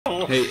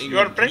Hey, you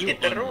are breaking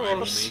the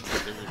rules.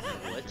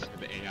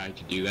 The AI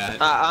to do that.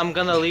 I'm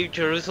gonna leave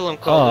Jerusalem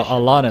Oh, coalition.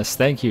 Alanis,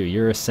 thank you.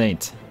 You're a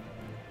saint.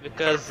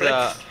 Because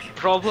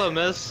problem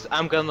is,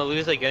 I'm gonna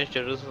lose against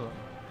Jerusalem.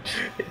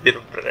 It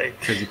didn't break.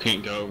 Because you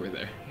can't go over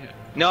there. Yeah.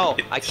 No,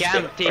 I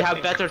can't. They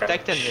have better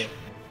tech than me.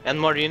 And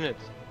more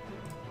units.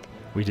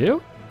 We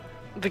do?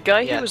 The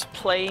guy Yeah. who was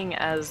playing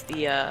as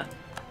the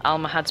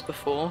Almohads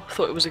before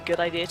thought it was a good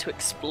idea to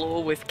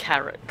explore with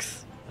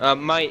carracks.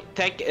 My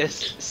tech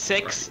is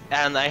 6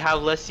 and I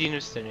have less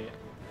units than you.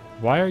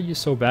 Why are you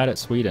so bad at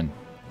Sweden?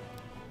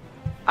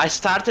 I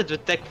started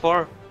with tech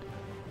 4.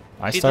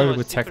 I Sweden started was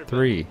with Tech super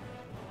 3.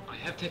 I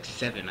have tech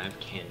 7, I have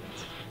cannons.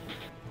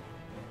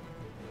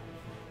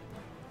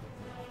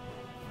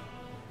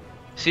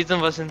 Sweden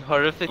was in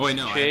horrific Oh wait,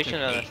 no, situation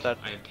and I I have tech 8.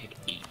 started. I have tech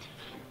 8.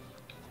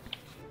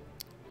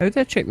 How did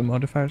I check the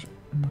modifiers?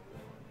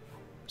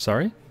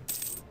 Sorry?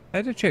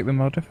 How did I check the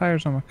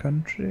modifiers on my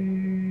country?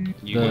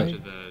 You go The- to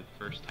the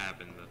first tab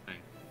in the thing.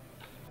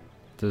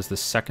 There's the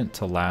second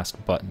to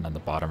last button on the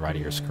bottom right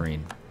of your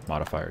screen.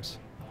 Modifiers.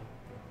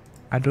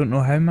 I don't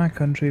know how my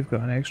country have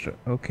got an extra.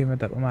 Okay, my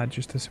diplomat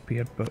just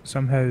disappeared, but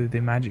somehow they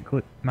magicked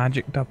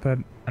up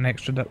an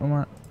extra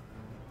diplomat.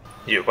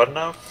 You what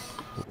now?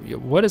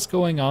 What is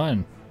going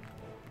on?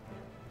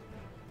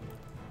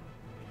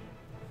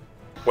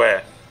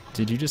 Where?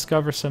 Did you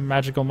discover some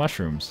magical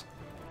mushrooms?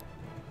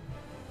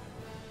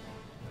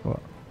 What?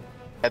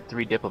 Had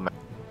 3 diplomats.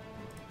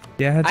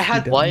 Yeah, I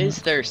had- three Why diplomats.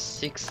 is there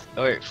 6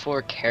 or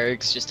 4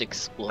 carracks just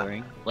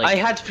exploring? Like, I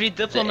had 3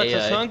 diplomats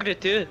as AI. hungry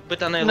too, but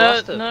then I No,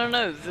 lost it.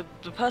 no.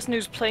 The person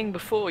who's playing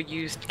before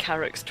used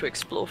carracks to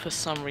explore for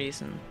some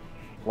reason.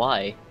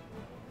 why?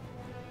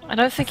 I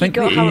don't think, think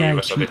he got the how. AI It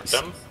was a bit cheats.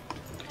 dumb.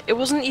 It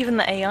wasn't even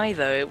the AI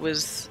though. It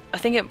was. I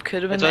think it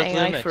could have been It the was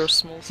AI Lumex. for a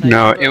small second.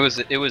 No,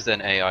 but it was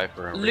an AI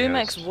for a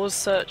Lumex was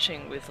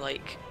searching with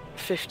like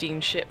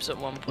 15 ships at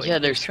one point. Yeah, He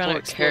was there's trying to 4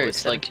 explore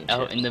with carracks like 17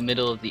 out ships. in the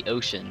middle of the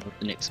ocean with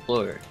an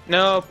explorer.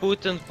 No,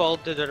 Putin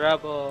faulted the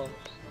rebels.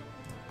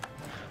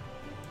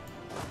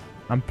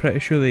 I'm pretty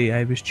sure the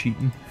AI was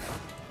cheating.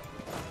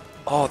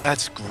 Oh,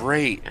 that's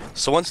great.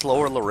 So once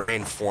Lower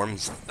Lorraine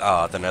forms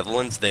the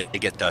Netherlands, they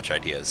get Dutch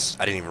ideas.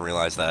 I didn't even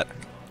realize that.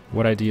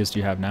 What ideas do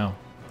you have now?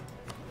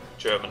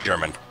 German.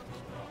 German.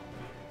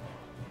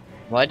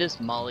 Why does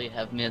Mali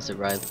have me as a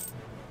rival?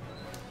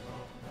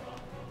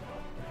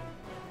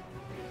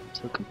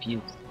 So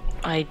confused.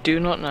 I do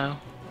not know.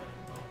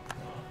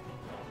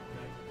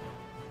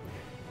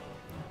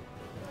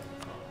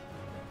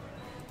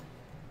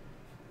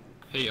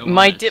 Hey,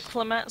 My Owen,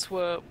 diplomats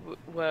were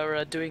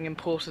doing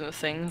important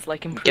things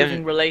like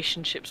improving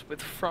relationships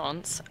with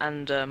France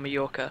and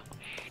Mallorca,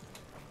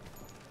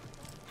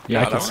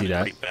 Yeah, I God, can I'm see in a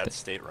that. pretty bad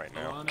state right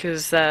now.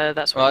 because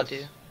that's what you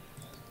do.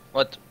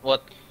 What?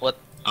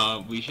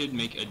 we should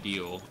make a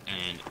deal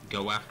and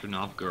go after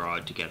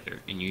Novgorod together,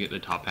 and you get the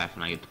top half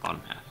and I get the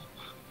bottom half.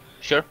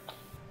 Sure.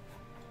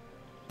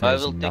 I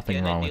There's will take nothing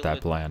any wrong with deal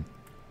that plan.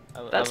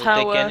 That's I will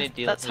how take any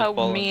deal that's with how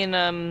Poland. me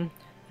and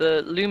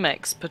the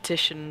Lumex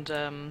petitioned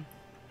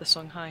the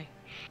Songhai.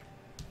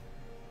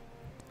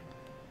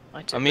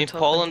 I mean,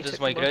 Poland is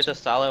my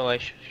greatest ally. Why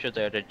should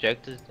I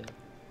reject it?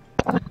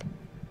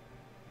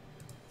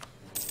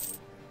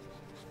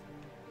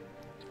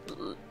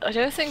 I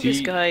don't think this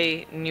See-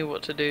 guy knew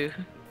what to do.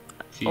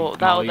 See, Or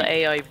that or the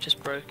AI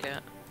just broke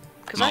it.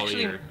 Because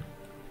actually,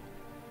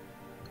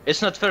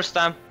 It's not first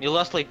time. You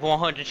lost like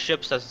 100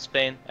 ships as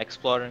Spain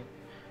exploring.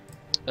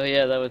 Oh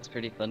yeah, that was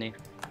pretty funny.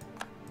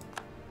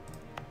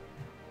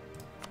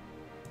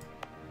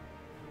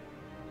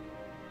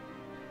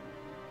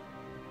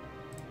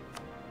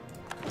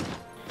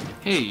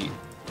 Hey,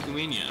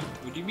 Kumania,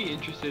 would you be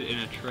interested in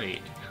a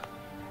trade?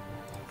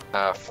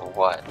 For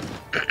what?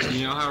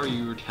 You know how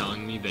you were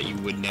telling me that you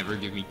would never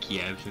give me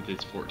Kiev since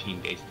it's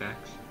 14 base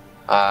stacks?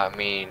 I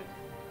mean,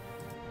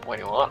 what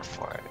do you want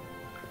for it?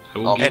 I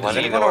will Oh, Hey, give does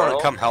Money you, anyone want to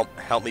world? come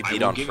help me I beat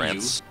will on give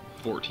France?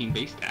 you 14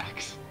 base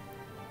stacks.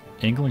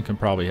 England can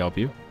probably help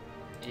you.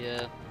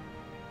 Yeah.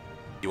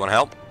 You want to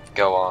help?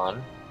 Go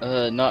on.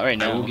 Not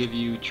right I will now. give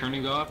you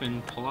Chernigov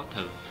and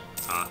Polatov.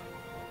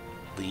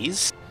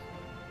 Please?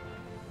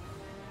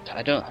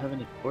 I don't have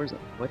any cores on.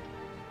 What?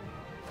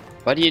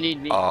 Why do you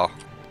need me? Oh,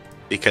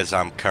 because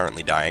I'm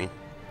currently dying.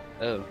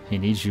 Oh. He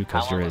needs you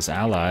because you're his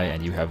ally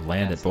and you have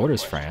land that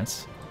borders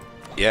France.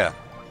 Yeah.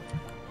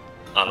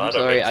 I'm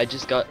sorry, I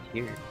just got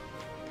here.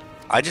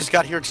 I just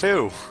got here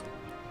too.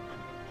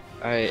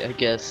 Alright, I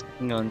guess.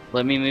 Hang on.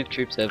 Let me move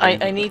troops over.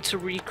 I need to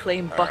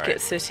reclaim Bucket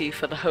Alright. City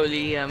for the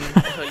Holy Holy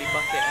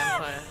Bucket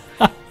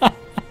Empire.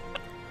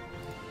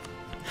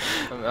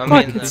 I mean,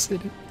 Bucket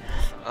City.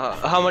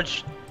 how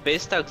much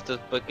base stacks does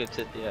Bucket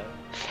City have?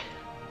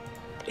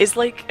 It's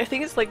like I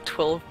think it's like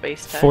 12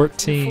 base stacks.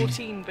 14.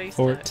 14 base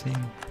stacks. 14.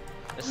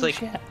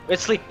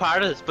 It's like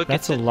Paris. Bucket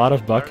That's a City lot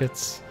is of Paris.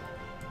 buckets.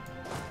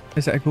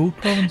 Is it a gold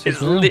province It's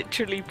as well?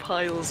 literally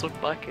piles of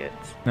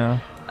buckets. No,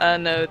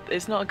 No,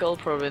 it's not a gold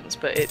province,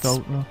 but it's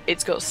salt though.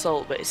 it's got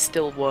salt, but it's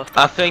still worth.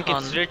 I a think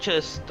ton. it's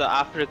richest the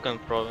African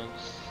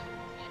province.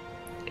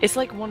 It's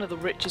like one of the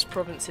richest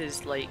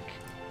provinces, like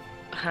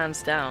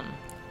hands down.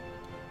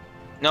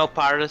 No,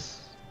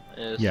 Paris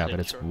is. Yeah, but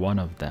it's sure. one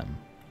of them.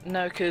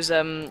 No, because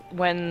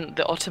when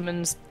the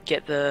Ottomans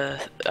get the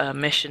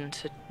mission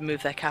to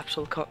move their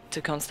capital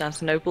to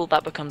Constantinople,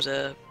 that becomes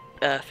a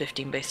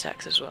 15 base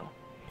tax as well.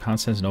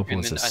 Constantinople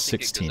And is then a I think it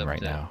goes 16 up right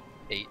to now.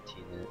 18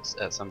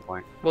 at some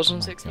point. Oh Wasn't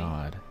my 16?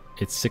 god.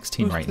 It's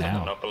 16 right now.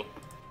 Monopoly.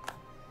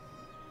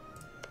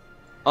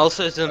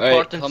 Also, it's an Alright,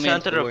 important call me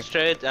in center for- of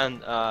trade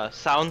and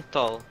sound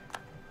toll.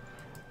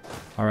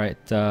 Alright,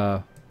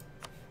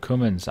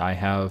 Cumans, I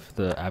have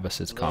the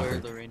Abbasids Lower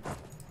conquered. Lorraine.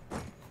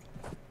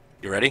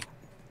 You ready?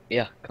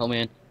 Yeah, call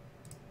me in.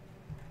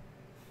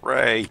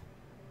 Ray.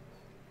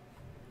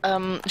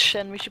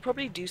 Shen, we should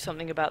probably do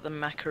something about the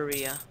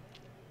Macaria.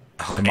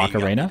 Okay,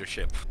 Macarena?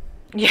 leadership.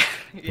 Yeah.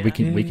 We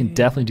can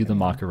definitely do the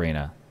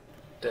Macarena.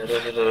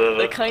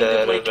 They're kind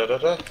of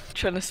like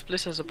trying to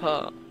split us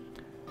apart.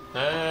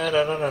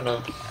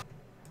 No.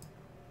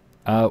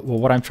 Well,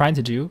 what I'm trying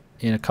to do,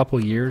 in a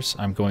couple years,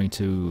 I'm going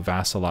to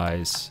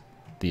vassalize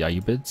the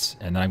Ayyubids,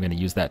 and then I'm going to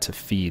use that to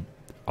feed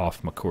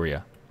off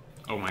Makuria.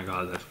 Oh my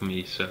god, that's gonna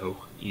be so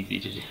easy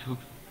to do.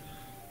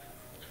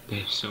 They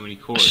have so many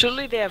cores.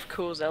 Surely they have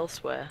cores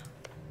elsewhere.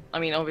 I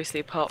mean, obviously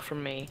apart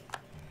from me.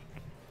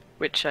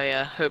 Which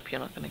I hope you're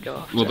not going to go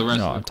after. Well, the rest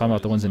No, of I'm talking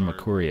about the ones in are-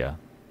 Makuria.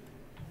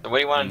 So what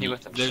do you want to do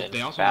with them?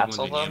 They also have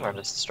Vassal ones in them or Yemen.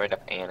 just straight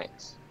up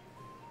annex?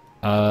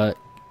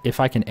 If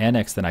I can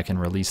annex, then I can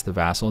release the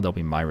vassal. They'll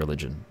be my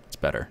religion. It's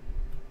better.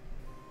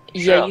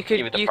 Yeah, Sure, you could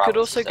even the also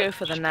provinces, go that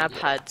for the should be-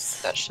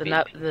 Nabhads. that should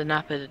The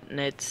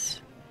Napanids.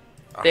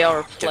 They are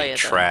a player, though.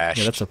 Trash.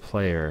 Yeah, that's a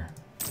player.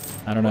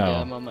 I don't Yeah, know.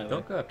 I'm on my way.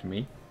 Don't go after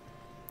me.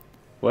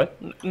 What?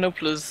 No,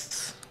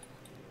 plus.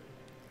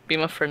 Be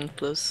my friend,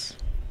 plus.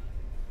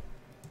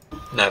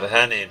 Never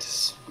had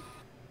it.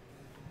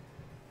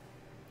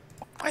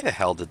 Why the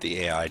hell did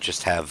the AI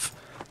just have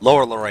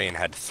Lower Lorraine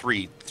had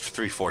three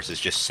forces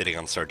just sitting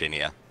on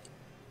Sardinia?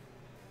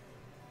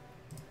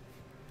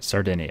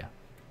 Sardinia.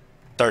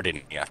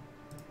 Sardinia.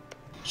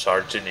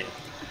 Sardinia.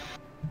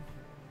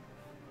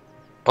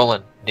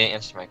 Bullen, you didn't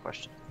answer my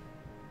question.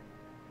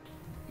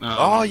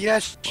 Oh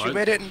yes, you what?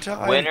 made it in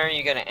time. When are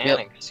you gonna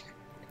annex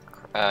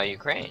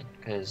Ukraine?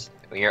 Because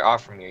you're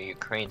offering your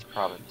Ukraine's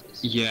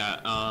provinces. Yeah,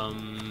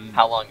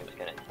 How long is it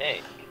gonna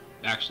take?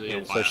 actually a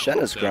Yeah, so while. Shen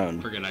has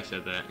grown. Forget I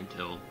said that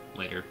until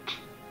later.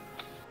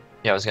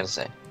 Yeah, I was gonna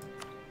say.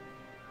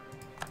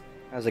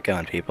 How's it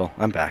going, people?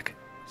 I'm back.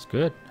 It's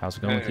good. How's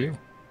it going with you?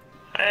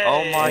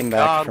 Oh my I'm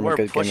back god, from we're a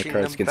good game of pushing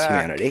Cards them Against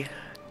back. Humanity.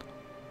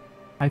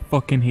 I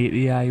fucking hate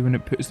the AI when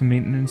it puts the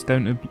maintenance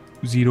down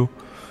to 0.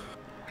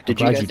 Did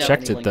Glad you you guys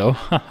checked it though.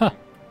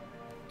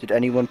 Did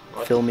anyone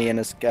fill me in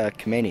as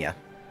Kamania?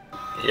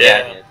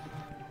 Yeah.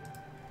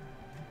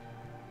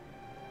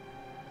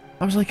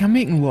 I was like, I'm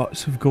making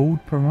lots of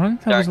gold per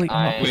month. I was Dark like,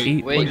 I'm up to Wait,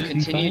 8. Wait, what is-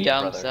 continue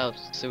down brother? south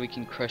so we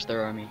can crush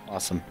their army.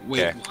 Awesome.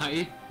 Wait,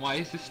 Okay. why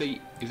is this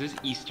is this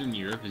Eastern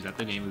Europe? Is that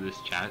the name of this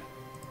chat,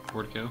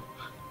 Portico?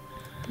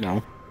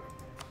 No.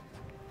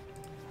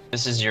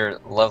 This is your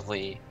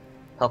lovely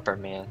helper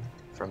man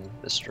from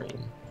the stream.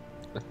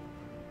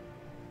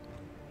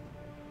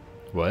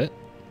 What?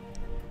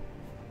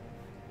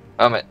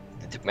 Oh,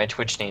 my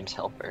Twitch name's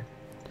Helper.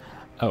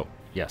 Oh,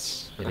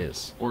 yes, it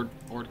is.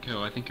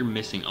 Portico, I think you're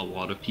missing a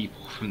lot of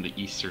people from the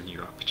Eastern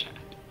Europe chat.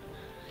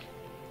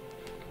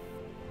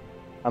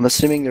 I'm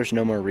assuming there's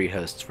no more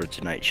rehosts for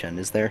tonight, Shen,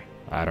 is there?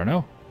 I don't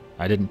know.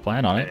 I didn't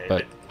plan on it,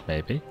 but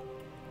maybe.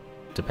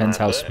 Depends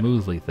how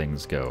smoothly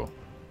things go.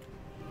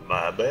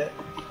 My bad.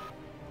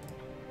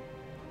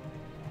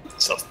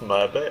 Just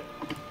my bad.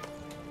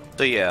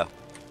 So yeah,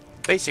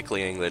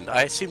 basically England.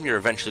 I assume you're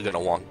eventually gonna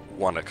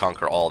want to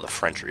conquer all the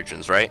French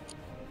regions, right?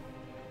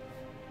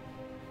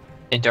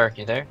 Hey, Dark,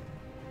 you there?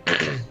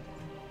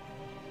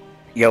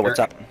 Yo, what's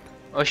up?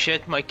 Oh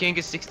shit, my king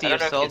is 60 I don't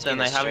know years if you old can see and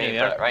the I have New stream,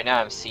 York. but right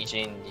now I'm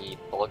sieging the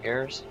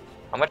Bulgars.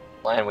 How much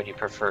land would you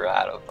prefer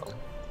out of them?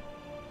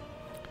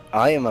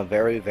 I am a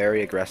very,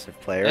 very aggressive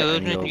player, Yeah,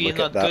 and you'll you're look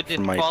not at that good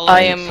from at my following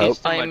I the am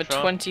system, I am a Metro.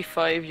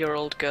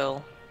 25-year-old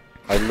girl.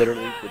 I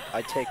literally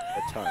I take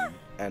a ton,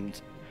 and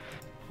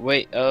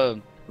Wait, Lower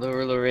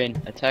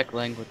Lorraine, attack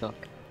Languedoc.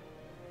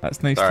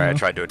 That's nice Sorry, to I know.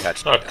 tried to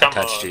attach Oh, come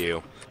attach on. to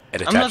you.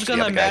 It I'm not attached to the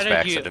gonna other guys by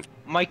marry you. accident.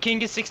 My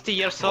king is 60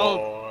 years Come old.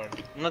 on.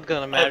 I'm not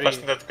gonna I'm the marry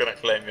person you. that's gonna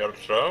claim your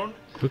throne.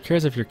 Who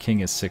cares if your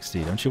king is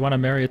 60? Don't you want to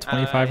marry a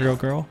 25-year-old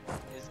girl?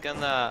 He's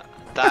gonna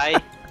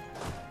die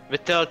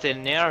without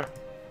an heir.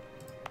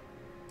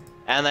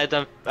 And I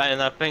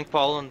think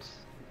Poland's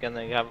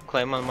gonna have a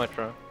claim on my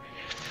throne.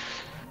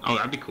 Oh,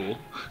 that'd be cool.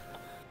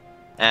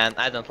 And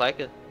I don't like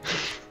it.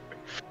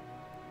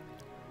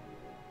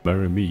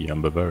 Marry me,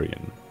 I'm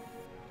Bavarian.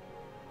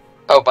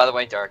 Oh, by the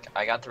way, Dark,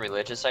 I got the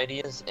religious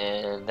ideas,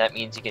 and that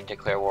means you can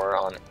declare war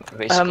on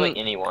basically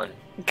anyone.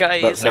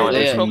 Guys, but no, I have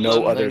there's a problem.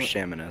 no other Langu-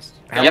 shamanists.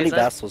 How Yeah, many that-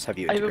 vassals have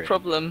you I have a integrated?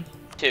 problem.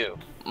 2.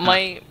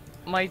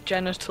 My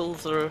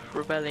genitals are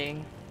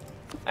rebelling.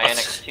 I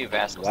annexed 2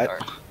 vassals, What?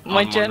 Dark.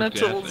 My Mark genitals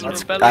Jeff are and-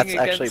 That's rebelling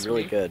actually against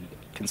really me. good,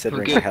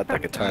 considering I Forget- had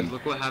like a Guys, ton.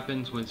 look what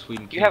happens when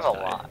Sweden You have a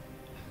kings die. lot.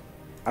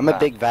 I'm a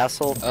big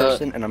vassal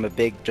person, and I'm a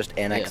big just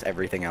annex yeah.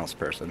 everything else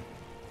person.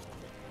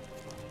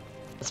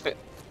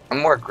 I'm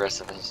more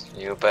aggressive than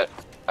you, but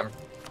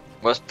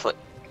most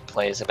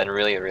plays have been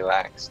really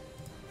relaxed.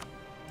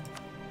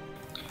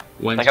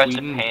 When Like I went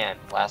Sweden, Japan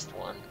last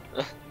one,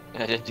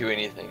 and I didn't do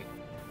anything.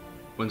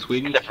 when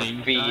Sweden Never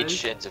king feed dies,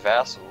 Shen's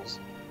vassals.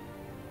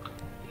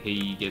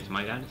 he gets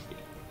my dynasty.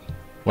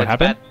 What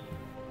That's happened?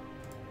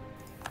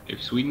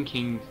 If Sweden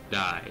king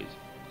dies,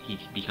 he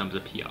becomes a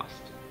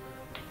Piast.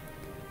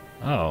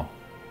 Oh.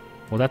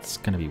 Well, that's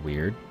gonna be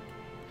weird.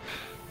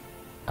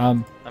 I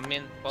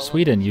mean,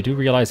 Sweden, you do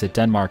realize that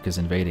Denmark is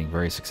invading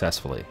very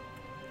successfully.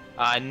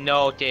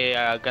 No, they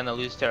are gonna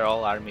lose their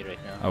whole army right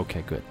now.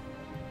 Okay, good.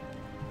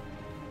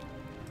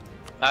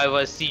 I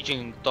was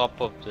sieging top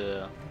of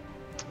the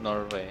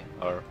Norway,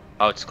 or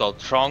how it's called,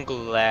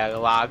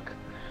 Trøndelag.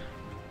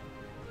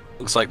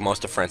 Looks like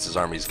most of France's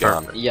army's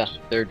gone. Yeah,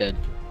 they're dead.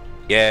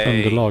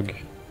 Yay. the log.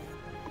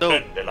 So,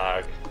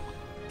 Shenryyr.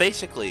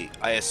 basically,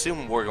 I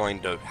assume we're going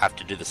to have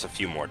to do this a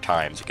few more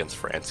times against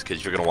France,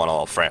 because you're going to want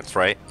all of France,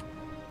 right?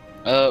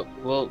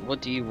 Well,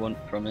 what do you want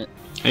from it?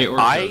 Hey,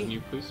 Orca, I can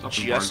you please stop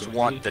just embargoing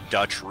want me? the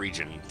Dutch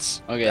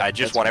regions. Okay, I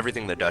just that's want fine.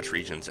 everything in the Dutch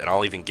regions, and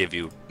I'll even give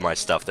you my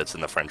stuff that's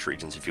in the French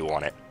regions if you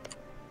want it.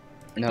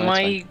 No, it's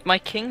fine. My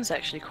king's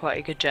actually quite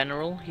a good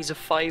general. He's a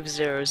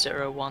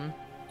 5001.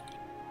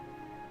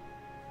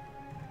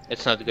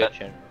 It's not good,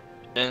 Shen.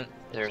 Then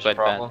there's a quite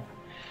bad. problem.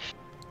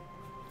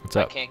 What's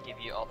I up? can't give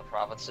you all the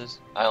provinces.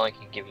 I only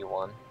can give you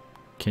one.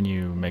 Can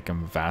you make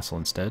him vassal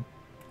instead?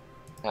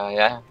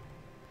 Yeah.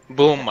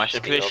 Boom, I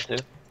Should be able squished.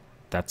 to.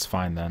 That's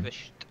fine then.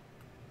 Squished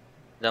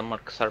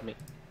Denmark's army.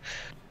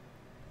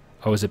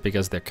 Oh, is it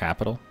because they're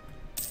capital?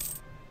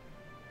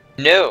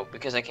 No,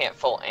 because I can't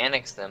full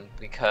annex them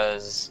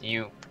because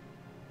you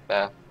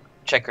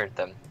checkered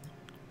them.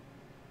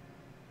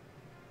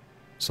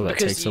 So that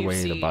Because takes you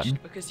away the sieged- button?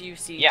 Because you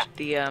sieged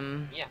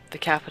Yeah. the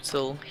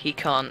capital, he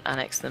can't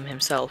annex them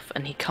himself,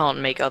 and he can't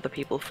make other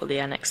people fully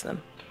annex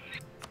them.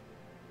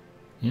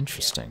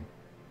 Interesting.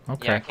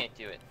 Okay. Yeah, I can't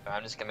do it. But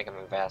I'm just gonna make him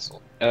a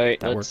vassal. Alright,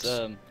 That let's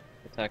works.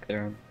 attack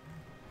their army.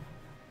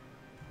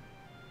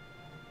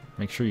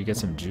 Make sure you get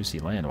some juicy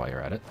land while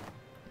you're at it.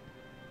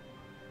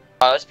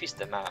 Let's piece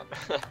them out.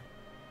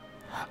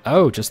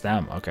 Oh, just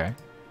them. Okay.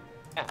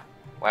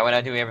 Why would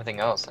I do everything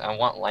else? I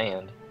want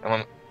land.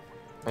 I'm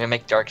gonna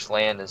make Dark's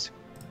land as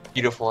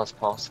beautiful as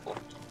possible.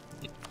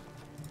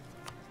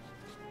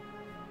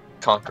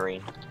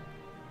 Conquering.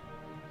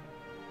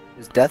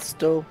 Is Death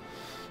still?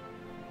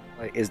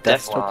 Like, is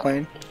Death still Deathlock.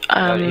 playing?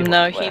 he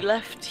No, left. he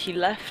left. He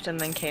left and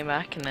then came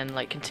back, and then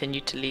like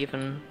continued to leave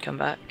and come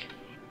back.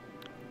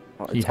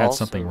 Well, He it's had also-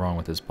 something wrong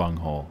with his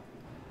bunghole.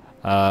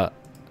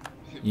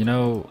 You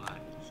know,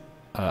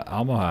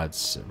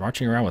 Almohads,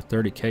 marching around with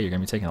 30k, you're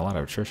going to be taking a lot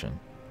of attrition.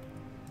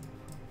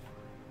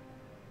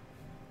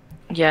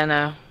 Yeah,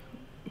 no,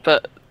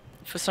 but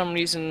for some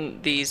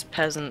reason these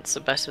peasants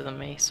are better than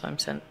me, so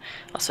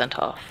I'll send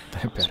half.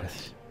 I bet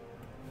it.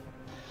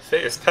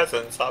 These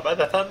peasants are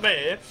better than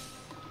me.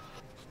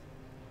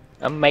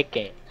 I'm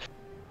making.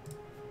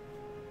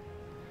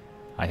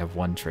 I have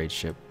one trade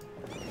ship.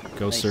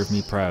 Go Nice. serve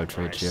me proud,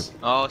 trade ship.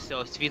 Oh,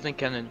 so Sweden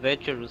can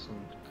invade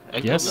Jerusalem. I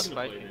Yes. cannot We're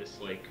fight. gonna play this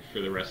like for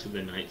the rest of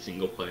the night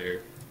single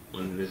player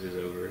when this is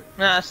over.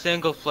 Nah,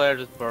 single player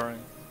is boring.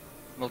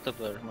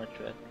 Multiplayer is much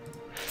better.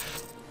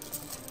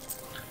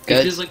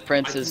 Guys, feels like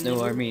France I has can no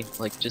never- army,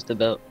 like just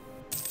about.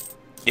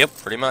 Yep,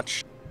 pretty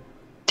much.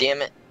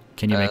 Damn it.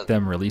 Can you make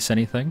them release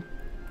anything?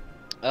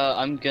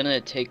 I'm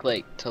gonna take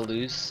like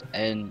Toulouse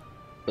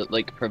but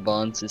like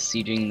Provence is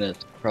sieging the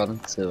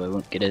province, so I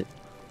won't get it.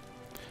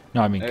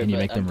 No, I mean, Alright, can you but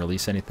make them I'm-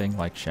 release anything,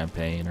 like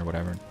Champagne or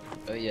whatever?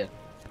 Oh yeah.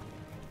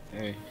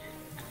 Alright.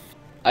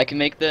 I can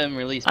make them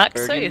release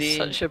Axel is Burgundy,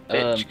 such a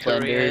bitch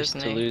courier, Flanders,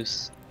 isn't he?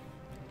 Toulouse.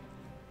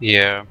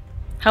 Yeah.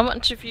 How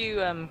much have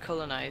you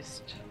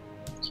colonized?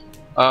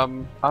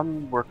 I'm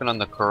working on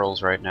the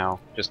curls right now,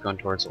 just going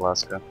towards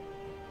Alaska.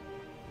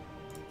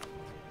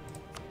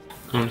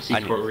 I want to see I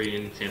need- Corey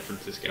in San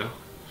Francisco.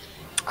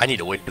 I need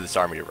to wait for this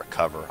army to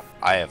recover.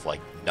 I have,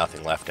 like,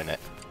 nothing left in it.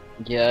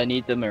 Yeah, I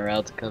need the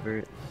morale to cover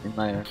it in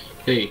my army.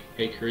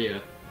 Hey,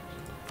 Korea.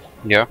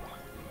 Yeah.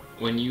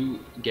 When you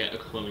get a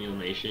colonial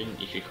nation,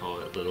 you should call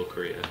it Little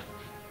Korea.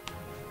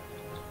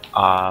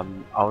 I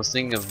was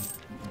thinking of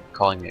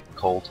calling it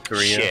Cold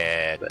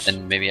Korea, Shit.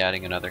 and maybe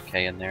adding another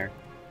K in there.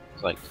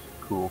 It's like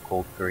cool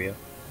Cold Korea.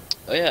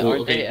 Oh yeah, Well,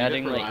 aren't okay, they do that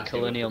adding for like Alaska, but for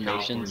colonial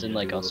nations California, in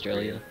like do Little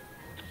Australia? Korea.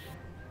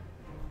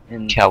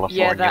 In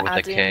California Yeah, they're with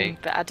adding, a K.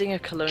 they're adding a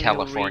colonial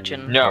California.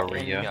 region. No,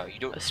 Korea. no, you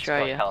don't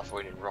Australia. spell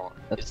California wrong.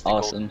 That's it's the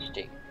awesome. Golden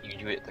State. You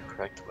do it the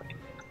correct way.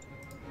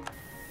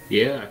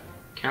 Yeah,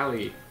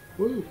 Cali.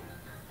 Woo.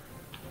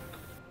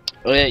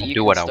 Oh yeah, I you do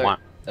can what I start,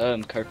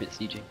 want. carpet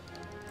sieging.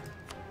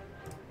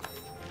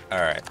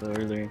 Alright. So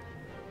earlier.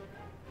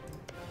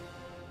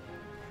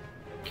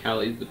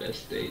 Cali's the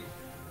best state.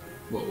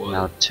 What was?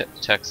 Now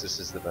Texas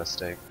is the best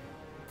state.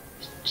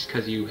 Just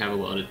because you have a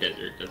lot of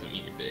desert doesn't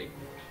mean you're big.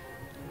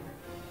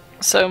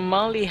 So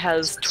Mali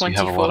has 'Cause you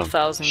have a lot of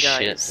 24,000 shit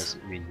guys.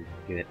 doesn't mean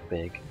you get it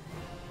big.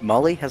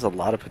 Mali has a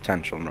lot of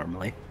potential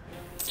normally.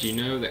 Do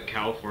you know that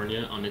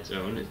California on its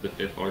own is the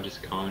 5th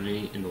largest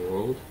economy in the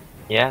world?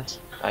 Yes,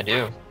 I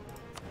do.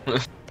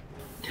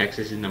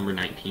 Texas is number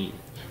 19.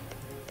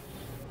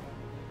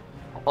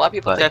 A lot of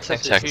people think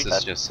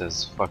Texas just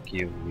says, fuck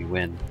you, we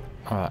win.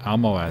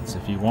 Almoads,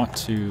 if you want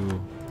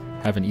to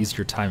have an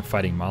easier time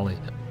fighting Mali,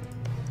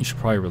 you should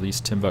probably release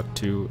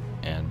Timbuktu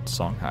and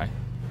Songhai.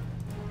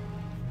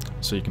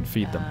 So you can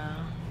feed them.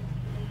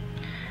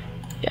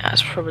 Yeah,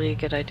 that's probably a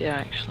good idea,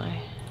 actually.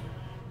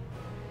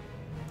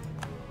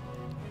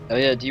 Oh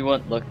yeah, do you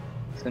want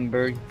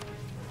Luxembourg?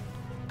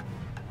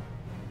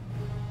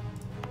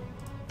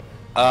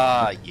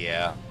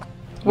 Yeah.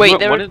 Wait,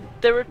 there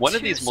are one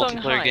of two these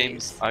multiplayer Songhais.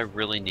 games I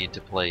really need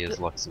to play is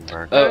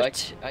Luxembourg. Oh,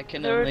 I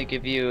can only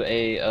give you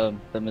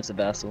them as a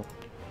vassal.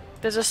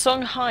 There's a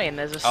Songhai and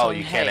there's a Songhai. Oh,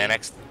 you can't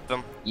annex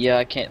them? Yeah,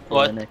 I can't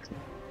full annex them.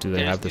 Do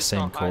they have the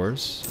same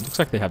cores? It looks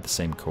like they have the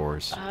same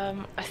cores. I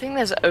think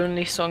there's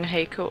only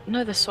Songhai core.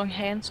 No, there's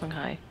Songhai and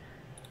Songhai.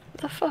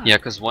 What the fuck? Yeah,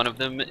 because one of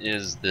them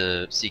is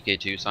the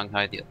CK2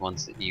 Songhai, the other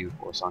one's the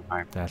EU4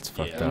 Songhai. That's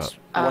fucked up.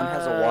 One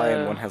has a Y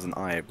and one has an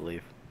I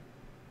believe.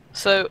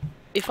 So,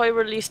 if I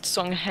released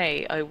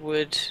Songhai, I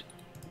would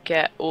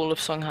get all of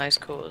Songhai's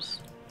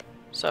cores.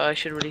 So I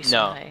should release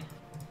No. Songhai.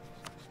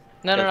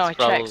 No, I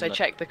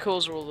checked. The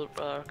cores are all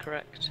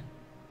correct.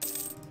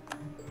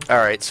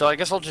 Alright, so I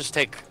guess I'll just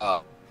take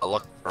a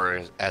look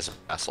for as a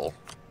vessel.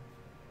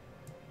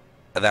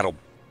 And that'll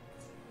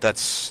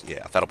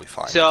be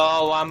fine.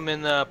 So I'm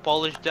in the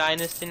Polish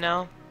dynasty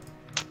now.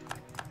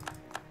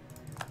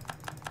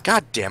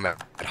 God damn it,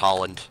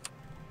 Holland.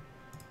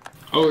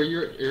 Oh,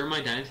 you're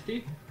my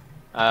dynasty?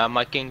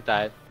 My king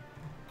died.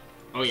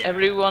 Oh yeah.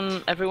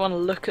 Everyone,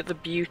 look at the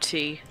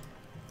beauty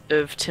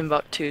of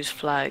Timbuktu's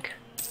flag.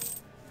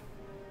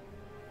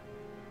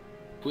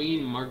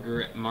 Queen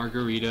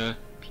Margarita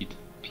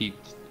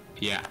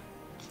yeah.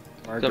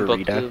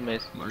 Margarita.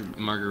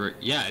 Margarita.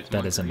 Yeah, it's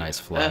That is a nice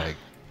flag.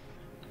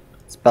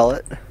 Spell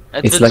it.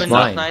 It's like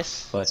mine,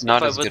 nice, but it's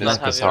not as good as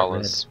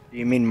Casala's.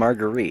 You mean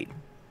Marguerite?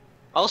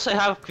 Also, I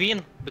have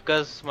queen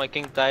because my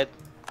king died.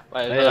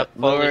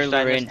 Lower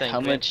Lorraine,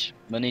 how much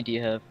money do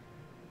you have?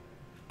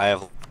 I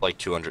have like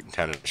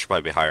 210. I should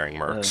probably be hiring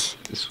mercs.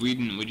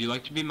 Sweden, would you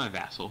like to be my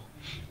vassal?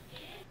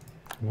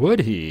 Would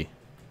he?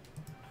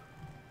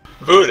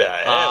 Would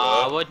I?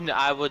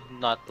 I would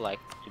not like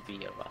to be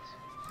your vassal.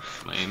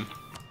 Lame.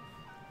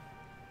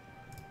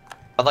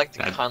 I'd like to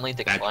kindly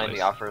decline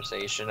the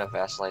authorization of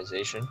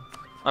vassalization.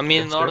 I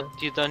mean,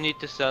 you don't need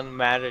to send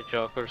marriage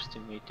offers to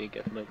me to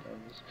get my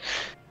bonus.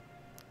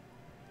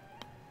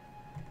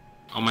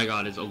 Oh my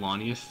god, is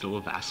Alania still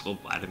a vassal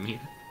of Vladimir?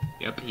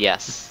 Yep.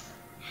 Yes.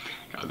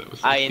 God, that was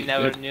so I stupid.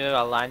 never knew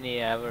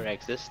Alania ever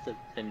existed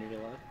in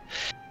real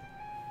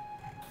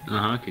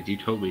life. Cause you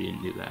totally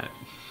didn't do that.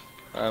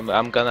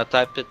 I'm gonna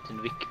type it in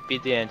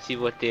Wikipedia and see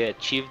what they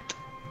achieved.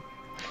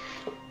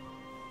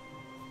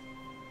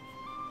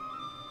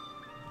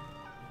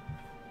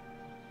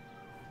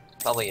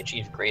 Probably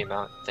achieved a great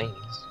amount of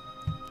things.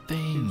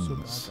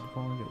 Things.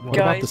 What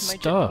Guys, about the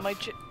stuff?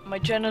 my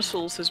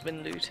genitals has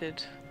been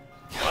looted.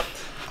 What?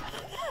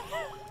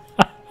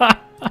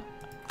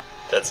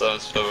 That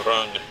sounds so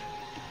wrong.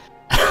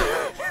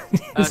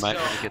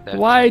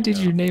 Why did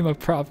you name a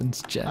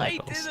province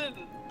genitals?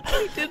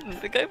 I didn't.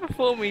 The guy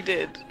before me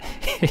did.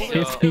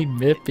 Hippie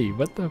Mippy,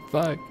 what the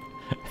fuck?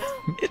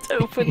 It's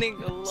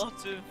opening a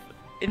lot of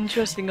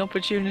interesting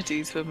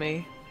opportunities for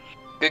me.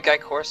 Good guy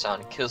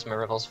Coruscant kills my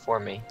rebels for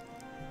me.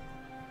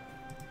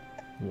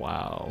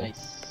 Wow.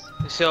 Nice.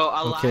 So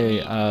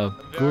Alani,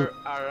 Okay,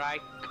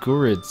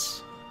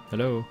 Gurids,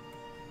 hello.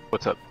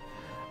 What's up?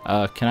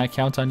 Can I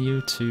count on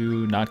you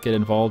to not get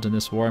involved in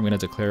this war? I'm gonna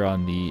declare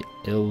on the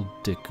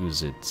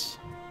Ildikuzids.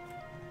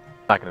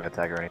 Not gonna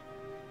attack or anything.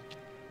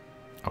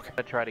 Okay. I'm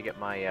gonna try to get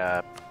my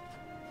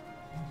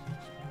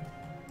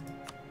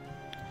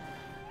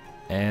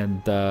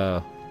And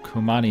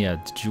Kumania,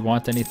 did you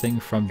want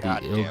anything from the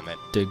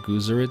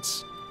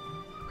Ildikuzids?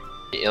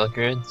 The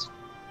Ilgrids?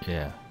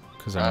 Yeah,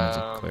 because I wanted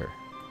to declare.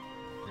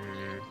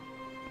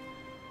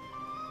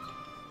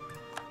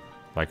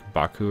 Like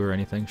Baku or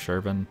anything,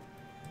 Shervan.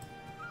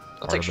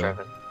 I'll take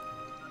Shervan.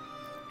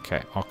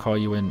 Okay, I'll call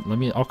you in.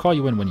 I'll call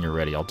you in when you're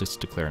ready. I'll just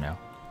declare now.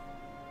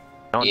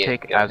 Don't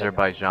take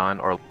Azerbaijan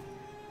or.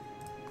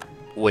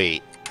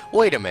 Wait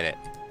a minute.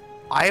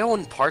 I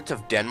own parts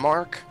of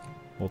Denmark?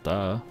 Well,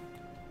 duh.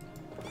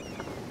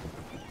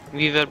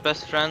 we were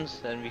best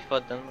friends and we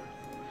fought Denmark.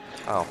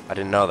 Oh, I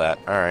didn't know that.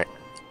 Alright.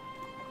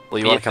 Well,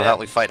 you want to come help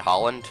me fight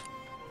Holland?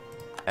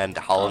 And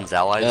Holland's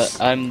allies?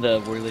 I'm the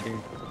war leader,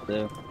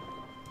 so.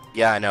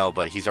 Yeah, I know,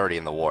 but he's already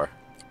in the war.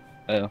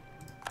 Oh.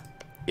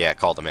 Yeah,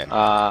 called him in.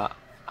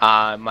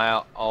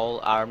 My all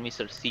armies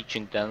are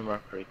sieging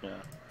Denmark right now.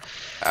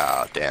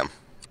 Oh, damn.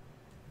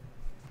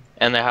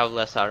 And I have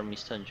less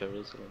armies than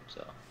Jerusalem,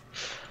 so.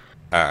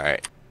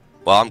 Alright.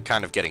 Well, I'm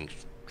kind of getting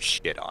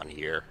shit on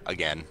here,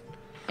 again.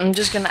 I'm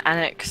just gonna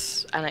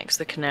annex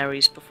the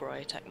Canaries before I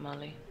attack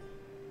Mali.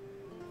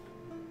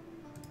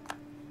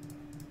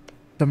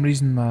 For some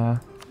reason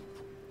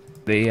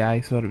the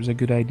AI thought it was a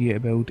good idea to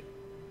build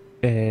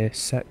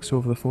 6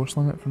 over the force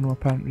limit for no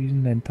apparent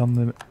reason, then turn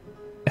the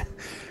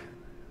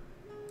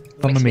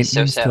Makes me so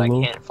maintenance sad to I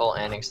low. can't full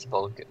annex to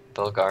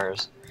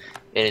Bulgars.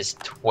 It is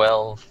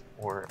 12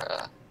 or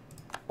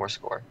war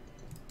score.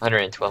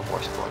 112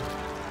 war score.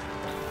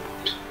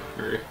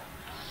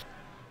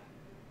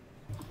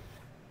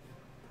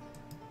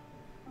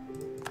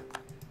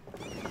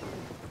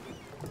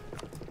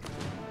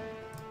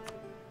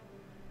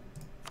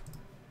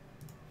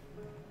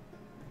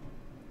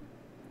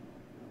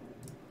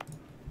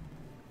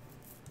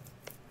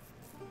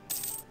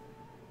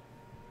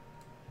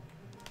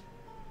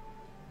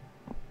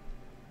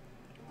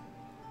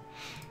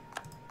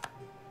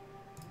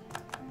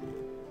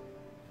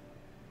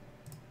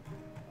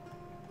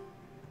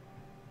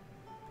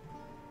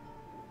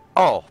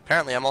 Oh,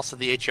 apparently I'm also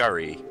the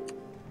HRE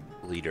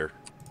leader.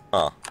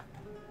 Huh.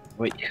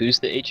 Wait, who's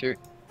the HR?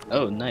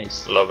 Oh,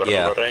 nice. Lower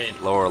Yeah, Lorraine.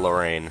 Lower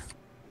Lorraine.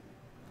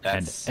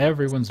 And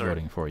everyone's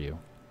voting for you.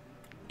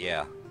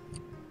 Yeah.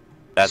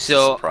 That's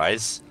So- a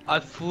surprise. I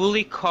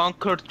fully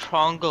conquered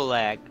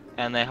Trongalag,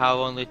 and I have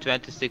only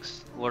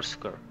 26 war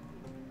score.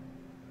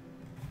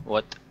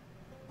 What?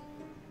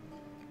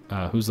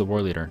 Who's the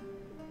war leader?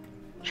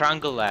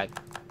 Trongalag.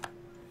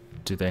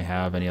 Do they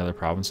have any other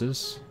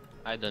provinces?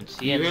 I don't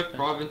see You anything. have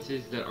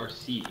provinces that are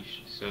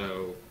sieged,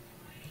 so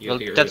you Well, have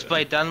to get that's rid of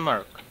by them.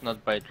 Denmark,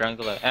 not by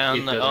Trongalag.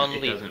 And It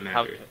only doesn't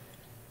have matter.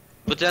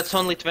 But that's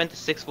only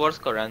 26 war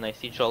score, and I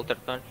siege all their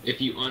country.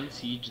 If you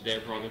unsiege their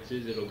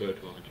provinces, it'll go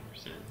to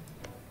 100%.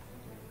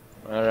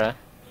 Alright.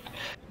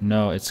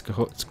 No, it's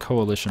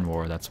coalition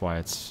war. That's why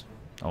it's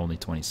only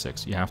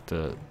 26. You have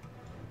to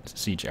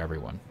siege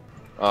everyone.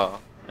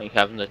 Oh, I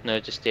have not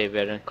noticed they were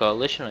in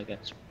coalition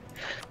against me.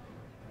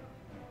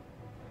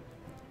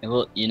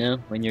 Well, you know,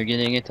 when you're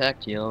getting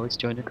attacked, you always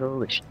join a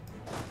coalition.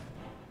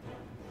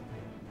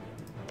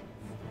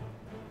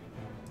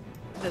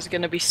 There's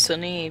gonna be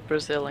Sunni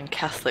Brazil and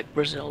Catholic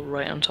Brazil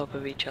right on top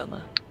of each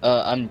other.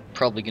 I'm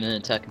probably gonna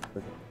attack him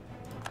for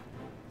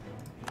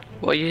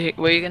What are you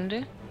gonna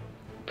do?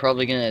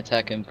 Probably gonna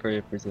attack him for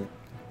Brazil.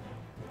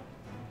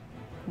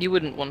 You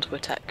wouldn't want to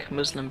attack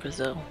Muslim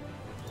Brazil.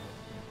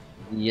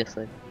 Yes,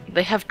 I.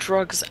 They have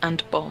drugs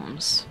and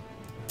bombs.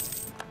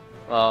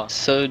 Oh,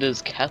 So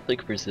does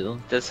Catholic Brazil.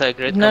 that's a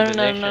great No,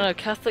 combination. no.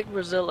 Catholic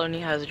Brazil only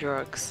has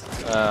drugs.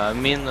 I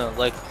mean,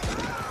 like,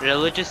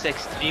 religious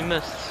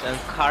extremists and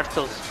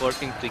cartels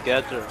working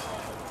together.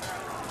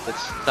 That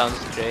sounds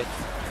great.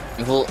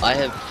 Well, I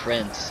have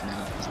friends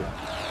now. So.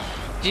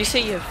 Do you say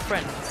you have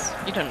friends?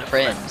 You don't have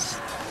Friends.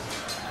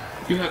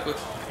 You have a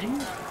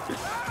friend?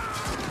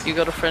 You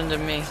got a friend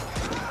in me.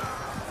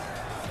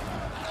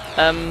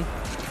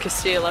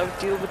 Castile, I would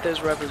deal with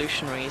those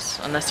revolutionaries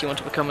unless you want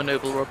to become a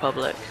noble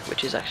republic,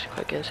 which is actually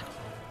quite good.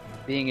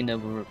 Being a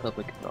noble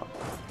republic is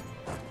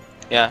awesome.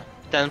 Yeah,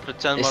 10%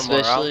 more morale.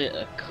 Especially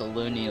a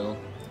colonial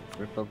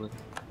republic.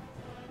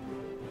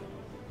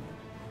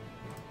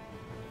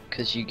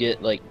 Because you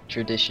get, like,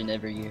 tradition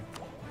every year.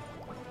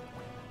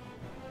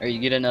 Or you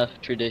get enough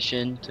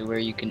tradition to where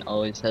you can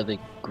always have a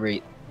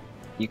great...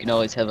 You can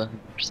always have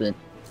 100%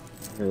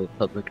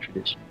 republic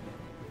tradition.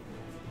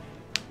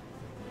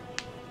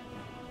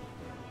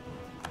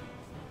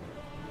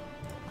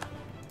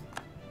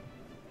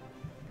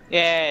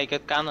 Yay,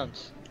 got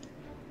cannons.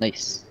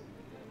 Nice.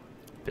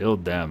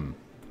 Build them.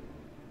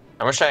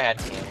 I wish I had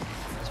cannon.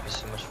 This would be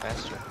so much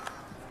faster.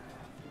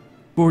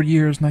 4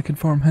 years and I can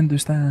form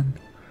Hindustan.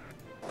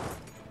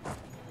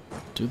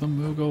 Do the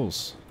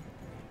Mughals.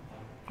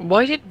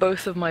 Why did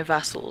both of my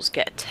vassals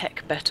get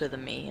tech better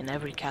than me in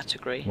every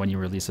category? When you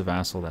release a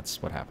vassal,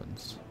 that's what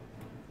happens.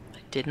 I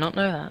did not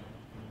know that.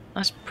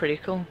 That's pretty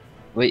cool.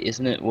 Wait,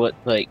 isn't it what,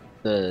 like,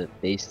 the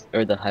base,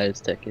 or the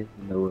highest tech is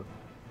in the world?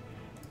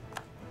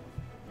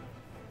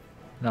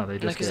 No, they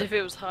just Because get... if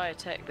it was higher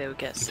tech, they would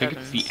get I think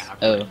it's the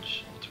 7s.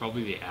 average. It's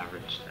probably the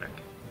average tech.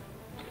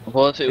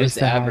 Well, if it was It's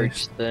the the average,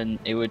 highest. then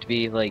it would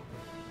be, like,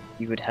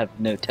 you would have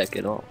no tech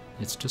at all.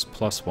 It's just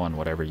 +1,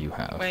 whatever you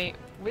have. Wait,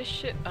 which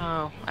shit?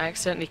 Oh, I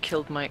accidentally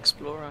killed my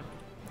explorer.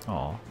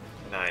 Aw.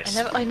 Nice.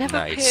 I never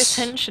pay Nice.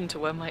 attention to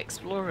where my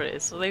explorer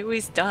is, so they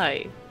always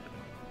die.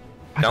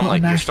 I Sound got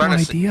like a you're national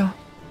starting to idea.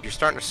 You're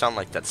starting to sound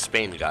like that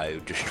Spain guy who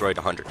destroyed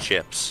 100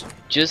 ships.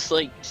 Just,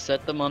 like,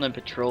 set them on a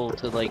patrol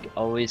to, like,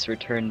 always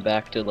return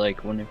back to,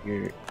 like, one of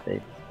your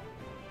bases.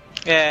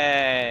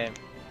 Yay!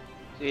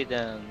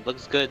 Sweden,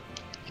 looks good.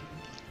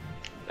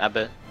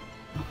 Abbe.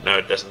 No,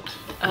 it doesn't.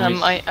 I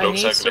Looks need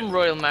ugly. some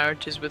royal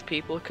marriages with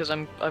people because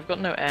I've got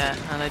no heir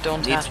and I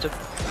don't have to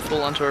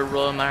fall onto a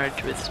royal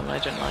marriage with someone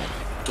I don't like.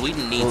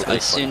 Sweden needs Well,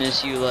 as soon Iceland.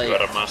 as you, got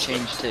like, a master.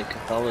 change to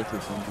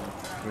Catholicism...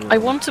 I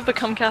want to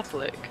become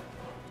Catholic.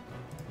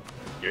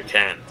 You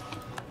can.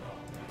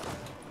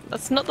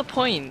 That's not the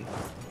point.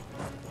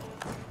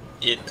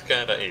 It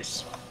kinda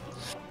is.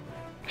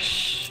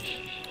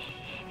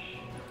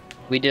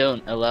 We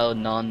don't allow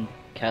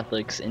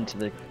non-Catholics into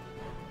the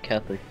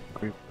Catholic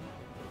group.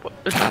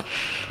 What?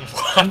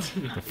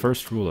 The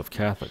first rule of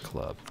Catholic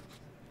Club.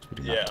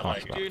 We do Yeah, not talk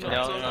like, about do that.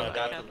 not No, do no,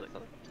 that. Catholic.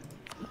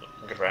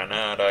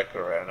 Granada,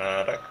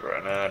 Granada,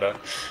 Granada.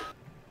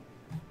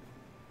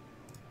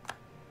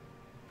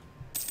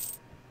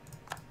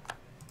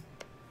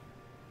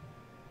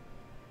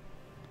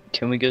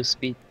 Can we go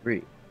speed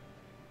 3?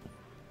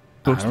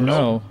 I don't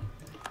know.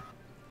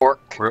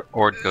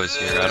 Ord goes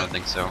here, I don't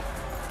think so.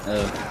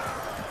 Oh.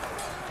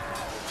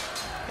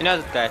 You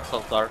know that guy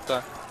called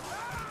Darka?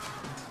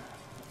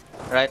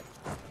 Right?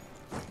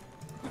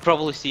 You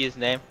probably see his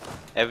name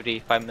every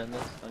 5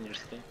 minutes on your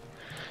screen.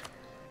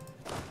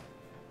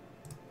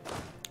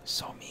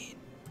 So mean.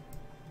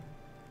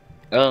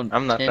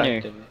 I'm not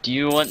Tanner, trying to. do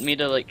you want me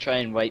to like try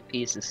and white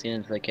peace as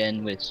soon as I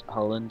can with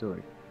Holland, or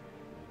do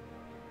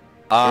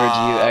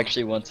you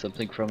actually want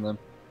something from them?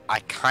 I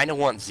kind of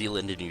want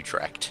Zealand and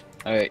Utrecht.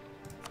 Alright.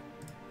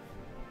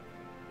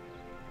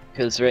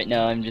 Because right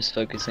now I'm just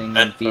focusing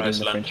on beating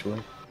the French war.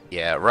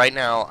 Yeah, right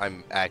now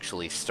I'm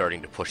actually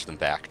starting to push them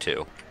back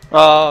too.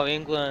 Oh,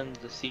 England,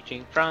 the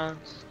sieging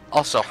France.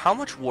 Also, how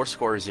much war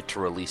score is it to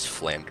release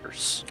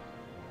Flanders?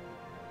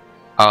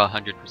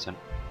 100%.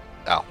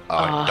 Oh,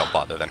 alright, don't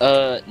bother then.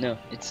 No,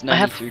 it's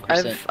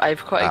 93%. I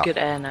have quite a good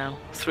air now.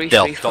 Still,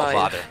 335. don't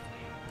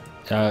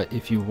bother.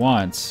 If you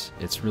want,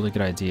 it's a really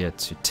good idea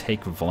to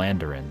take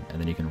Vlaanderen, and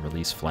then you can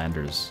release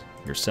Flanders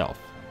yourself.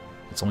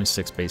 It's only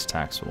 6 base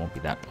tax, so it won't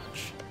be that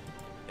much.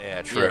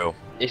 Yeah, true.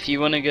 Yeah. If you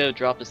want to go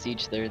drop a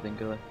siege there, then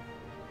go ahead.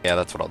 Yeah,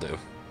 that's what I'll do.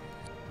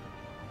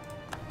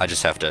 I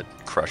just have to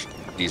crush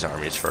these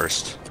armies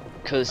first.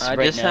 Because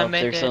right now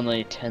there's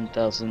only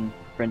 10,000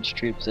 French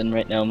troops, and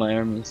right now my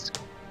army's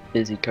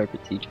busy carpet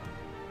siege.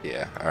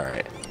 Yeah,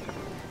 alright.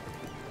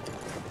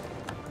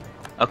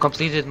 I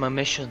completed my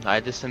mission. I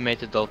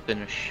decimated all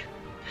Finnish.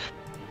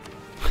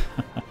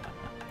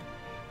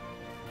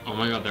 Oh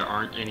my god, there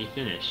aren't any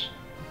Finnish.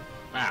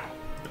 Wow.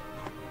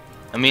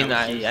 I mean,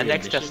 That I was your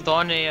annexed mission?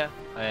 Estonia.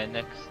 I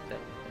annexed.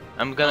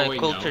 I'm gonna Oh, wait,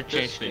 culture no, change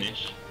there's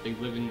Finnish. They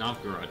live in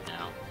Novgorod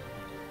now.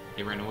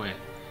 They ran away.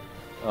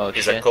 Oh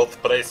It's shit. a cold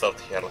place out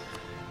here.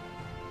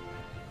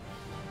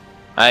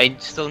 I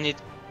still need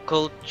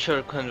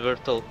culture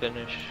convert all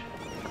Finnish.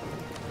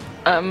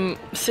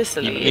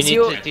 Sicily, We is need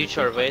your to teach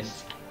our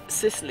ways.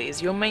 Sicily,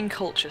 is your main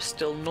culture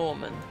still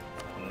Norman?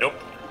 Nope.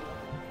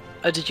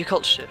 Or did you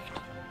culture shift?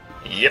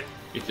 Yep.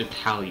 It's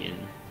Italian.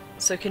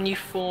 So can you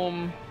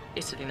form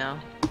Italy now?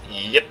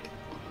 Yep.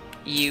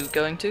 You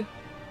going to?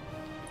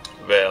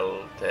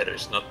 Well, there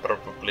is not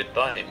probably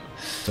time,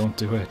 Don't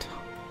do it.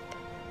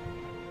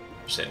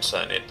 since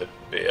I need to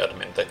be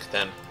admin tech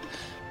 10.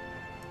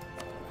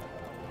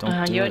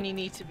 Don't do you it. only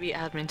need to be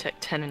admin tech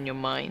 10 in your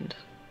mind.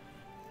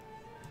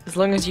 As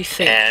long as you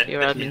think And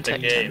you're beat admin the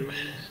tech game. 10.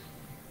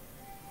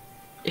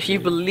 If you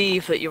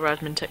believe that you're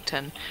admin tech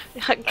 10.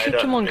 don't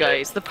Come on believe.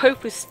 guys, the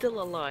Pope is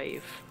still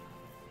alive.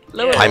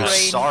 Lower I'm the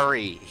reign.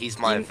 sorry, he's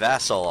my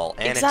vassal.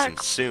 I'll annex him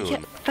soon. Yeah,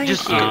 thank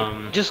Just,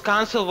 you. just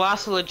cancel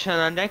vassalage and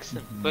annex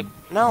them. Quick.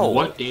 No.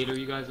 What date are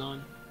you guys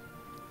on?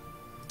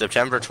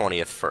 September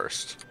 20th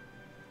first.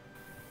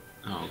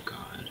 Oh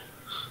god.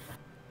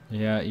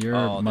 Yeah, you're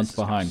Oh, a this month is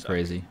gonna behind, suck.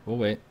 Crazy. We'll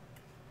wait.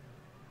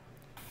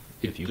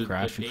 If you The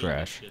crash, you date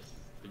crash. is just-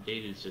 the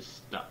date is just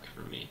stuck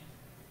for me.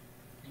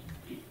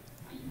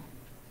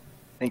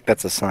 I think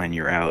that's a sign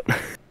you're out.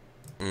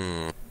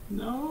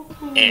 No.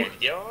 And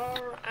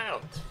you're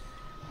out.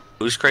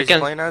 Who's crazy can-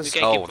 playing we as?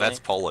 can Oh, keep that's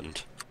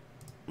Poland.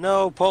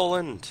 No,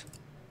 Poland.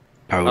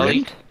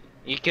 Poland?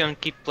 You can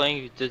keep playing.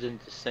 You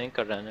didn't sync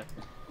or anything.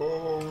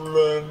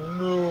 Poland,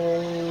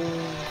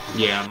 no.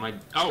 Yeah, my.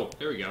 Oh,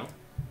 there we go.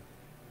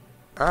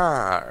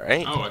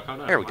 Alright. Oh, I caught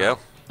up. There we go.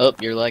 Oh,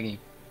 you're lagging.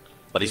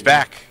 But he's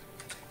back.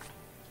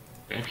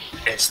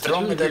 It's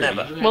stronger than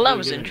ever. Well, that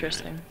was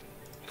interesting.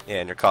 Yeah,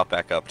 and you're caught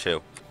back up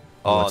too.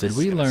 Oh, What did this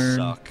we is gonna learn?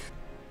 Suck.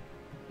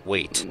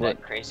 Wait.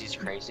 What crazy's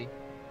crazy?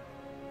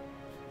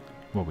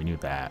 Well, we knew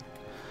that.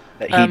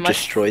 That he I-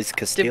 destroys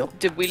Castile?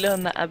 Did we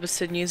learn that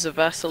Abyssinia is a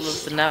vassal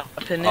of the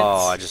Napanids?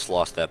 Oh, I just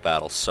lost that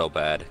battle so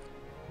bad.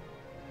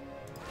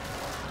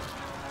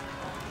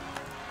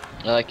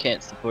 I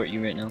can't support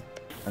you right now.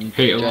 I'm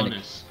Hey, trying to-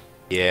 Alanis.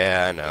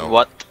 Yeah, I know.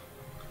 What?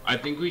 I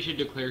think we should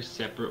declare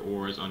separate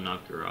wars on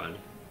Novgorod.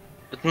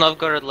 But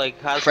Novgorod like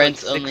has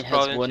France like 6 only has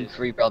provinces. one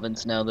free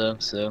province now, though,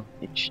 so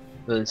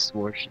this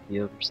war should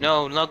be over soon.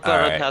 No,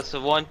 Novgorod Alright. has a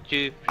 1,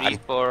 2, 3, I'm-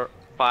 4,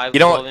 5 You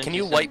know what? provinces Can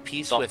you and white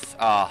peace stop. with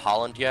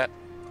Holland yet?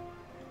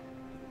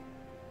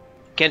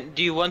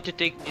 Do you want to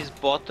take these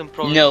bottom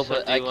provinces No, or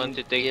but do I you can want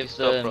to take give these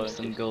top them provinces?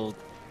 some gold.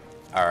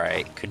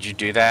 Alright, could you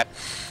do that?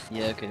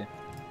 Yeah, okay.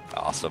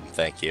 Awesome,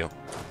 thank you.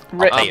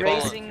 Ra- I'll pay you more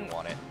if raising, you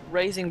want it.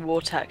 raising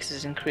war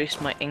taxes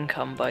increased my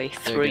income by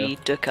There 3 you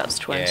ducats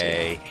 20.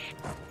 Yay.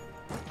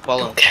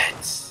 Poland.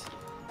 Cats.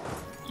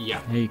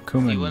 Yeah. Hey, You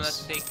wanna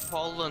Kumans. take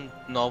Poland,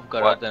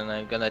 Novgorod, and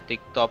I'm gonna take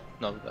top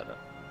Novgorod.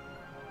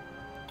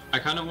 I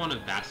kind of want to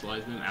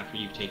vassalize them after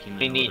you've taken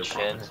We the need other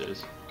Shen.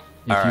 provinces.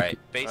 Alright,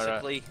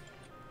 basically,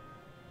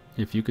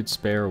 If you could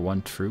spare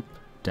one troop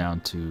down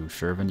to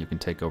Shervin, you can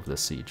take over the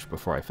siege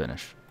before I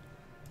finish.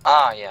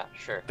 Ah, yeah,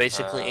 sure.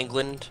 basically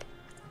England,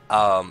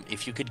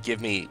 if you could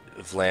give me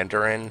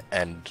Vlaanderen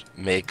and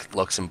make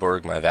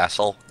Luxembourg my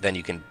vassal, then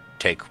you can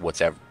take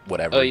whatever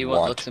Oh, you you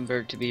want. want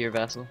Luxembourg to be your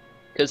vassal?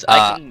 Because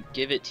I can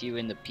give it to you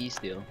in the peace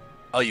deal.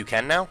 Oh, you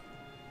can now?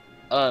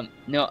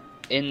 No,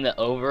 in the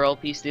overall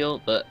peace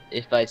deal, but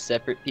if I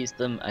separate peace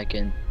them, I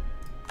can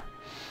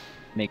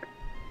make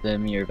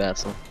them your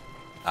vassal.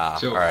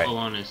 So, alright.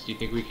 Alanis, do you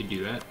think we could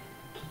do that?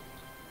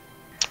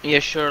 Yeah,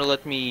 sure.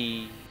 Let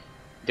me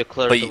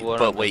declare But, the war.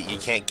 but wait, you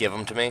can't give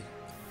them to me?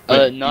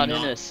 Not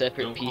in a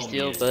separate peace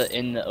deal, but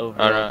in the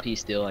overall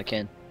peace deal, I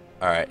can.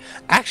 Alright.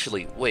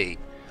 Actually, wait.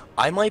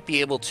 I might be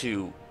able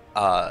to,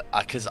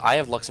 because I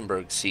have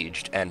Luxembourg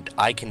sieged, and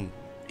I can,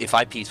 if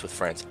I peace with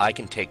France, I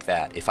can take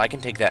that. If I can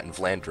take that in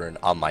Vlaanderen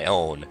on my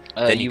own,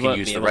 then you can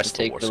use the rest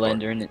of the war score. You won't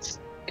be able to take Vlaanderen, it's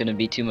gonna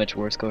be too much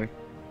war score.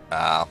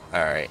 Oh,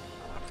 alright.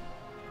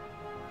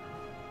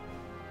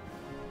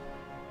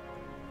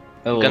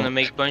 Oh, well, gonna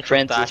make bunch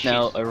France of is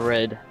now a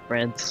red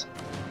France.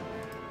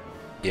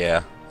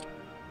 Yeah.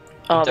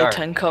 Oh, the Dark.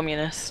 10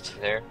 communist.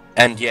 There.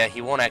 And yeah,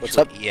 he won't What's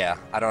actually. up? Yeah,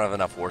 I don't have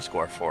enough war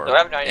score for So I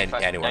have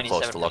 95, anywhere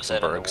close to 97%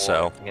 Luxembourg, of the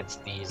so war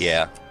against these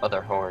yeah.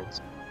 other hordes.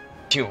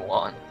 Do you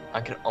want?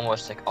 I could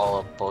almost take all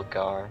of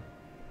Bulgar,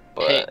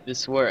 but Hey,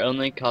 this war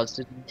only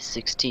costed me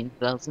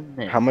 16,000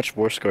 men. How much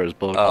war score is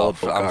all Oh,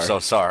 of Bulgar? I'm so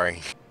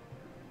sorry.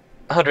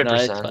 100%. No,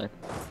 it's fine.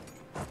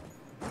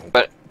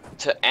 But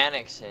to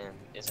annex him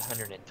is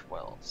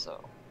 112.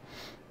 So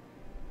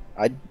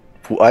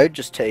I'd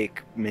just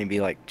take maybe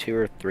like 2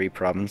 or 3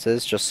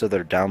 provinces just so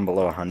they're down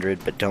below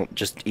 100, but don't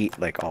just eat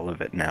like all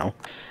of it now.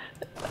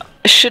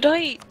 Should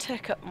I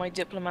tech up my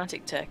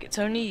diplomatic tech? It's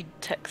only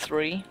tech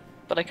 3,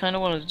 but I kind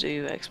of want to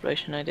do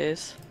exploration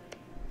ideas.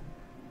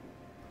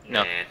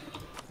 No.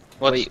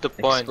 What's Wait, the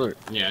point? explore.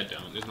 Yeah,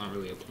 don't. There's not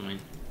really a point.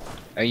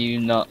 Are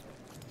you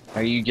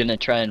gonna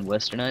try and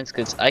westernize?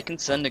 Because I can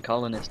send a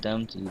colonist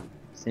down to you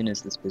as soon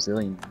as this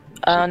Brazilian.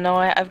 No,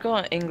 I've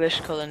got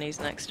English colonies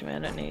next to me, I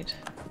don't need.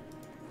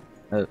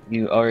 Oh,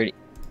 you already.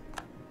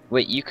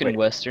 Wait, you can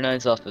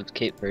westernize off of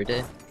Cape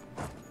Verde?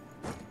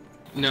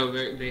 No,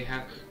 they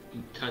have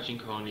touching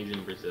colonies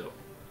in Brazil.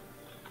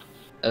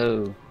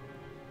 Oh.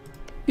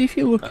 If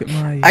you look at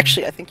my...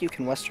 Actually, I think you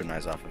can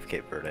westernize off of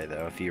Cape Verde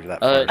though, if you're that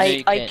far. No,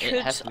 you I can't.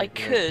 It has to be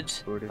could,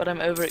 border. but I'm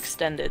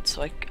overextended,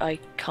 so I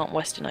can't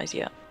westernize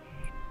yet.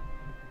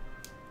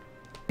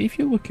 If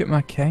you look at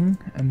my king,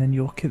 and then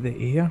you look at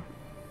the heir...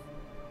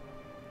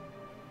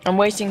 I'm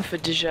waiting for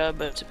De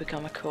Gerbe to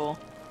become a core,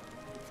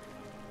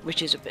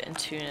 which is a bit in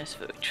Tunis,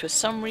 but which for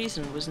some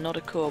reason was not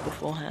a core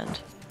beforehand.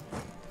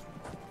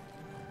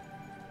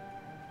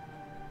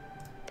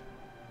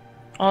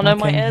 Oh no,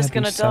 my king heir's had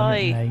gonna his son at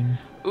die! 9.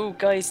 Ooh,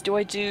 guys, do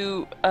I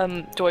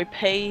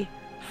pay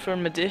for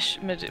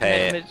magician?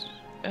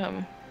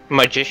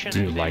 Magician?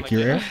 Do you like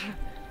your heir?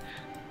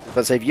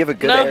 But say if you have a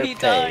good No, heir, he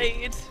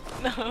pay. died!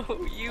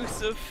 No,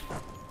 Yusuf.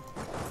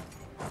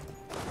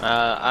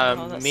 I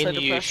that's mean, so you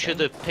depressing. should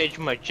have paid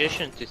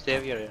magician to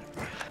save your heir.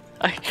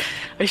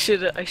 I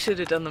should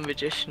have done the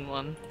magician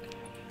one.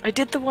 I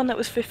did the one that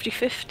was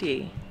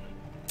 50-50.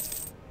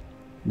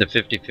 The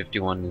 50-50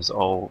 one is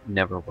all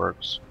never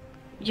works.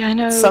 Yeah, I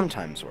know.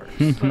 Sometimes works.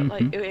 But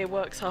like, it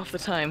works half the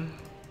time.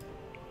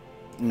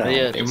 No. Oh,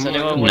 yeah, It does might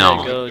anyone work want to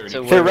like go 30. to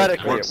war?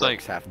 Theoretically, It works it like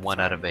works half the 1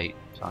 time. out of 8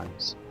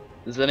 times.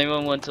 Does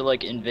anyone want to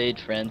like invade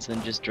France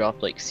and just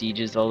drop like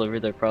sieges all over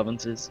their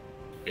provinces?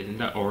 Isn't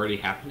that already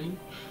happening?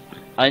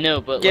 I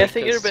know, but Yeah, I like,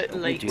 think you're a 'cause bit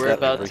late. do we're that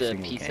about every to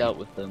single peace game. out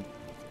with them.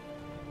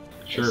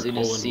 Sure, soon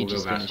as Poland will siege go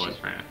is finished. vassalize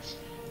France.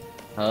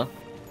 Huh?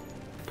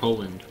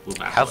 Poland will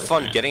vassalize Have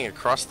fun France. getting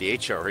across the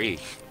HRE.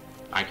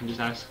 I can just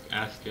ask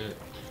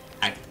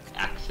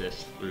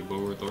access through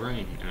Lower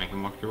Lorraine, and I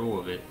can walk through all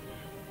of it.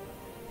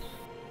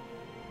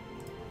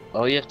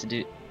 All you have to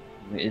do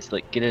is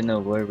like get in a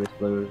war with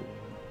Lower,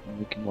 and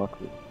we can walk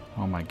with.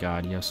 Oh my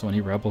god, you have so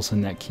many rebels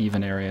in that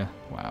Kievan area.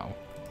 Wow.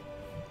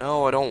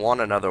 No, I don't want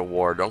another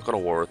war. Don't go to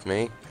war with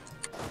me.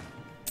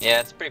 yeah,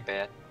 it's pretty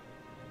bad.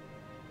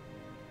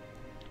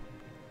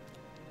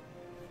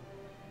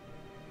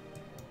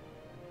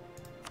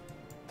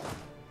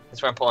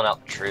 That's why I'm pulling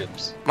out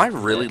troops. Am I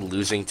really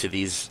losing to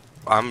these?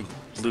 I'm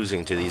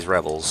losing to these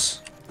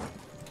rebels.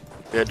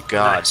 Good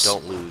God, Nice.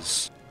 don't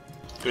lose.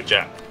 Good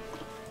job.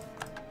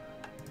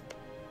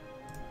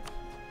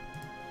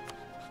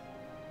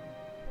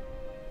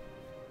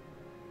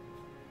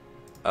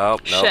 Oh,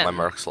 no, Shen. my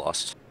Merc's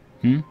lost.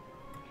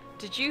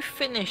 Did you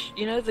finish?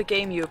 You know the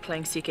game you were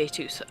playing,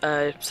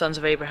 CK2, Sons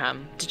of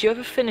Abraham. Did you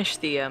ever finish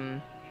the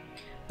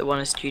one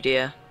as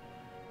Judea?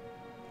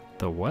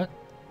 The what?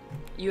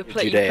 You Judea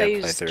played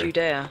as playthrough.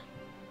 Judea.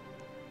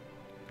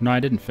 No, I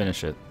didn't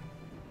finish it.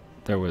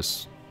 There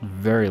was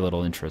very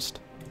little interest.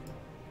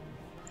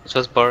 It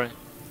was boring.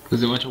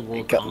 Because it went to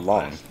World It got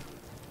long. Conquest.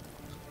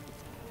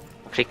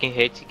 Freaking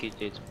hate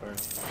CK2, it's boring.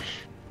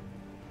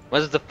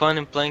 What's the fun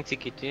in playing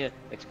CK2?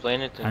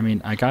 Explain it to me. I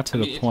mean, I got to I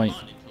mean, the it's point.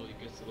 fun until it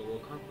gets to the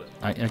World Conquest.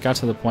 I got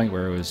to the point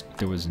where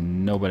there was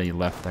nobody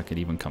left that could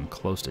even come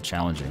close to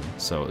challenging.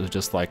 So it was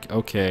just like,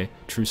 okay,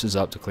 truce is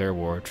up, declare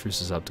war.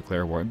 Truce is up,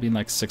 declare war. It'd be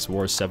like 6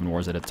 wars, 7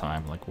 wars at a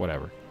time. Like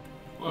whatever.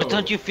 But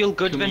don't you feel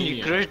good when you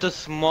comedian. crush the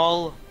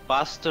small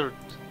bastard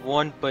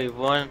one by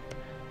one?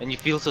 and you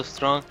feel so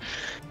strong.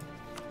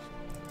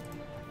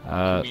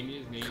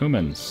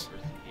 Kumans.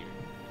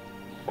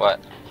 What?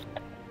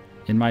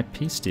 In my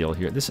peace deal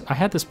here, I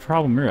had this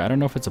problem here. I don't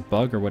know if it's a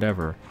bug or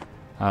whatever.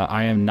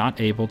 I am not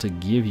able to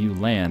give you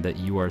land that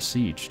you are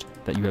sieged.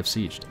 That you have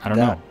sieged. I don't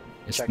know.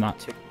 It's not.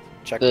 The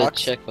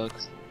Checkbox?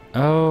 checkbox.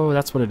 Oh,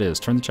 that's what it is.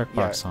 Turn the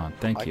checkbox on.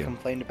 Thank you. I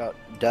complained about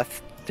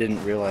Death.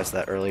 Didn't realize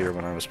that earlier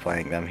when I was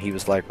playing them. He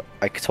was like,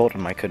 I told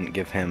him I couldn't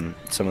give him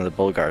some of the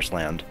Bulgar's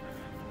land.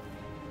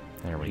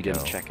 There we He go.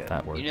 didn't check it.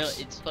 That works. You know,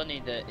 it's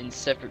funny that in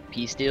separate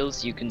peace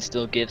deals, you can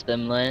still give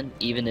them land,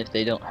 even if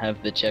they don't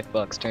have the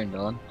checkbox turned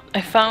on.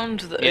 I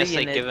found the Yes,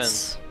 I given.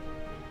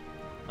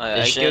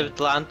 I give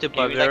land to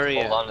Bavaria.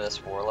 Like, hold on to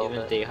this war a little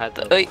even bit? they had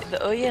The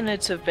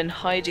Oyenids have been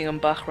hiding on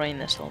Bahrain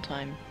this whole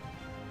time.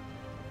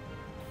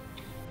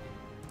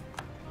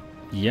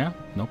 Yeah,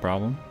 no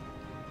problem.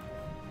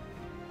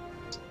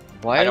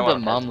 Why don't are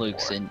the want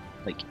Mamluks in,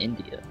 like,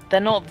 India? They're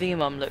not the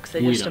Mamluks.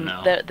 They're We just don't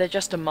know. they're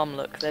just a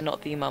Mamluk. They're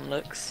not the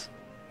Mamluks.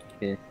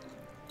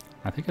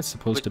 I think it's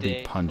supposed to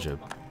be Punjab.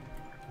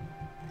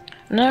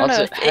 No,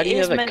 Also, no. how do you it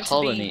is have a meant to be-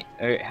 colony,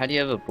 or how do you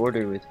have a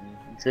border with me?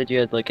 You said you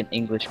had, like, an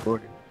English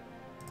border.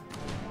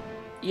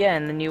 Yeah,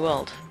 in the New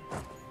World.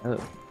 Oh.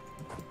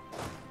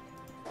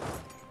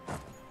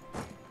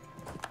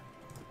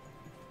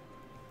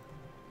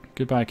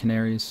 Goodbye,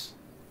 canaries.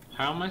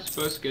 How am I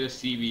supposed to get a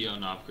CB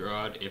on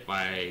Novgorod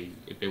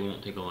if they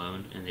won't take a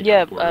loan and they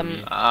Yeah, don't border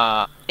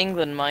me?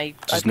 England.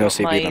 Just I no got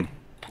CB my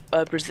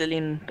them.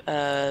 Brazilian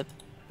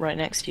right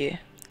next to you.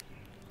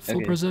 Full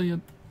Okay.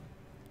 Brazilian.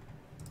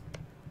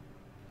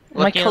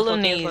 My Latina,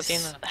 colonies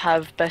Latina.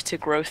 have better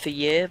growth a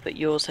year, but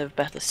yours have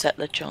better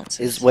settler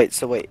chances. Wait,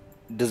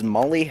 does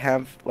Mali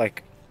have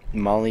like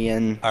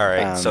Malian?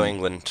 Alright, so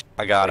England.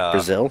 I got like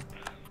Brazil. Is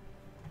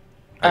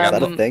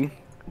that a thing?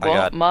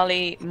 What?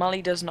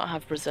 Mali does not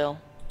have Brazil.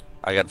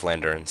 I got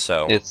Vlaanderen,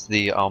 so It's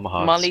the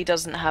Almohads. Mali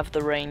doesn't have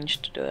the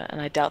range to do it,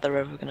 and I doubt they're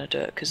ever gonna do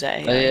it because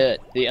they're Oh AI. yeah,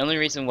 the only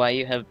reason why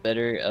you have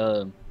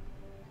better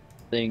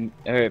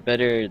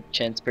better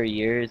chance per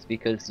year is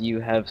because you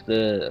have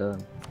the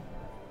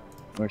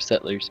more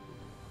settlers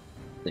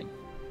thing.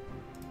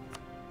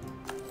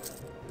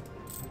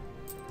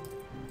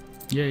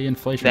 Yay,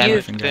 inflation.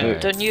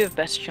 Don't you have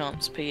better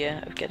chance per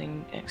year of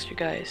getting extra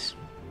guys?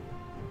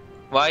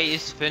 Why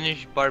is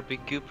Finnish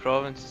barbecue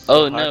province so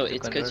Oh hard no, to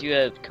it's because convert? you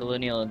have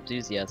colonial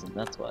enthusiasm,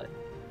 that's why.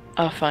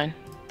 Oh, fine.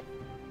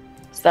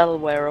 So that'll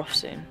wear off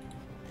soon.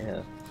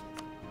 Yeah.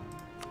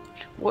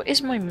 What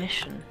is my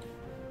mission?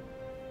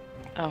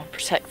 Oh,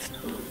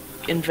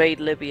 invade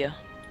Libya.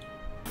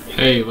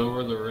 Hey,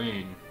 lower the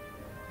rain.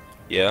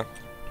 yeah.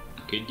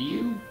 Could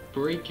you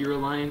break your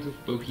alliance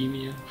with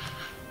Bohemia?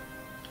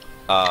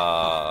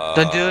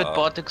 Don't do it,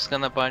 Botic's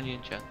gonna ban you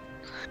in chat.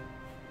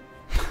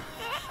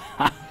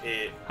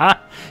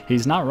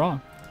 He's not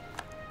wrong.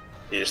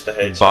 He's the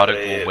Botic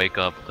HRE. will wake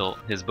up till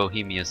his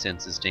Bohemia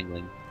sense is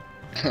tingling.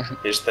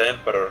 He's the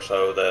emperor,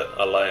 so the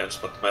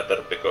alliance won't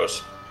matter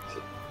because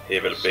he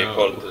will be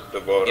called to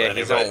war Yeah, anyway.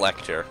 he's an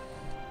elector.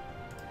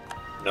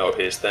 No,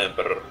 he's the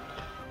emperor.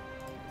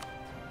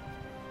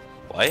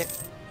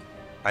 What?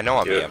 I know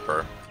I'm the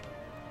emperor.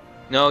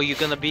 No, you're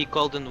gonna be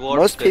called in war.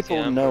 Most because people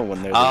you're know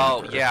when they're the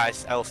Oh, emperor. yeah,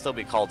 I'll still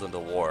be called into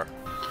war.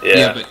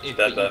 Yeah, but if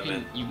that you, I can,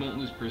 mean. you won't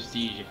lose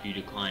prestige if you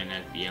decline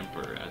as the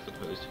emperor, as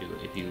opposed to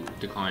if you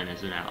decline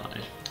as an ally.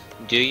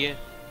 Do you?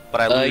 But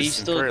I lose you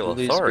still imperial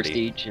lose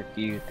authority. prestige if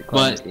you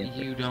decline as But the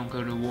emperor. you don't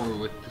go to war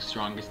with the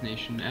strongest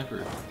nation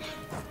ever.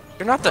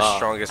 You're not the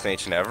strongest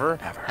nation ever.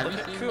 Have Look you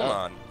at seen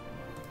Kuman.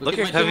 Look Look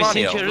at at my- Have you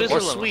seen Kumanium, or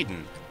Jerusalem?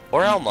 Sweden,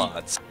 or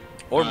Almods,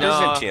 or No.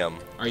 Byzantium.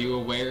 Are you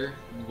aware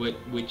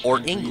which Or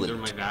countries England. are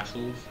my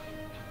vassals?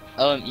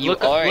 You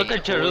look are at a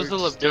horde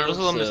Jerusalem. still,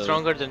 Jerusalem is so-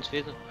 stronger than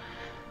Sweden.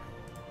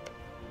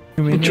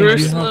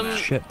 Jerusalem,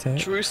 shit tech.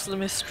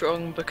 Jerusalem is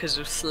strong because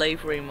of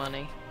slavery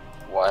money.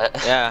 What?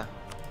 Yeah,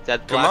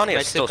 that black Kumani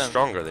is still Mexican.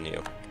 stronger than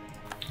you.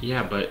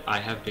 Yeah, but I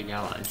have big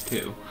allies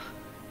too.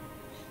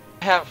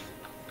 I have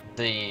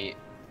the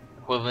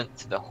equivalent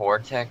to the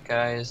Horde Tech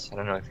guys. I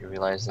don't know if you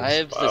realize this. I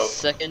have the Wow.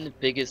 second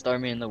biggest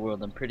army in the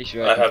world. I'm pretty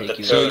sure I I can have take the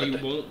you So third.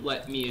 out. you won't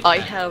let me. I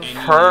attack have- any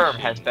Perm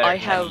nation. has better I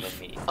cannon have-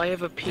 than me. I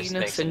have a Just penis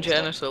makes and it stuff.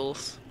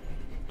 genitals.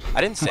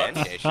 I didn't say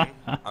any nation.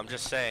 I'm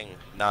just saying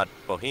not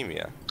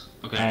Bohemia.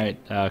 Okay.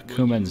 Alright,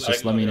 Kumans,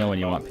 just let me know when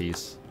you want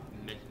peace.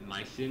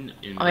 Meissen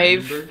in I've-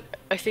 Brandenburg.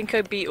 I think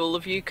I beat all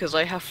of you because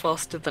I have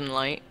faster than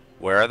light.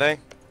 Where are they?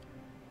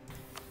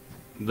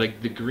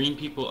 Like the green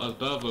people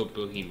above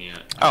Bohemia.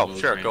 Oh, above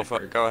sure,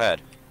 Brandenburg. go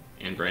ahead.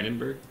 And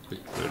Brandenburg.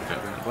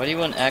 Why do you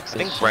want I access?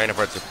 think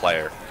Brandenburg's a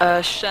player.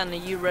 Shen, are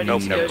you ready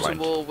Nope, to never go to mind.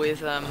 war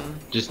with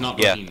Just not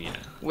Yeah. Bohemia.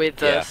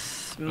 Yeah.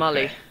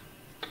 Mali? Okay.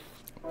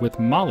 With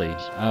Mali,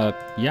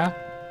 yeah.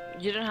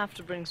 You don't have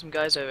to bring some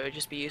guys over. It'd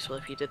just be useful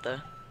if you did though.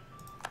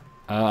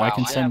 I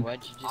can Yeah, send.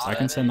 why'd you just I say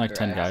can that send like for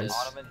 10 access? guys.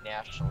 Ottoman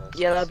nationalists.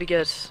 Yeah, that'd be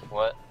good.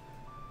 What?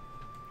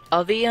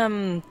 Are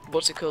the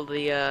what's it called?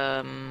 The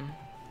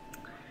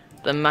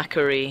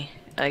Macquarie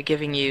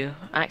giving you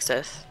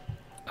access?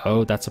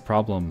 Oh, that's a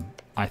problem.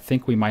 I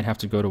think we might have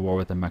to go to war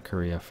with the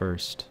Macaria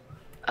first.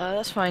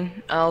 That's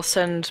fine. I'll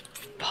send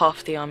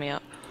half the army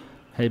up.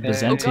 Hey,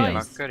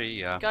 Byzantium.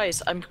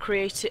 Guys,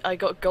 I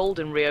got gold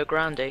in Rio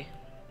Grande.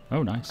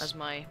 Oh, nice. As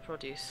my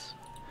produce.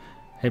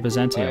 Hey,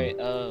 Byzantium.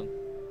 Alright,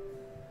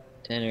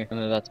 Tanner, I'm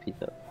about to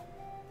piece up.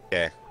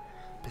 Okay.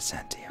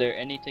 Byzantium. Is there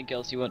anything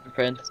else you want,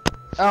 friends?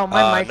 Oh,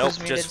 my mic nope, was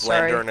muted, just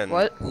sorry. Flandern and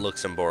What?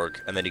 Luxembourg,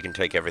 and then you can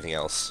take everything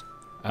else.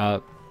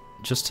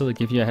 Just to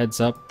give you a heads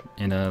up,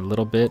 in a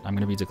little bit, I'm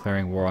going to be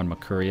declaring war on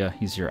Makuria.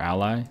 He's your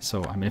ally,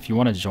 so, I mean, if you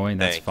want to join,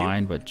 that's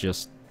fine, but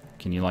just,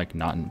 can you, like,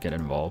 not get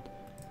involved?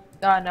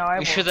 No, I You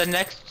won't. should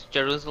annex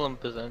Jerusalem,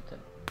 Byzantium.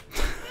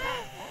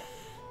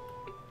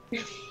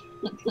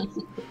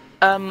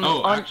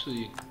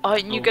 Actually...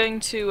 Aren't you going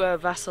to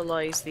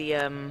vassalize the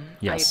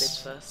Yes.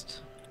 Abids first?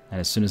 And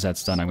as soon as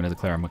that's done, I'm going to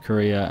declare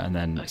Makuria, and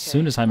then as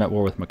soon as I'm at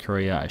war with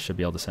Makuria, I should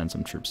be able to send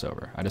some troops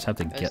over. I just have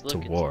to get to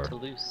war,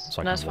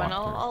 so I That's can fine.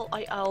 walk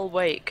through. I'll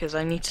wait because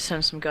I need to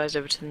send some guys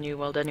over to the New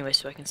World anyway,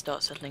 so I can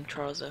start settling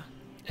Traza.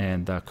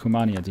 And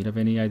Kumania, do you have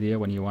any idea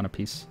when you want a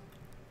peace?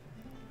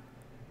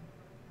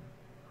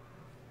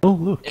 Oh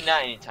look,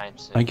 Not anytime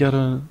soon. I got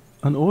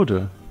an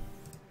order.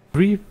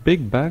 3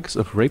 big bags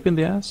of rape in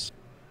the ass.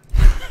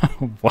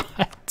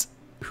 What?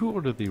 Who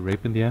ordered the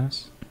rape in the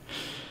ass?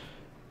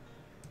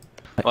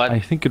 What? I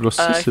think it was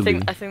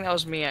Sicily. I think that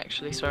was me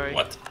actually. Sorry.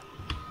 What?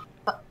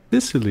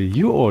 Sicily,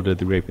 you ordered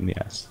the rape in the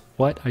ass.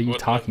 What are you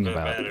talking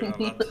about?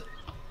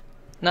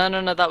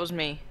 No, that was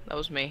me. That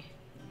was me.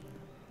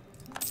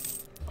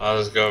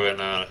 How's it going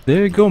now?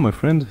 There you go, my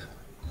friend.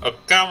 Oh,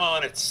 come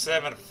on, it's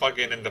 7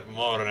 fucking in the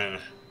morning.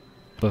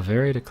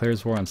 Bavaria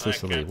declares war on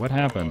Sicily. What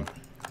happened?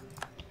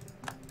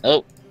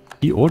 Oh.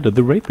 He ordered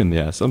the rape in the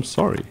ass, I'm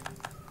sorry.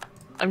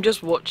 I'm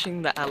just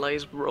watching the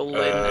allies roll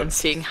in and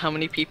seeing how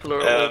many people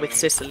are at war with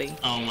Sicily.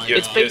 Oh my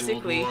It's god.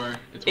 basically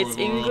It's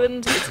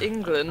England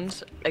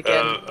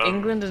again,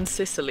 England and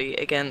Sicily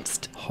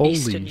against Holy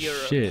Eastern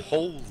Europe. shit.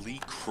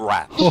 Holy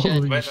crap.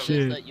 Holy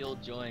shit. That you'll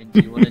join. Do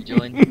you want to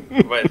join?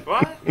 Wait,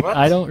 what?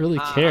 I don't really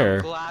care.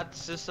 I'm glad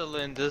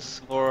Sicily in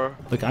this war.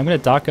 Look, I'm gonna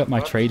dock up my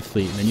trade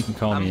fleet, and then you can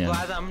call me in. I'm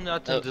glad I'm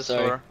not in this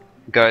war.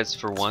 Guys,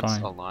 for once,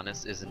 fine.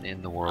 Alanis isn't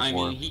in the World I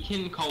War. mean, he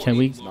can call Can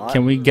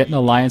we get an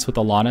alliance with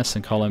Alanis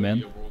and call him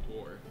in?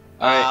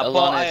 Alright,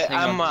 Alanis, hang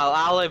I'm on. an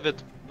ally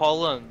with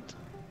Poland.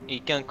 You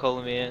can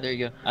call me in. There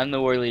you go. I'm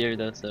the war leader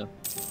though, so.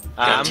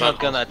 I'm not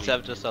gonna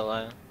accept this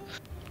alliance.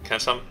 Can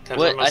What?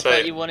 someone I say...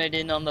 thought you wanted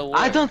in on the war.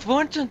 I don't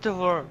want into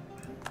war.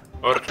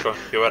 Ortko,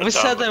 you are We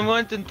said I dumb.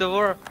 want into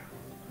war.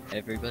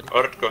 Everybody.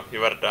 Ortko,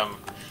 you are dumb.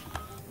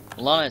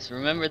 Alanis,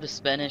 remember the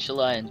Spanish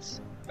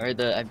alliance? Or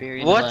the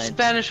Iberian What alliance?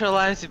 Spanish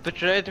alliance? You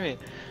betrayed me.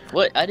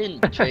 What? I didn't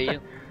betray you.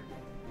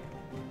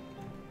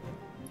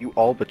 You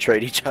all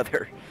betrayed each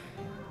other.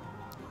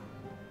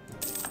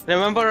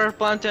 Remember our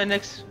plan to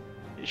annex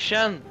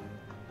Shen?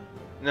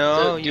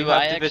 No, So, you do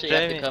have I to actually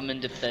betray have to me. come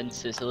and defend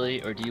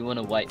Sicily, or do you want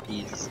a white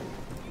peace?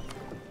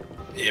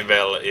 Yeah,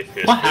 well, if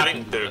he's What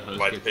willing happened to the to host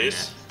white gets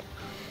peace...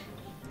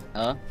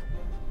 Huh?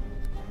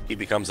 He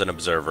becomes an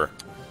observer.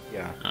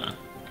 Yeah.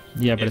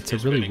 Yeah, but If it's a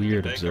he's really willing to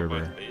weird take a observer.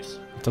 white peace,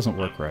 It doesn't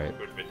work right.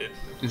 good with it.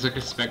 It's like a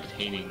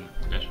spectating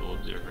special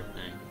observer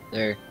thing.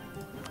 There.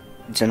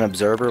 It's an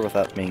observer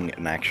without being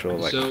an actual,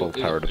 like, So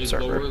full-powered is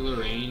Lower observer.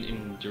 Lorraine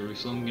and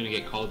Jerusalem gonna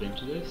get called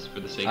into this for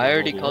the sake I of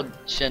already World called War?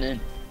 Shen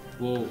in.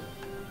 Well,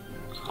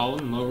 call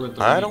him Lower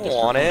Lorraine. I don't just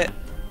want for it. fun.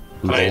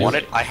 I don't want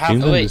it. I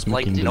have Oh, wait.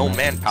 like no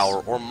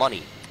manpower or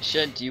money.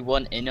 Shen, do you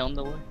want in on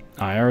the war?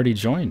 I already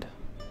joined.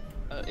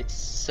 It's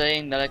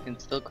saying that I can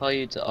still call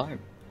you to arm.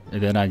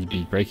 And then I'd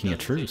be breaking a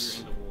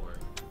truce.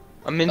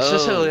 I mean, Oh.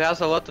 Sicily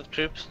has a lot of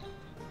troops.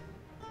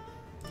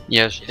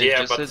 Yeah,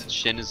 Yeah, just but- said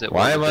Shin is at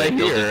Why war am I with the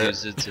building here?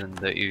 users and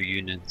the EU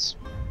units.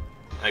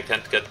 I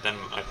can't get them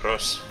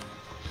across.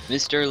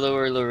 Mr.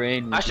 Lower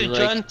Lorraine, would I you should like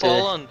join to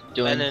Poland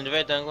join? and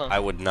invade England. I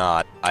would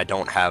not. I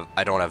don't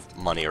have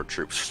money or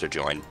troops to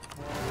join.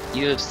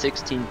 You have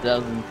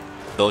 16,000.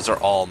 Those are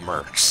all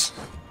mercs.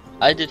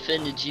 I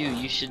defended you.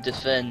 You should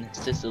defend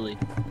Sicily.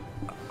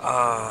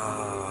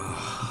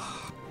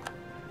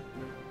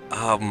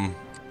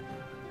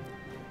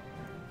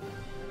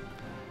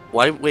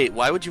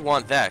 Why would you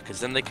want that? Because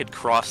then they could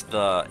cross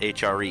the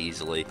HRE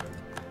easily.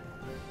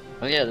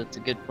 Oh yeah, that's a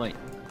good point.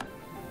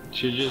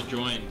 Should just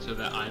join so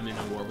that I'm in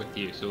a war with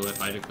you. So if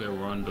I declare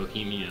war on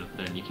Bohemia,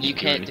 then you can't You do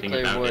can't anything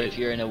declare about war it. if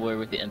you're in a war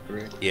with the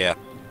Emperor. Yeah.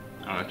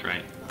 Oh, that's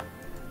right.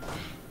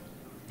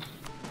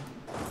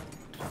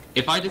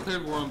 If I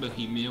declared war on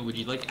Bohemia, would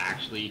you like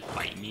actually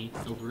fight me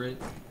over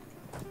it?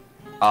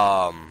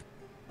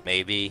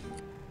 Maybe.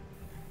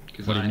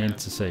 What he meant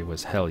to say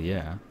was hell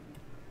yeah.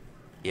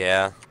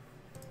 Yeah.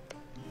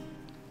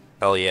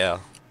 Hell yeah.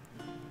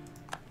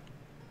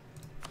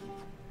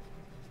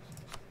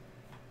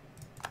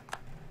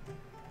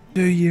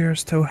 Two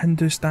years till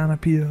Hindustan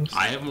appears.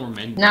 I have more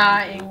men. Nah,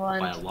 than you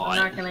England. by a I'm lot.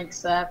 not gonna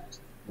accept.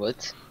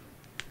 What?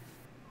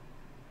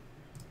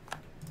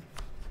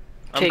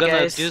 I'm Okay, gonna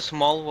guys. do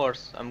small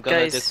wars. I'm gonna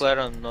Guys. declare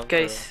on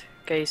Novgorod.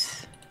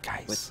 Guys.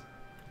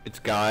 It's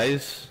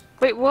guys.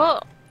 Wait,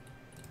 what?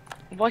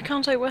 Why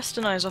can't I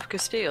westernize off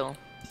Castile?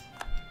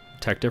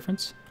 Tech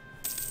difference?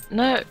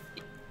 No,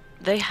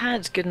 they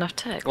had good enough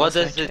tech. What last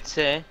I does it checked.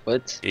 say?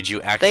 What? Did you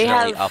They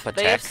accidentally have up a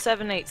they have tech?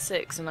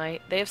 786 and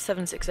they have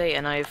 768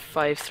 and I have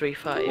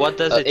 535. What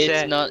does it say?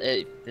 It's not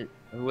a.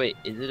 Wait,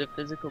 is it a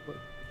physical book?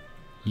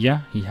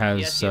 Yeah, he has.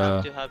 Yes, you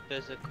have to have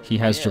physical. He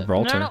has Yeah.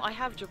 Gibraltar. No, I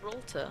have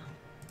Gibraltar.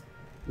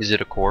 Is it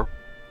a core?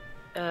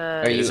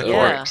 Are you yeah.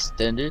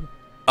 overextended?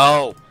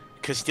 Oh,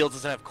 Castile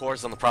doesn't have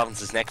cores on the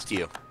provinces next to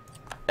you.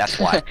 That's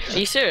why. Are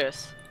you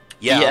serious?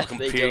 Yeah, Yeah, I'm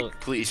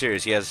completely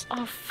serious. He has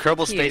Oh, Kerbal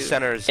fuck Space you.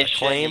 Center's Hey, Shen,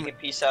 you claim. can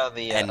piece out of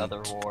the and-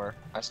 other war.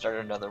 I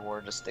started another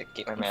war just to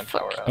keep my Oh,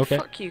 manpower fuck, up. Okay.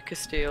 Fuck you,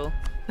 Castile.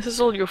 This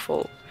is all your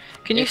fault.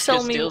 Can you If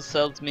sell me? Castile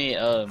sells me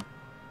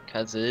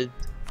Kazid.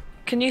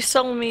 Can you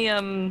sell me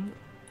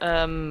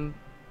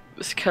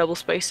this Kerbal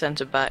Space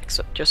Center back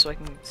just so I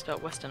can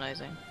start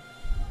westernizing?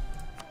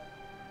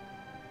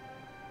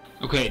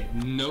 Okay,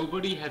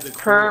 nobody has a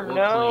Perm, core or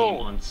no.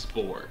 claim on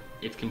Spore.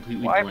 It's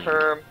completely Why blank.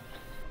 perm?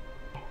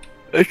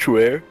 I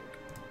swear.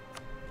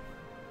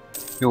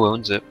 Who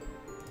owns it?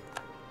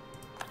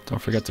 Don't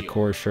forget the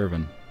core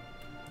Shervin.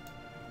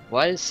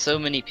 Why is so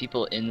many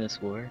people in this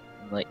war?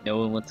 Like no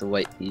one wants a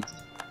white piece.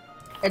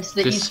 It's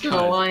the Just Eastern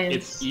because Alliance.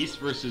 It's East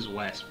versus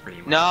West, pretty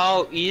much.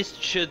 No,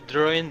 East should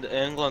ruin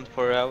England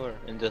forever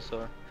in this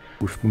war.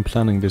 We've been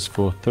planning this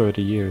for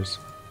 30 years.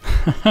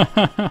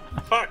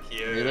 Fuck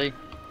you. Really?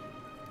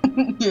 We've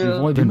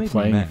only You been made me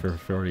playing mad. for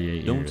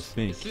 48 Don't years.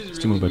 think. This is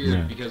Still really about weird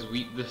mad. because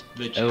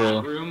the chat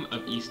well. room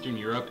of Eastern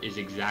Europe is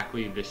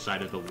exactly this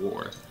side of the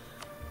war.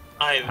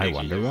 I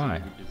wonder It's a why.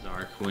 really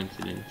bizarre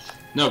coincidence.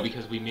 No,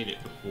 because we made it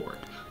before.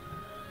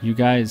 You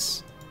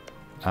guys,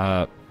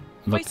 look,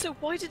 Wait, so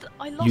why did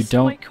I lost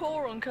don't- my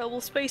core on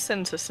Kerbal Space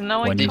Center? So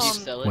now when I you can't.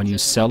 sell it when to you them?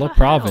 sell a What the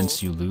province,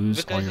 hell? you lose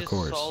all Because your you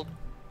cores. sold.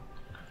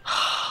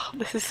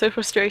 This is so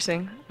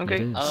frustrating. Okay.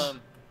 It is.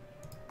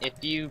 If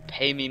you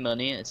pay me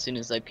money as soon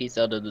as I piece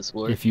out of this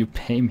war, If you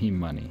pay me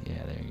money,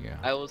 yeah, there you go.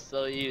 I will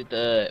sell you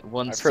the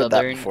one I've heard that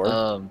southern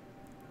before.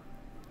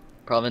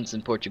 province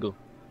in Portugal.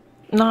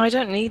 No, I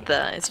don't need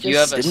that. It's just. You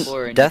have a Didn't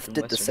core and you Death can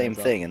did the westernize same off.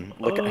 thing, and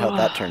look at how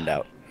that turned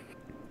out.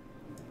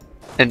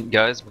 And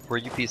guys, before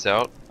you peace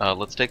out,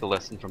 let's take a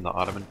lesson from the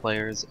Ottoman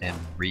players and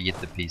read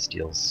the peace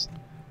deals.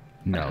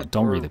 No,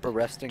 don't read We're it.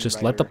 resting Just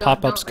right let the around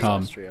pop-ups Austria.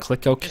 come. Austria.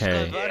 Click Just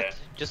OK. convert,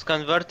 just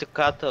convert to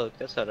Catholic,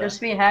 that's alright.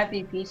 Just be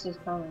happy, peace is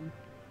coming.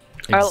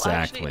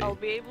 Exactly. I'll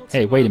be able to,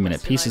 Hey, wait a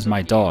minute. Peace is westernize my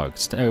off you. dog.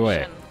 Stay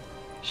away.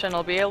 Shen,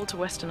 I'll be able to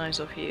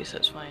westernize off you, so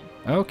it's fine.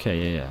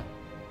 Okay, yeah.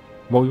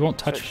 Well, we won't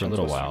touch Sure, for a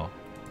little Shen's while.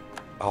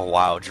 Oh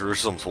wow,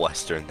 Jerusalem's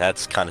Western.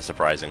 That's kind of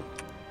surprising.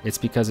 It's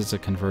because it's a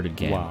converted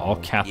game. Wow. All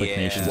Catholic Yeah.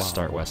 nations Wow.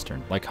 start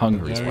Western. Like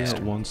Hungary's Bulgaria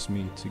Western. wants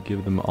me to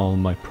give them all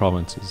my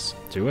provinces.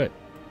 Do it.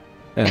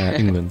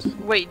 England.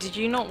 Wait, did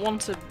you not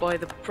want to buy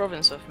the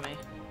province off me?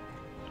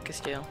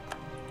 Castile.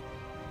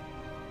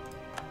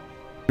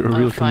 You're a Oh,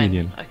 real fine.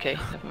 comedian. Okay,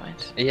 never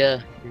mind.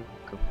 Yeah,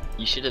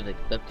 you should have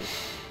accepted.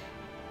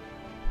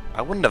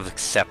 I wouldn't have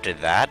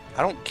accepted that.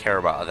 I don't care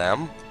about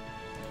them.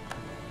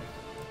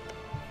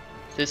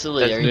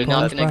 Sicily, That's are you good.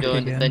 not That's gonna back go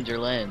and again. defend your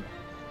land?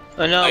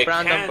 Oh no, I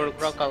Brandenburg can't.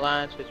 broke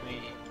alliance with me.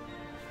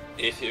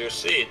 If you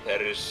see,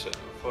 there is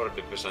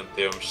 40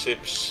 Byzantium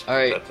ships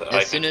Alright, that I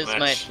as soon can as my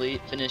match.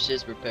 fleet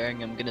finishes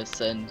repairing, I'm gonna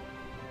send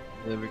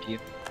it over to you.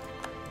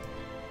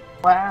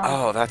 Wow.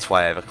 Oh, that's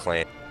why I have a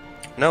claim.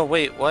 No,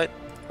 wait, what?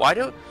 Why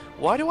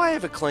do I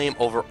have a claim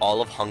over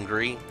all of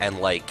Hungary and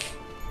like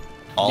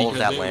all of Because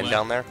that they land left-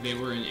 down there? They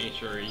were in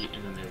HRE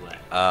and then they left.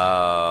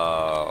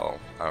 Oh,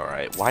 all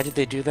right. Why did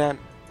they do that?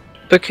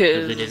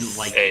 Because they didn't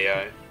like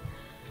AI.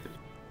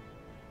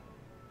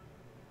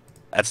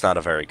 That's not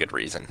a very good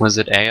reason. Was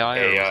it AI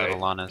or AI. was it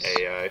Alanis?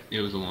 AI.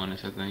 It was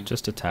Alanis, I think.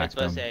 Just attack It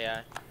was them.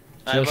 AI.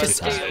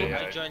 Just attack.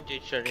 I joined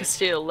HRE.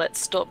 Castile, let's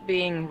stop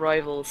being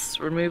rivals.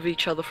 Remove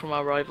each other from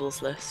our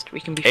rivals list. We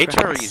can be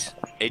HRE's friends.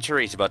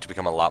 HRE is about to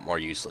become a lot more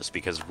useless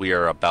because we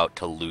are about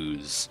to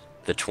lose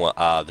the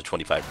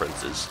 25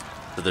 princes.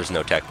 So there's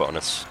no tech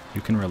bonus. You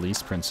can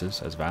release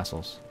princes as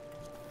vassals.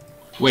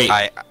 Wait,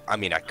 I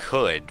mean I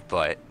could,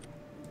 but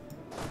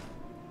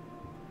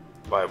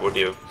Why would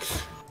you?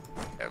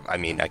 I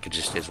mean I could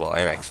just as well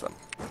annex them.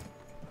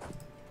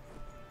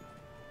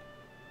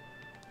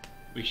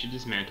 we should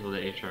dismantle the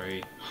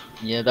HRE.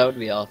 Yeah, that would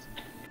be awesome.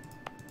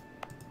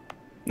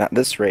 At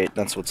this rate,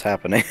 that's what's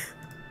happening.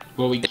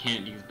 Well, we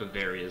can't use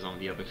Bavaria's on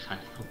the other side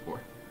of the war.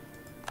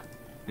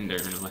 And they're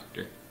an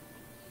elector.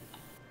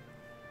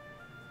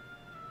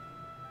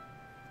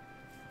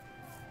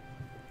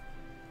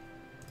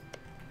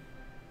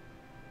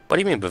 What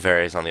do you mean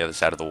Bavaria's on the other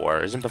side of the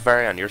war? Isn't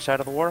Bavaria on your side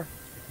of the war?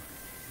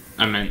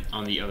 I meant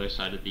on the other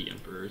side of the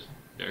Emperor's.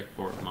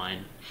 Therefore,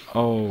 mine.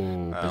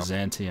 Oh,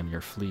 Byzantium,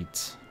 your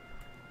fleet.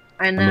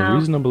 I I'm a know.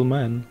 reasonable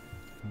man.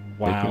 Make me an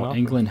Wow, offer.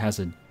 England has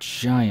a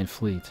giant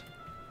fleet.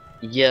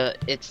 Yeah,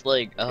 it's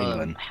like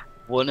England.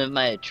 one of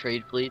my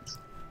trade fleets,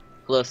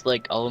 plus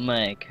like all of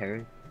my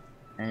carriers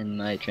and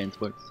my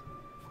transports.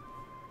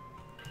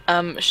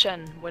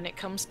 Shen, when it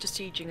comes to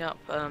sieging up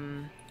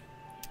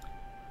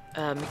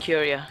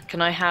Mercuria,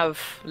 can I have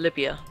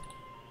Libya?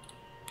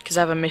 Because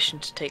I have a mission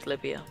to take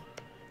Libya.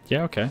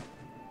 Yeah, okay.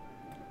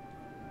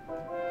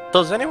 So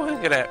is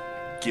anyone gonna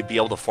be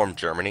able to form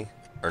Germany,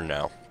 or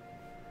no?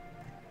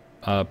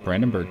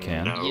 Brandenburg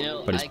can. You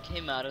know, but I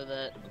came out of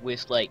that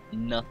with like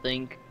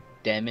nothing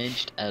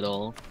damaged at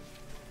all,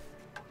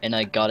 and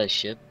I got a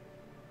ship.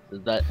 So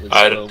that was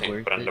I well don't think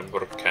worth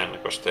Brandenburg can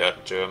because they are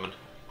German.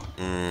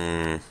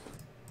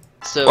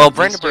 So, well,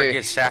 Brandenburg Mr.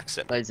 is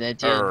Saxon.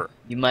 Byzantium,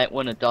 you might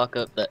want to dock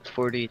up that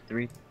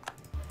 43.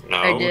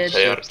 No,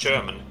 they are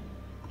German.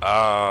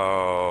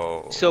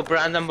 Oh. So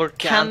Brandenburg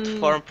can't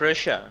form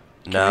Prussia.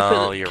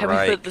 No, you're Can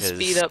right. we put the 'cause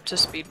speed up to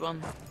speed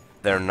 1?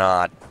 They're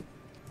not.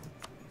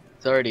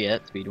 It's already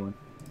at speed 1.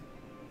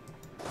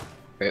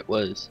 Or it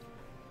was.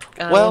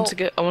 I Well-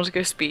 want to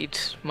go speed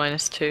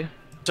 -2.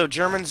 So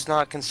German's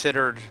not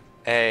considered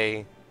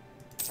a.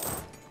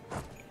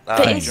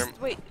 There is,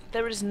 wait,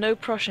 there is no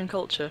Prussian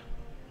culture.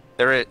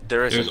 There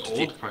There's isn't.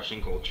 old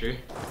Prussian culture.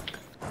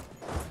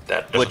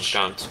 That doesn't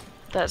count.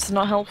 That's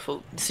not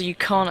helpful. So you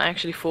can't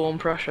actually form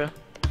Prussia.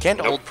 Can't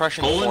old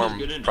Prussian form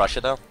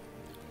Prussia though?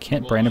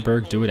 Can't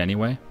Brandenburg do it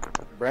anyway?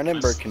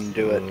 Brandenburg can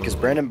do it because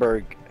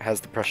Brandenburg has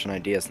the Prussian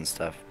ideas and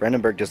stuff.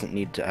 Brandenburg doesn't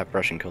need to have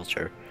Prussian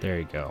culture. There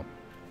you go.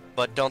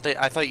 But don't they?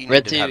 I thought you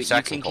Red needed to 2, have you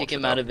Saxon can culture. kick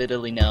him out of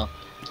Italy now.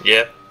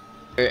 Yeah.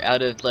 Or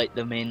out of like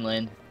the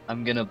mainland.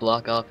 I'm gonna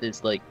block off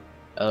his like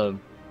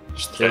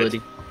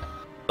facility.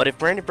 But if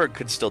Brandenburg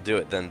could still do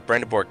it, then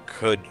Brandenburg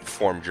could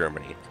form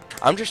Germany.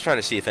 I'm just trying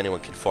to see if anyone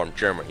can form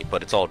Germany,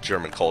 but it's all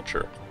German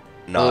culture.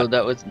 Oh, Not.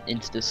 that was an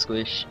insta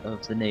squish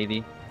of the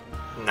navy.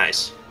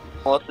 Nice.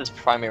 What's his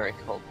primary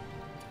called?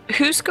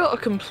 Who's got a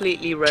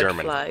completely red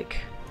German. flag?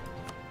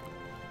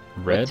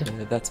 Red?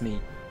 That's me.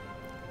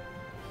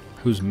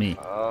 Who's me?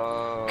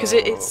 Because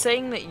it's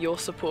saying that you're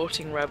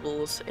supporting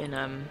rebels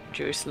in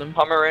Jerusalem.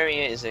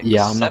 Pomerania is accepted.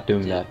 Yeah, I'm not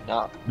doing that.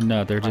 Not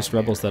No, they're just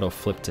rebels that'll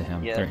flip to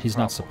him. Yeah, He's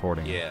not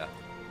supporting. Yeah.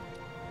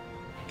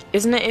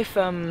 Isn't it if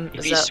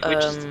If he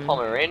switches to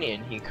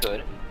Pomeranian, he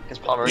could. Because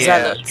Pomeranian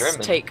Yeah. is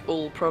German. take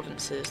all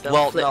provinces? They'll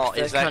Well, flip no.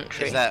 their Is that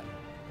country.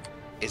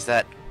 is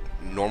that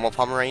normal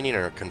Pomeranian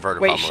or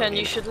converted Wait, Pomeranian? Shen,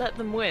 you should let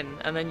them win,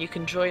 and then you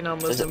can join our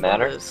Does it Muslim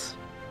matter? brothers.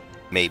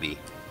 Maybe.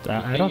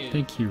 I don't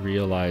think you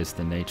realize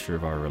the nature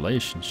of our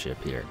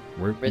relationship here.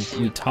 We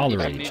Resu,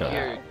 tolerate if you each move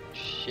other. your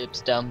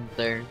ships down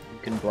there, you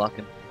can block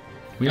him.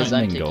 We Because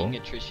don't I'm mingle.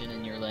 taking attrition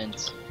in your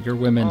lands. Your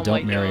women Oh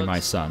don't my marry God. my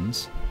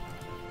sons.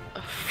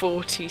 A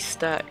 40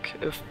 stack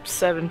of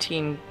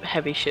 17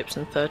 heavy ships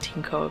and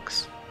 13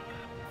 cogs.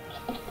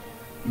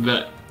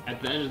 But at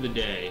the end of the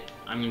day,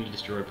 I'm going to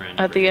destroy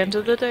Brandenburg. At the end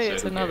of the day, so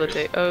it's who another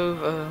cares? day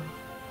over.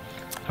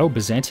 Oh,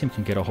 Byzantium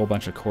can get a whole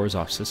bunch of cores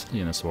off Sicily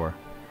in this war.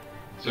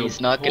 So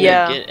He's not gonna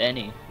Yeah. get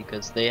any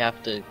because they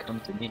have to come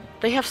to me.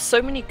 They have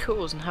so many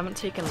cores and haven't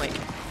taken like.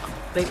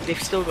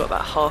 They've still got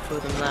about half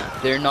of them there.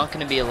 They're not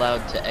gonna be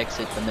allowed to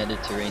exit the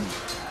Mediterranean.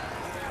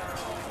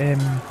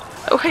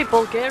 Oh hey,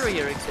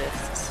 Bulgaria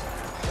exists.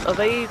 Are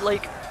they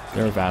like?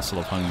 They're a vassal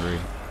of Hungary.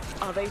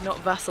 Are they not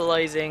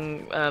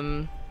vassalizing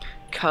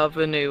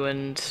Kavanu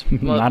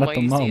and Not at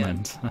the Moesia?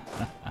 moment.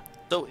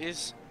 So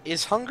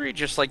is Hungary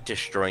just like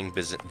destroying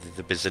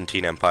the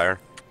Byzantine Empire?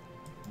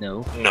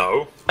 No.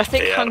 No. I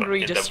think they are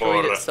Hungary in the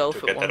destroyed war itself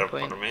at together one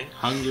point. for me.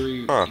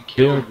 Hungary They are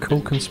killed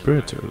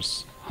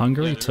co-conspirators.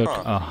 Hungary took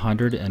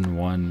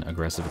 101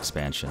 aggressive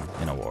expansion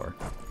in a war.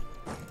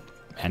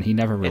 And he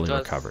never really was-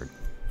 recovered.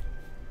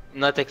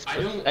 Not I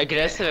don't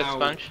aggressive get how-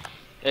 expansion.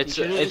 You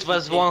should've It just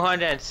was taken-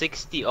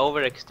 160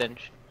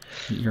 overextension.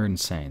 You're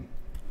insane.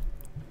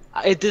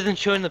 It didn't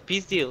show in the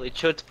peace deal. It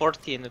showed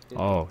 40 in the peace.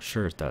 Oh,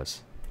 sure it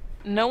does.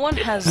 No one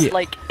has Yeah.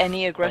 like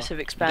any aggressive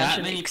That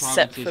expansion many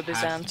except provinces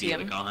for has to be,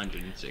 Byzantium. like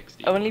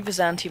 160. Only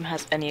Byzantium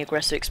has any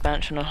aggressive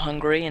expansion on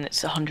Hungary, and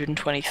it's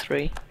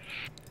 123.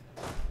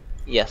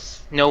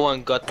 Yes. No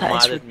one got That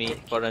is mad at me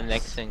for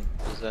annexing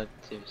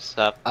Byzantium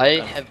stuff. I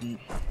have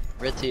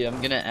Reti,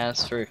 I'm gonna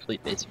ask for a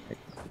fleet base.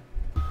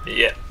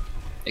 Yeah.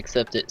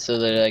 Accept it so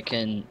that I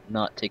can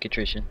not take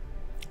attrition.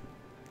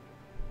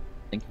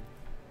 Thank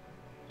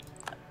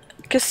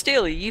you.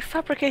 Castile, you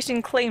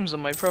fabricating claims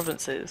on my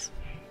provinces?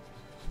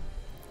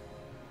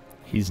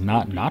 He's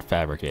not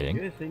fabricating.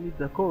 Yes, I need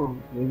the core.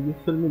 When you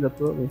sell me the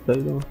province, I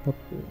don't have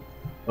to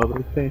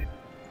overextension.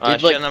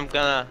 Shen, I'm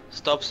gonna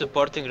stop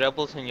supporting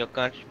rebels in your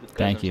country because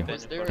Thank I'm you.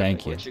 Spanish. Was there Thank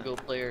a you. Portugal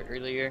player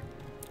earlier?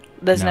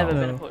 There's No. never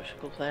been a No.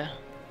 Portugal player.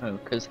 Oh,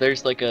 because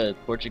there's like a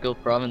Portugal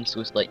province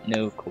with like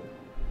no core.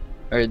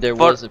 Or there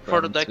For- was a for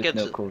the province with no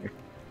decades- core.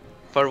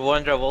 For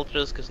one revolt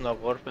risk is not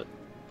worth it.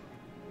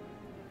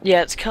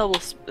 Yeah, it's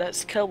Kerbal.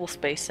 That's Kerbal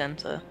Space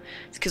Center.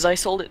 It's because I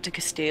sold it to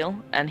Castile,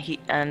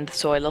 and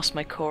so I lost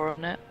my core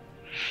on it.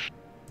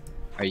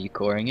 Are you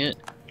coring it?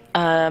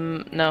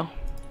 No.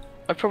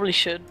 I probably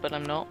should, but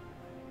I'm not.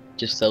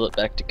 Just sell it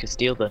back to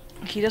Castile then.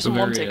 He doesn't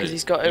want it because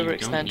he's got You don't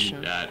overextension.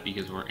 need that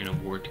because we're in a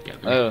war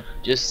together. Oh,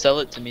 just sell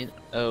it to me.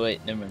 Oh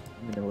wait, never mind.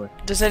 I'm gonna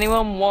work. Does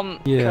anyone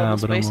want Yeah,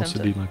 Kerbal but I'm Space also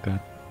Center? be like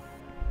that.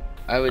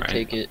 I would Right.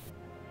 take it.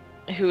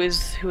 Who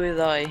is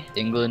I?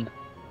 England.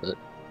 But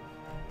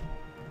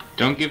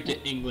Don't give to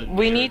England.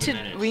 We they're need the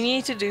to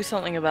menace. do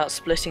something about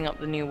splitting up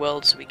the new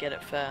world so we get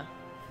it fair.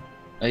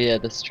 oh yeah,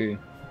 that's true.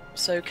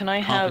 So can I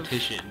have?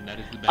 Competition. That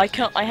is the best. I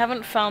can't. I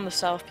haven't found the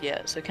south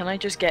yet. So can I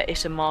just get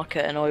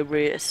Itamarca and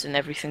Oireus and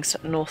everything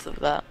north of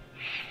that?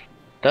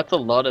 That's a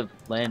lot of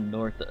land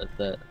north of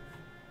that.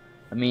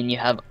 I mean, you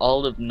have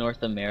all of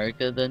North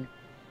America then.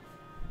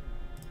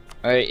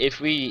 Alright, if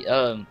we,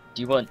 do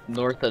you want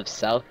north of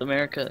South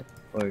America,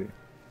 or? I'm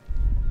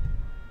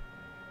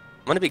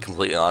gonna be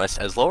completely honest,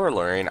 as Lower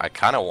Lorraine, I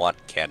kinda want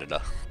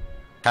Canada.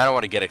 Kinda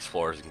want to get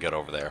explorers and get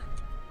over there.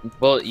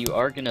 Well, you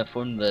are gonna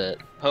form the...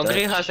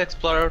 Hungary has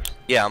explorers.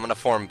 Yeah, I'm gonna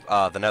form,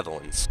 the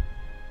Netherlands.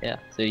 Yeah,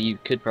 so you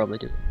could probably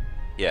do it.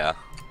 Yeah.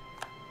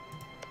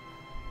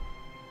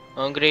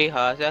 Hungary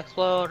has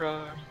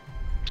explorers.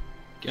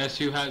 Guess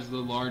who has the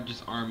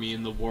largest army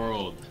in the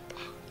world?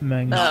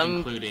 Ming. Not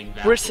including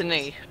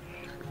Brittany.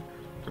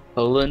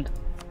 Poland?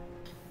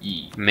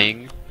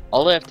 Ming?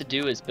 All I have to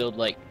do is build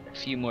like a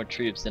few more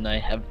troops and I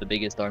have the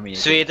biggest army.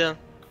 Sweden.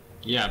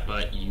 Yeah,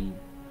 but you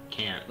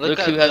can't. Look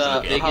who has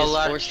the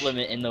biggest force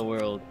limit in the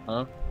world,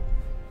 huh?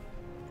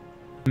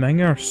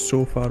 Ming are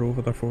so far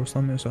over their force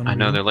limit, it's I unreal.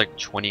 know, they're like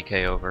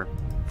 20k over.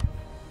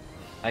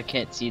 I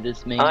can't see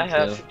this Ming, I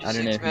have so I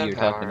don't know who you're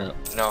talking manpower.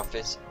 about. No, if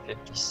it's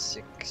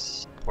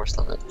 56 force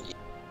limit.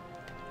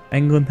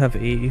 England have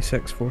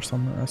 86 force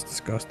limit, that's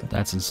disgusting.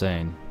 That's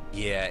insane.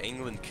 Yeah,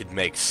 England could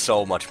make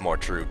so much more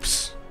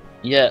troops.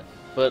 Yeah,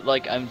 but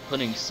like I'm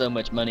putting so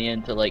much money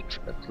into like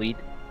a fleet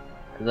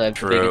because I have the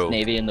True. biggest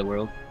navy in the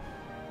world.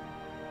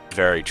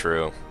 Very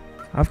true.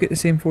 I've got the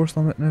same force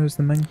limit now as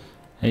the Ming.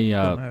 Hey,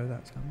 Don't know how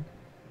that's happened.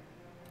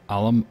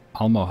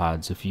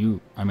 Almohads, if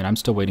you... I mean, I'm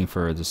still waiting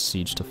for the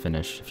siege to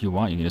finish. If you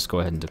want, you can just go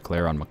ahead and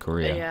declare on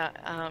Makuria. Yeah,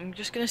 I'm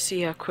just gonna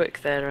see how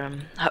quick their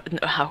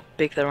how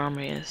big their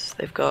army is.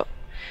 They've got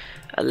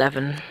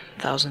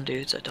 11,000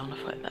 dudes. I don't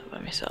want to fight that by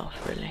myself,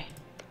 really.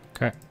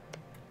 Okay.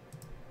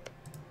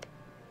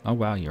 Oh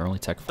wow, you're only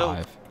tech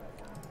 5.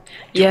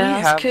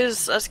 Yeah,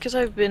 that's because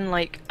I've been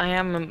like I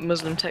am a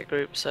Muslim tech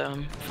group, so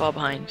I'm far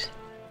behind.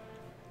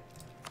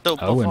 So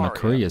oh, and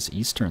Makuria is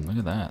eastern. Look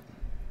at that.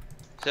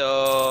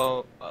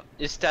 So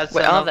is that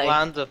Where are the they?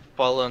 land of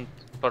Poland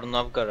for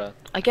Novgorod?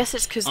 I guess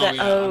it's because Oh they're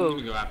yeah, I'm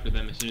gonna go after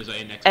them as soon as I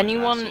annex my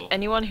castle.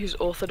 anyone who's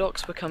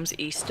Orthodox becomes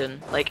Eastern.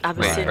 Like Wait,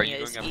 Abyssinia are you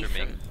is going after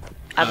Ming?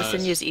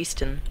 Abyssinia is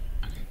Eastern.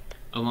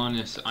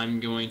 Alanis, I'm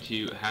going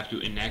to have to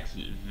annex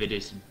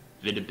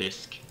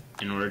Vitebsk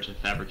in order to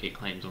fabricate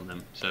claims on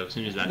them. So as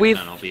soon as that's done,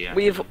 I'll be after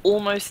We've them.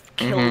 almost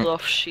killed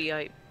off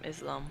Shiite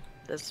Islam.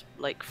 There's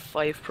like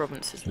 5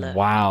 provinces left.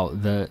 Wow,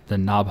 the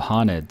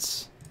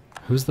Nabhanids.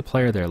 Who's the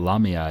player there?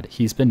 Lamiad.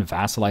 He's been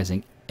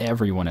vassalizing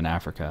everyone in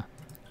Africa.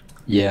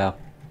 Yeah.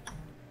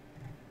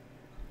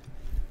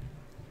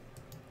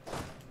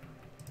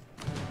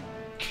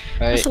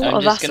 Alright, a lot I'm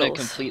of just gonna vassals.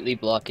 completely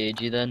blockade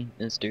you then,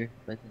 mister.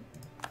 I think.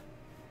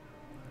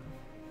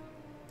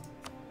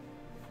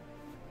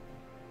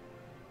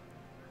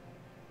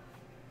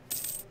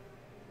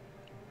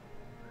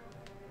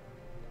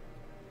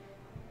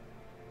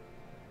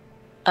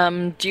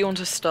 Do you want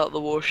to start the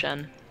war,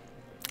 Shen?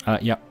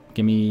 Yeah.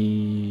 Give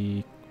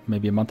me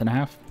maybe a month and a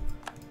half.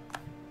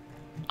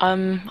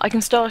 I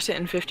can start it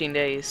in 15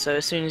 days, so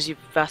as soon as you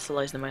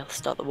vassalize them, I'll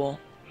start the war.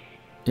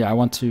 Yeah, I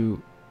want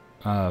to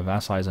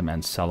vassalize him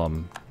and sell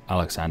him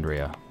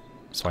Alexandria,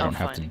 so I don't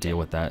have to deal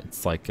with that.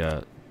 It's like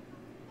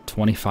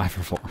 25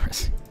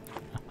 revolvers.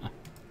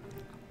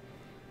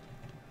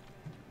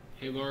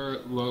 Hey,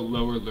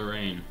 Lower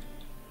Lorraine.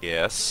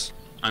 Yes.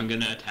 I'm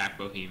gonna attack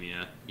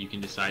Bohemia. You can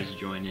decide to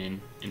join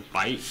in and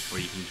fight, or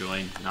you can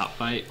join, not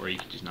fight, or you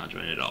can just not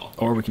join at all.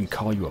 Or we can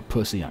call you a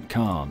pussy on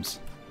comms.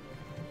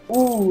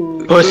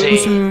 Ooh.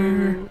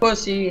 Pussy.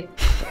 Pussy.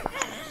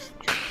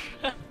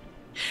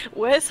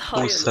 Where's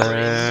Higher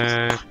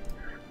Lorraine?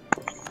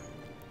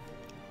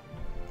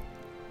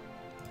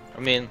 I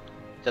mean,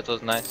 that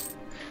was nice.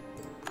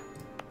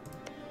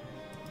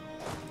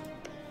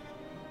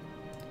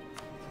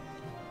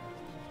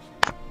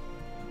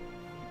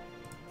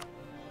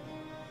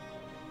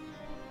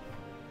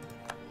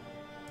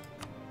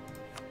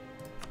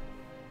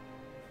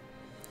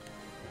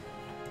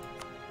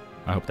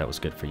 I hope that was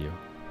good for you.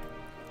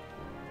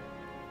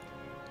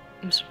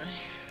 I'm sorry.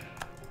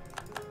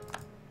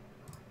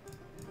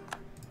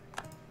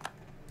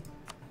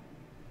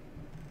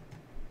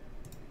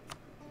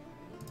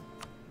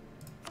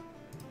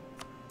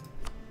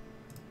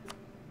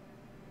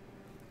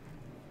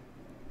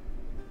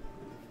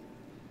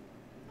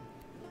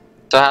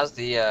 So how's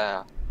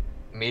the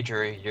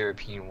major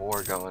European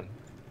war going?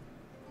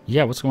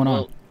 Yeah, what's going on?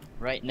 Well,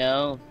 right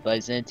now,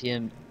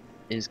 Byzantium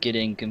is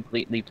getting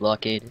completely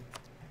blockaded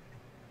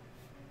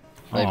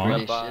by Aw.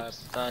 British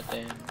ships.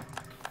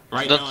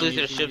 Right Don't now, lose I'm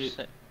your using ships,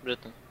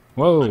 Britain.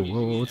 Whoa, I'm using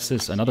whoa, it what's as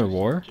this? an Another excuse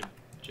war?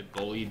 To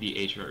bully the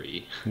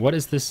HRE. What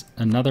is this?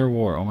 Another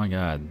war? Oh my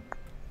god.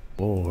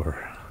 War.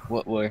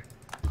 What war?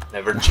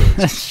 Never change.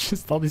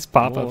 Just all these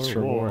pop-ups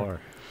for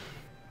war.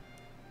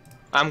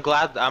 I'm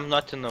glad I'm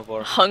not in a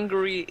war.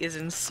 Hungary is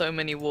in so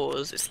many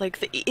wars. It's like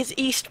it's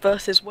East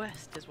versus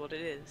West is what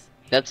it is.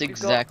 That's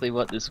exactly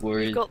what this war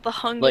is. You've got the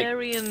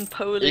Hungarian,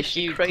 Polish, if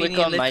you Ukrainian,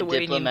 click on my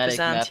Lithuanian, diplomatic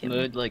map Byzantium.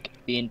 mode, like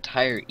the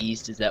entire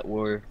East is at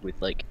war with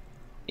like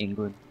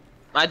England.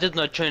 I did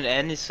not join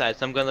any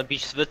sides. I'm gonna be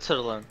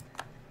Switzerland.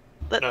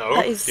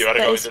 No, you are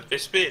going to be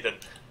Sweden.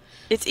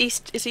 It's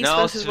east No,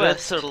 versus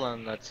west.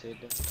 Switzerland. That's it.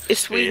 Is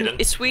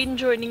Sweden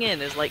joining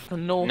in as like the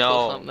north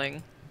No. or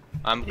something?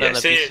 I'm gonna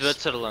Yes, be he is.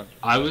 Switzerland.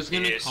 I was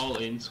gonna Yes. call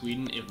in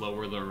Sweden if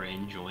Lower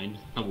Lorraine joined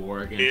the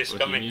war He against is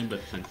coming. Bohemia,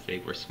 but since they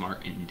were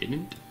smart and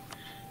didn't,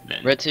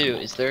 then Red 2,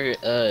 is there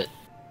a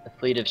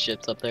fleet of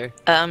ships up there?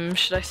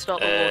 Should I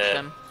start the war,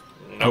 Shem?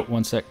 Oh,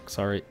 one sec.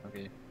 Sorry.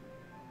 Okay.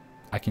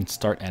 I can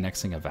start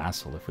annexing a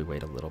vassal if we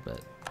wait a little bit.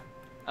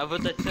 I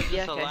would accept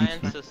Yeah, this okay.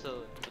 alliance,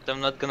 but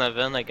I'm not gonna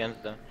win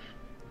against them.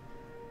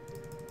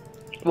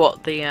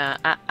 What, the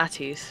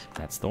Atties?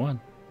 That's the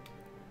one.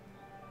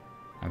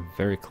 I'm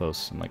very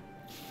close. I'm like,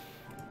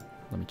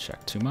 let me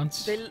check. 2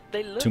 months. They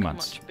look 2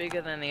 months. much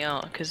bigger than they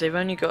are because they've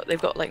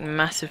got like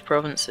massive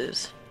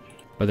provinces.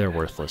 But they're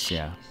worthless.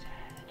 Yeah.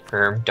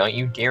 Don't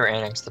you dare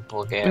annex the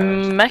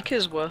Bulgarians.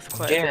 Mecca's worth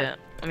quite a Dare. bit.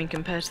 I mean,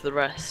 compared to the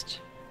rest.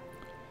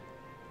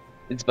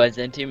 It's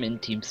Byzantium in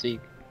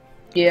TeamSpeak.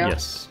 Yeah.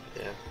 Yes.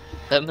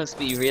 That must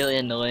be really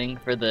annoying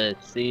for the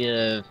Sea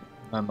of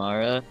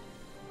Marmara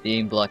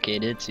being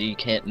blockaded, so you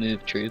can't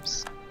move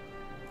troops.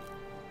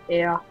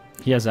 Yeah.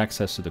 He has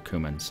access to the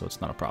Cuman, so it's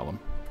not a problem.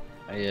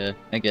 I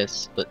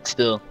guess, but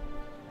still,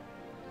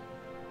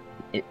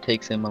 it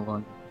takes him a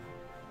long.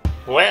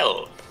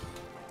 Well,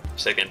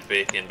 second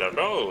week in a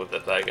row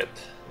that I get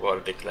war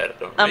declared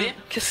on me.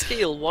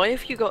 Castile, why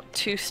have you got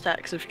 2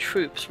 stacks of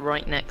troops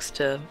right next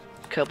to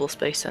Kerbal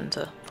Space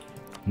Center?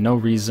 No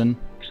reason.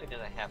 Actually,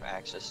 doesn't have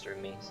access through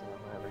me, so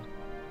whatever.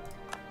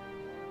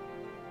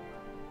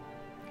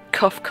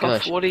 Cough,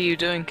 cough. Gosh. What are you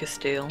doing,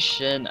 Castile?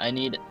 Shen, I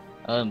need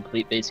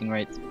fleet basing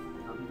rights.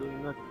 I'm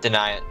doing that.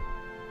 Deny it.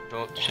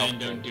 Don't Shen,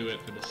 don't do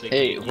it for the sake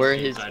Hey, of the we're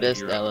eastern his side of best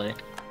Europe. ally.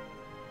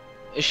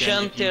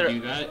 Shen, if you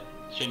do that,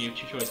 Shen, you have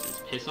 2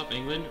 choices: piss off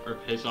England or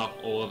piss off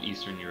all of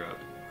Eastern Europe.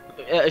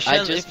 I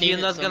Shen, just if need you're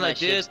it not so gonna my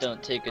do ships it,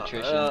 don't take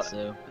attrition,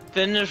 so.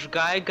 Finnish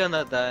guy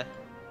gonna die.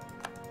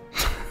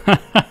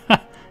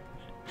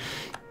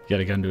 Got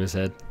a gun to his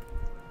head.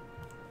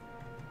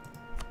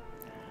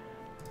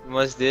 You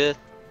must do it.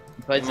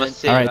 You must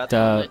say Alright,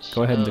 that.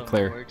 go ahead and War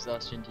declare.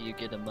 exhaustion do you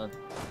get a month?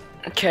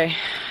 Okay.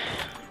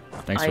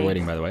 Thanks for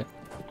waiting, by the way.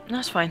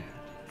 That's fine.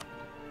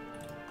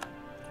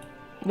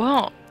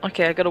 Well,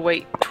 okay, I gotta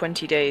wait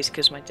 20 days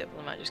because my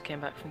diplomat just came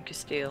back from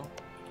Castile.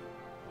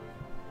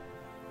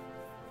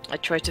 I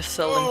tried to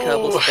sell them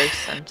Kerbal Space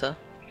Center.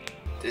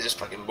 This is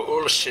fucking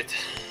bullshit.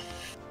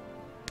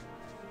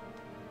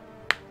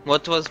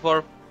 What was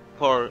war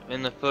for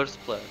in the first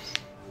place?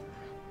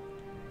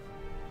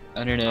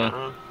 I don't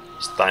know.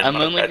 Steinmark, I'm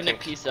only I gonna think.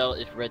 peace out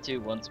if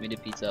Retu wants me to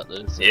peace out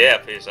though. So. Yeah,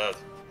 peace out.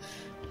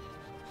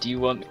 Do you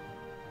want me?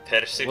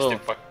 There's 60 Well-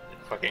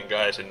 fucking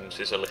guys in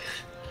Sicily.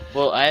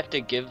 Well, I have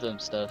to give them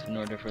stuff in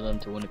order for them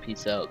to want to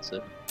peace out,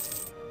 so.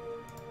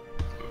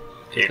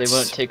 They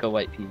won't take a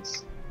white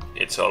peace.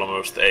 It's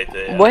almost 8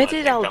 AM. Where I did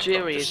think I'm Algeria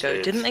going to go? see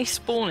it. Didn't they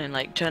spawn in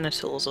like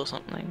genitals or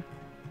something?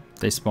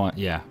 They spawned,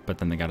 yeah, but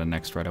then they got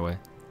annexed right away.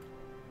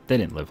 They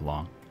didn't live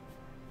long.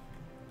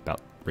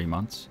 About 3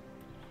 months.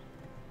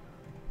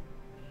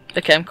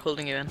 Okay, I'm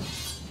calling you in.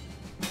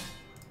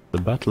 The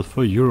battle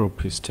for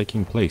Europe is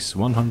taking place.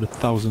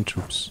 100,000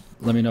 troops.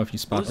 Let me know if you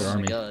spot their Oh my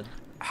army. god.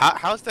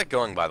 How's that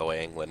going, by the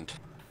way, England?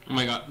 Oh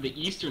my god, the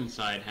eastern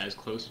side has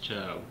close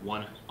to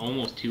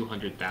almost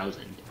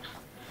 200,000.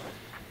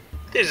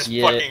 This is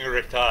Yeah. fucking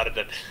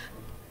retarded.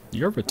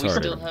 You're We still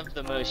retarded. have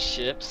the most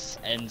ships,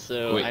 and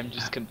so Wait. I'm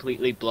just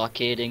completely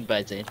blockading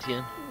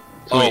Byzantium.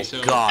 So Oh wait,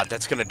 so- god,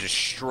 that's gonna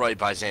destroy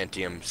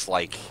Byzantium's,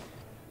 like,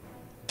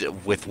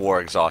 with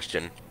war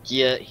exhaustion.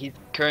 Yeah, he's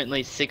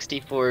currently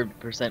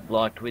 64%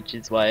 blocked, which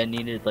is why I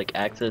needed like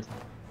access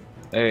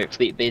or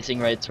fleet basing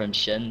rights from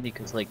Shen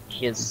because like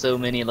he has so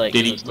many like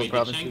Did he, coastal wait, did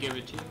provinces. Shen give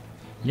it to you?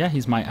 Yeah,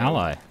 he's my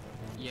ally.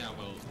 Yeah,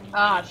 well,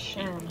 Ah,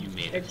 Shen. you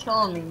made They're it.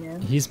 killing me,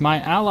 man. He's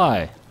my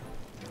ally.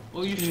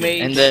 Well, you should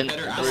Made And then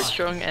better a ally.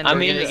 strong I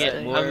mean, gonna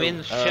get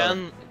more,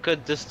 Shen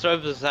could destroy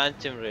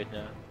Byzantium right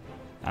now.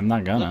 I'm not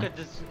Look gonna. at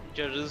this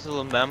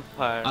Jerusalem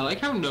Empire. I like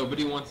how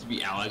nobody wants to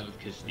be allies with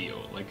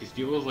Castile. Like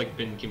Castile has like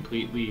been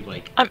completely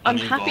like. I'm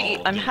happy.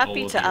 uninvolved I'm in happy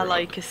all of to ally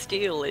Europe.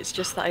 Castile. It's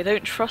just that I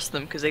don't trust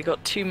them because they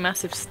got 2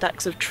 massive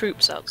stacks of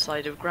troops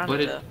outside of But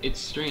Granada.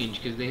 it's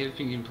strange because they have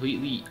been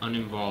completely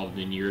uninvolved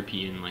in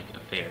European like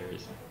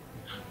affairs.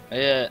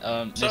 Yeah,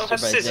 So Mr.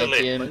 has Sicily. By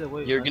the Byzantium,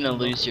 way, you're I'm gonna not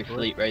lose your for-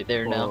 fleet right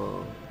there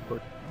now. for-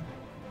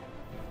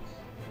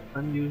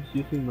 I'm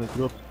using my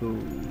troops to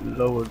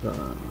lower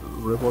the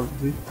revolt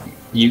risk.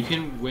 You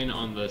can win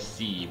on the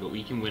sea, but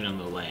we can win on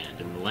the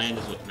land, and the land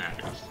is what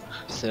matters.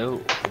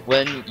 So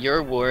when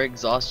your war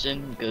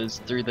exhaustion goes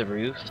through the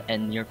roof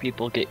and your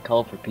people get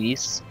called for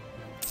peace,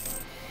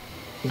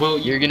 Well,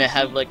 you're gonna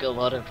have like a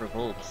lot of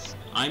revolts.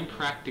 I'm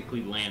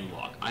practically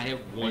landlocked. I have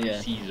one Yeah.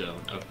 sea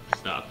zone of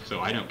stuff, so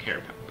I don't care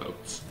about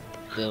boats.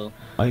 So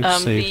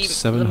I've saved the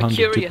 700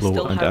 Mercuria diplo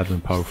still and have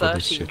admin power for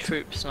this 13 shit.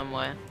 troops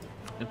somewhere.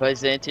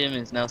 Byzantium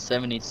is now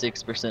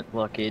 76%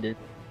 blockaded.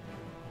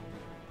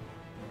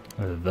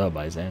 The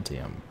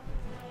Byzantium.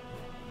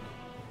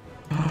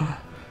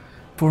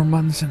 4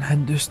 months in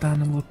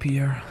Hindustan will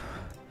appear.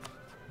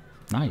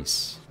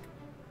 Nice.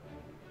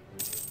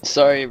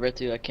 Sorry,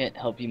 Retu, I can't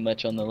help you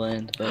much on the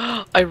land,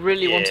 but... I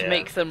really want to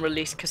make them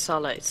release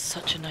Kassala. It's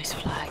such a nice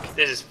flag.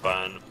 This is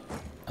fun.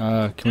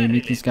 Can we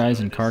meet these guys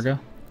in Karga?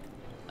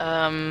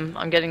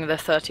 I'm getting there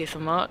 30th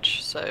of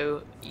March,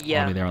 so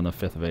yeah. I'll be there on the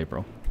 5th of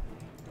April.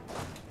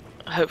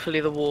 Hopefully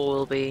the war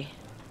will be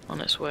on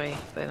its way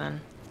by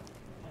then.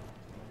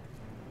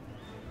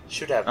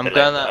 Should have. I'm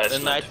gonna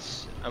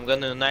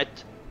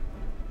unite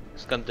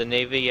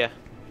Scandinavia.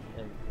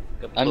 And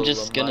I'm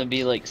just gonna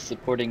be like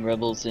supporting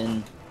rebels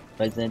in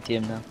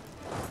Byzantium now.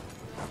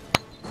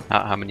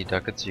 How many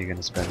ducats are you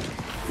gonna spend?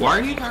 Why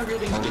are you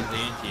targeting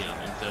Byzantium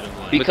instead of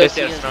like? Because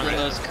he has the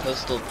most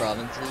coastal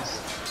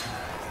provinces.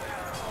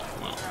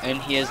 Well. And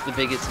he has the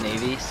biggest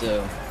navy,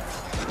 so...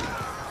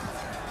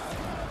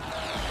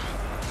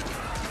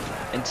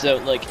 And so,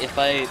 like, if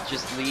I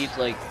just leave,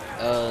 like,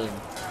 a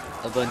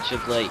bunch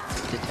of, like,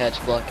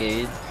 detached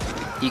blockades,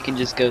 he can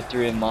just go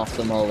through and mop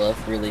them all up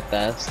really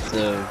fast,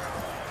 so...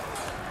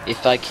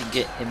 If I could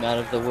get him out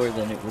of the war,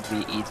 then it would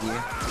be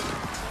easier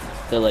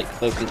to, like,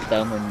 focus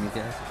down on you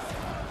guys.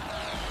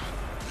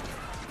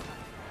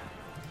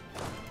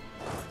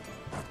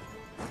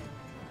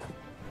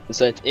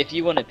 Besides, if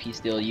you want a peace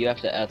deal, you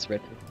have to ask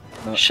Red.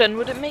 Shen,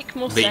 would it make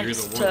more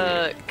sense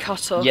to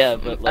cut off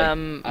but, like,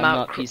 I'm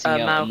not piecing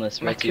out unless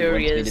Retu wants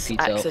me to piece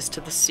access out.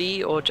 to the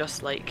sea, or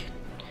just like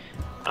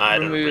I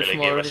don't remove really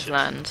more give a of his shit.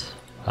 land?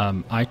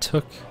 I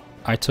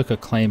took a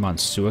claim on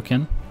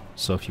Suakin,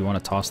 so if you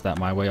want to toss that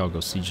my way, I'll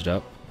go siege it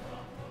up.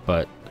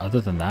 But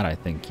other than that, I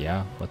think,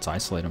 yeah, let's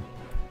isolate him.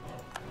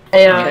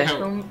 I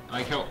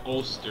like how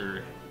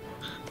Ulster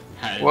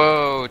had...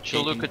 Whoa,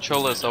 Choluka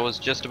Cholas, I was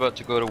just about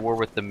to go to war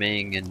with the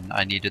Ming and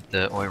I needed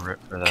the Oirat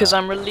for that. Because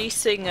I'm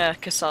releasing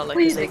Kassala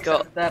Please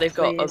because they've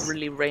got a please.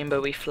 really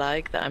rainbowy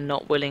flag that I'm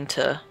not willing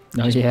to.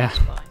 Oh yeah.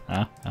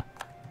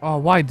 Oh,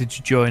 why did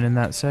you join in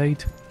that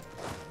side?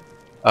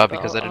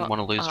 Because I didn't want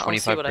to lose I'll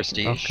 25 see what I can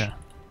prestige. Okay.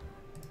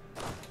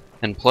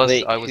 And plus,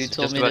 Wait, I was who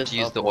told just me about this to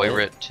use off the the wall?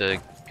 Oirat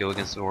to go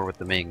against the war with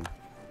the Ming.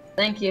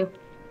 Thank you.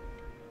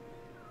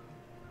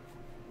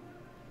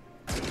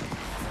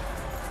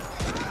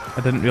 I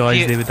didn't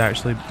realise they would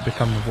actually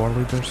become the war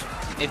leaders.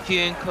 If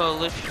you're in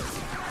coalition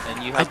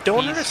and you have I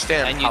don't peace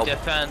understand and you how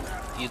defend,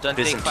 you don't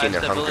take Byzantine 5 and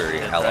stability Hungary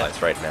hits,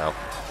 allies right now.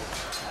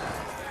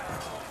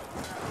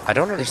 I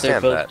don't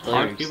understand both that.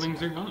 players. Our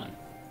feelings are gone.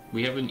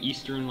 We have an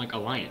Eastern like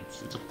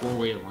alliance. It's a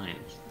 4-way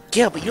alliance.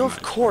 Yeah, but you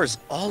have cores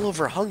all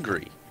over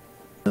Hungary.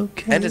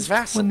 Okay. And his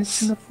vassals. When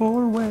it's in a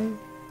 4-way.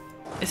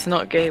 It's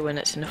not gay when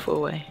it's in a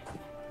 4-way.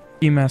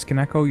 Emas, can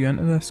I call you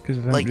into this? Because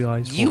I didn't Like,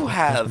 realise you what was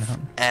gonna have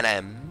happen. an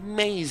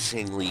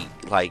amazingly,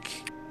 like...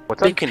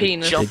 What's you up? can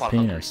Penis. jump Big on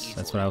Hungary penis. easily.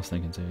 That's what I was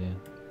thinking too.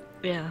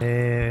 Yeah.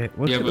 Yeah.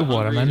 What's Yeah, at but the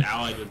war I'm Hungary's in?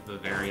 allied with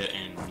Bavaria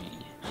and me.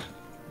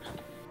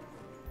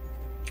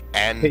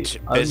 And Hey,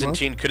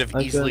 Byzantine could have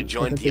I easily can- I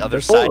joined can the take other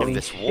the side ball. of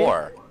this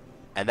war.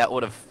 And that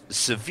would have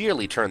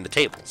severely turned the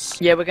tables.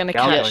 Yeah, we're gonna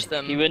Gallagher. catch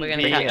them. He We're wouldn't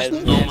gonna be catch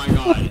as- them. Oh my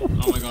god.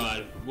 Oh my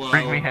god. Whoa.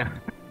 Bring me in.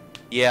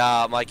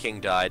 Yeah, my king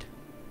died.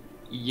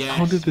 Yes,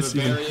 How did this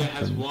even Bavaria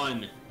has happen?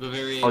 won.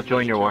 Bavaria I'll has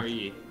join your war.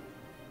 HRE.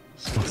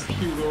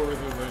 Skew over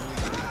the way.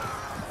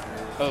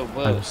 Oh,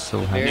 whoa. I was so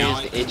happy. Bavaria's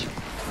Now the H.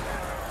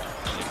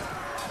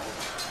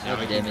 Now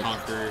I damn can it.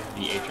 conquer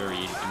the HRE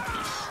in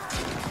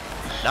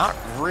peace. Not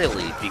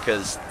really,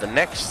 because the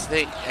next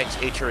state,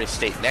 HRA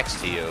state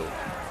next to you,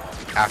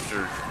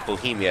 after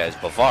Bohemia, is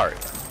Bavaria.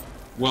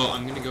 Well,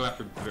 I'm gonna go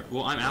after.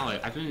 Well, I'm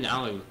allied. I've been an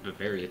ally with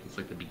Bavaria since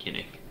like the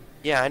beginning.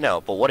 Yeah, I know,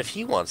 but what if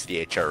he wants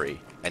the HRE,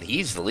 and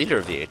he's the leader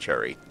of the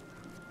HRE?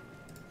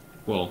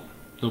 Well,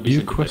 he'll be You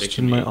sympathetic to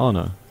question me. my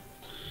honor.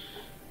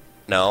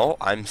 No,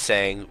 I'm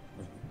saying,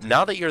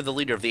 now that you're the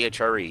leader of the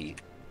HRE,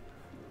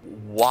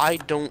 why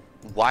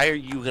are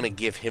you gonna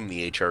give him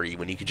the HRE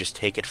when you could just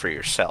take it for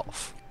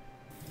yourself?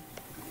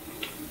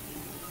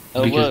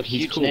 Oh, Because whoa,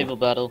 he's huge cool. naval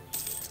battle.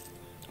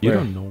 You Where?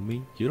 don't know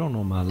me. You don't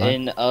know my life.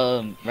 In,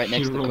 right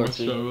next to Hero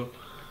Corfu. Show.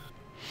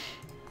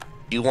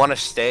 You want to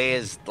stay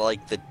as,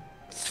 like, the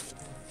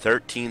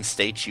 13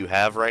 states you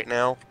have right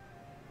now?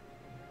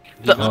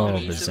 The Oh,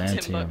 armies of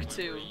Byzantium.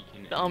 Timbuktu.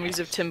 The armies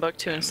of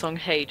Timbuktu and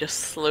Songhai just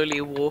slowly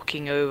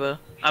walking over.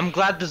 I'm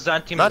glad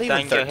Byzantium Not is even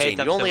dying your 13, hate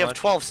them you only so have much.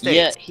 12 states.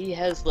 Yeah, he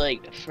has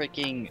like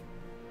freaking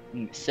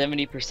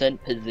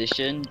 70%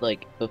 position,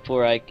 like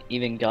before I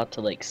even got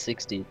to like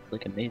 60. It's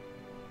like amazing.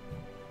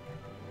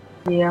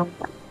 Yeah.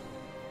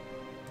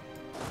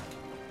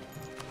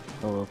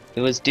 Oh, well.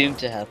 It was doomed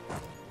to happen.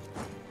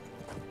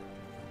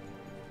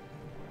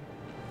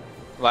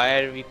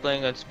 Why are we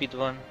playing on speed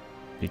 1?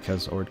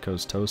 Because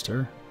Ordko's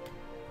toaster.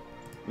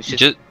 We should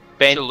Just,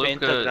 paint Choluka,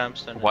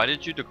 pentagrams on it. why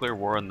did you declare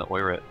war on the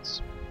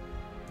Oirats?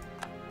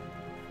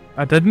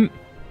 I didn't.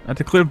 I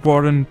declared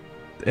war on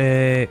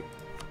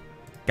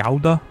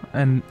Gouda,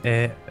 and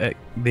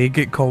they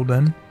get called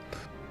in.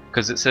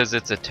 Because it says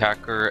it's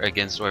attacker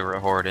against Oira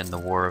Horde in the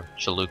War of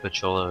Chalupa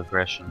Chola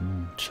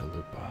aggression.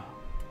 Chalupa.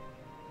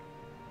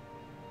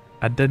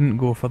 I didn't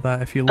go for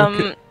that. If you look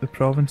at the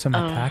province I'm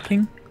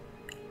attacking,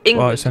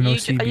 England, it's an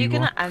OCB are you war.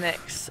 gonna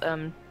annex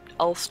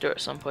Ulster at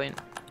some point?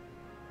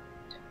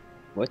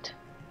 What?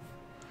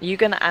 Are you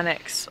gonna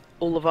annex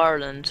all of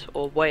Ireland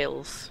or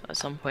Wales at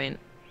some point?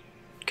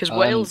 Because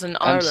Wales and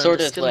Ireland I'm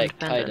sort are of still like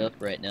independent. tied up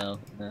right now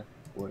in the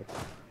war.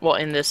 What,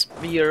 in this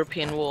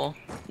European war?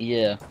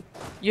 Yeah.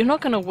 You're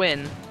not gonna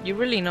win. You're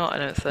really not, I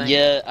don't think.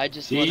 Yeah, I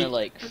just wanna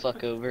like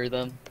fuck over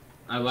them.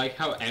 I like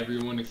how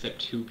everyone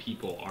except 2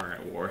 people are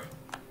at war.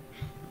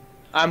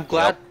 I'm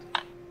glad.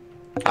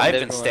 I've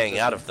been staying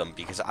out of them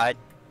because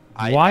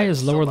Why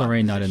is Lower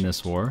Lorraine not in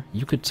this war?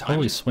 You could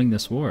totally swing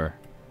this war.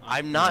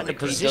 I'm not in a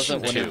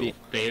position to.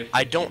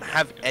 I don't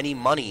have any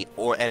money,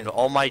 and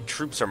all my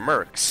troops are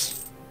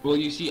mercs. Well,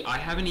 you see, I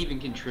haven't even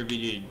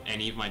contributed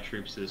any of my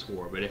troops to this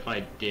war, but if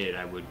I did,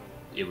 it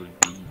would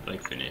be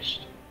like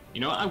finished.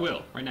 You know what? I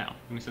will right now.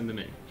 I'm gonna send them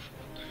in.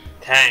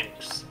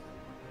 Tanks.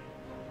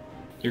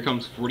 Here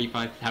comes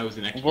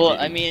 45,000 extra Well,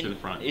 I to mean, the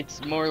front.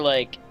 it's more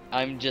like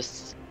I'm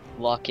just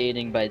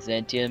blockading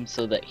Byzantium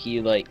so that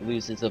he like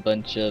loses a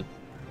bunch of,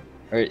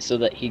 or so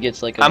that he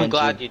gets like a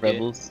bunch of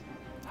rebels.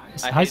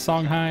 Hi,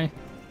 Songhai.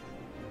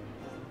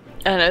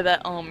 I know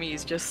that army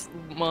is just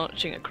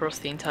marching across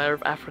the entire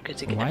of Africa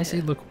to get Why does he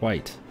here. look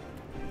white?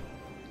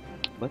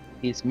 What?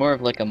 He's more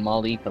of like a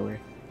Mali color.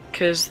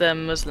 Because they're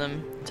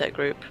Muslim tech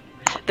group.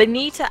 They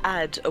need to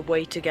add a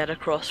way to get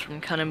across from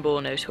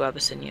Canimborno to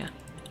Abyssinia.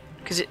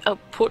 Because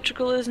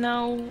Portugal is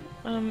now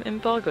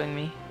embargoing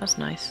me. That's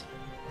nice.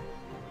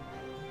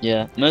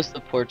 Yeah, most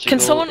of Portugal Can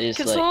someone is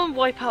can like. someone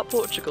wipe out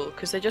Portugal?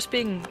 Because they're just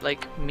being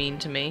like mean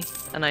to me,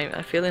 and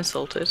I feel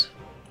insulted.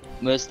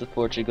 Most of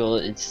Portugal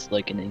is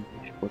like an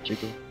English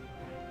Portugal.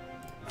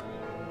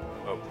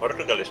 Oh,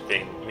 Portugal is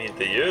being mean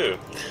to you.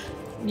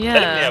 Yeah.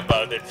 Tell me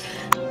about it.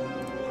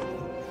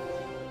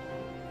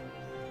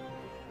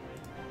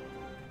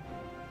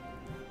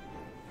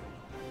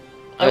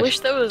 I wish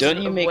there was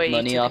Don't you a make way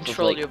money to off of,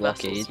 control like, your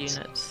vassals' blockades?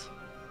 units.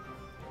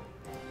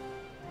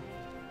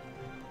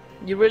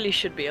 You really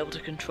should be able to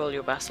control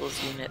your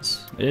vassals'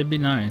 units. It'd be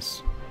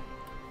nice.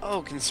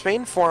 Oh, can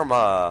Spain form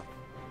or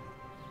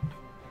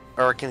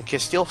can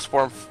Castile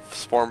form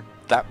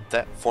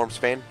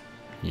Spain?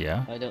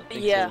 Yeah. I don't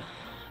think Yeah. so.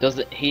 Does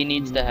it? He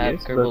needs to have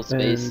Kerbal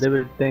space. They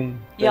will think.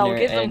 Yeah, I'll Winner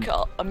give them. and-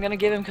 I'm gonna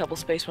give him Kerbal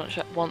space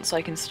once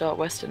I can start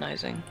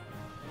westernizing,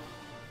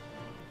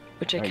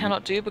 which I Are you-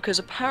 cannot do because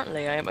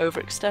apparently I am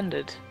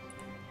overextended.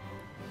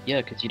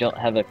 Yeah, because you don't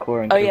have a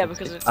core. in Oh yeah, Kerbal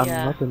because space. it's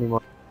yeah. Not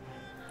anymore.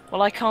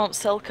 Well, I can't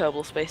sell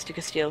Kerbal space to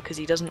Castile because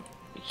he doesn't.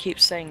 He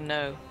keeps saying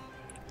no.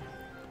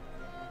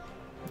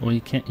 Well,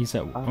 you can't. He's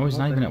at. Oh, he's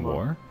not even at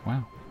war.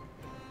 Wow.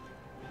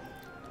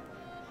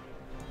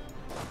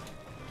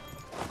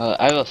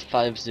 I have a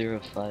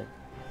 505.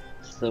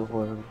 So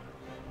horrible.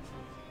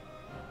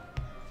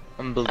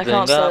 I'm I building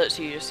can't sell up it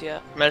to you just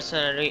yet.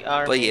 mercenary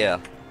army. But yeah,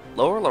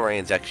 Lower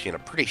Lorraine's actually in a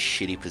pretty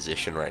shitty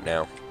position right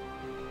now.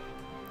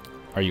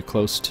 Are you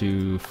close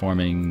to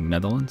forming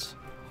Netherlands?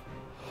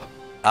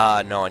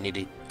 No, I need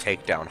to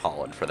take down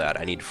Holland for that.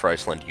 I need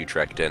Friesland,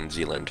 Utrecht, and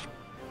Zeeland.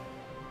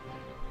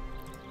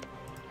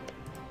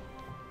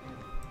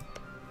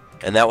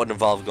 And that would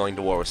involve going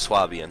to war with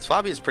Swabia, and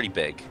Swabia is pretty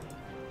big.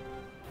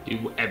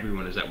 Dude,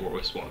 everyone is at war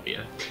with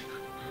Swabia.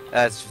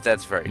 That's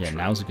very true. Yeah,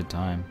 now's a good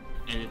time.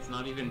 And it's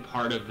not even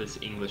part of this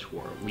English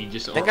war. We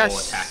just are think all I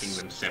s- attacking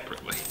them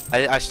separately.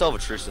 I still have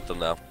a truce with them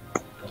though.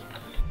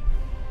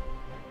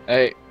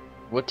 Hey,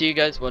 what do you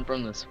guys want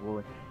from this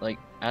war? Like,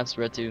 ask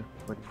Retu.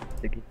 What do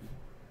you think?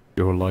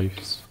 Your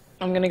lives.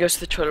 I'm gonna go to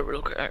the toilet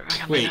real quick.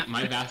 Wait,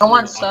 my I vassals.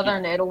 want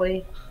southern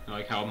Italy. I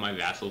like how my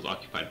vassals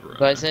occupied Verona.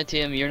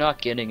 Byzantium, you're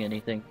not getting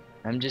anything.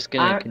 I'm just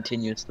gonna I-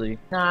 continuously.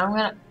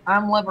 No,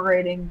 I'm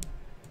liberating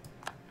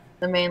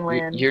the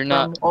mainland You're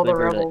not from all the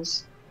liberated.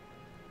 rebels.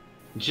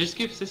 Just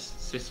give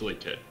Sicily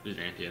to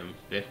Byzantium.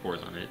 They have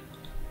cores on it.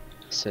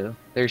 So,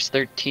 there's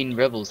 13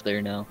 rebels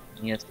there now.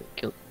 He has to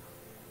kill.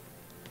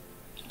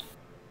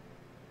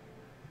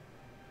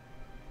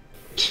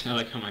 I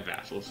like how my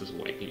vassals is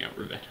wiping out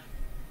Ravenna.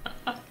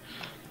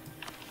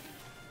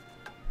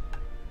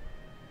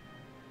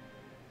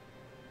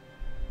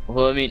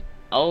 Well, I mean,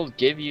 I'll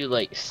give you,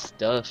 like,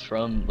 stuff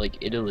from, like,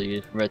 Italy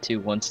if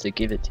Retu wants to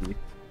give it to you.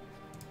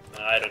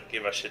 I don't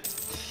give a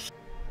shit.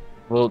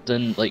 Well,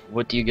 then, like,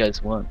 what do you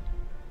guys want?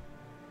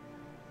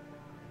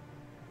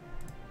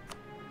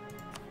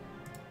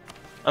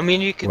 I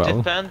mean, you could Well,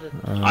 defend it.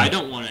 I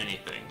don't want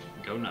anything.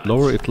 Go nuts.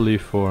 Lower Italy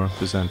for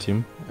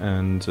Byzantium,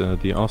 and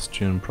the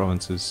Austrian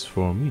provinces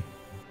for me.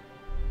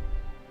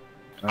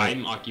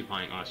 I'm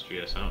occupying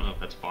Austria, so I don't know if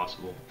that's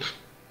possible.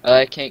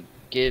 I can't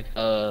give,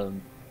 the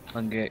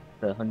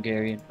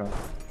Hungarian province.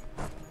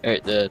 Or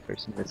the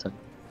person that's on.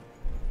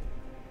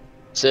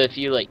 So if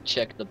you, like,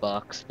 check the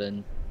box,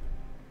 then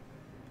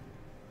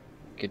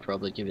I could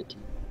probably give it to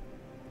you.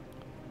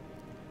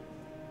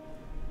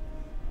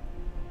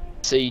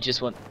 So you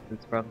just want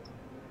this province?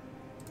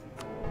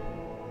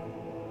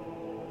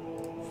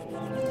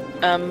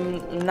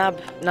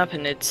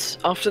 Nabhanids.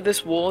 After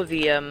this war,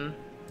 the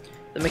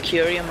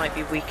Mercuria might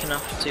be weak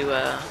enough to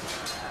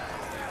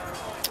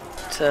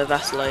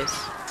vassalize.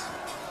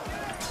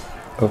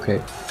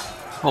 Okay.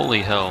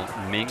 Holy hell,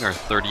 Ming are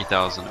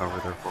 30,000 over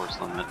their force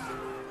limit.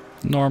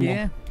 Normal.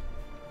 Yeah.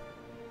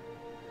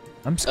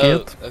 I'm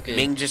scared. Oh, okay.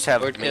 Ming just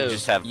have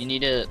you need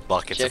to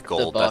buckets check of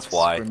gold. the box That's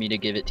why. for me to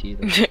give it to you.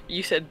 Though.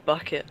 You said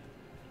bucket.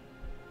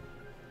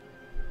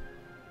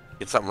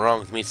 Is something wrong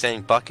with me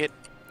saying bucket?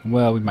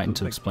 Well, we might need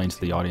to explain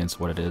to the audience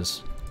what it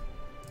is.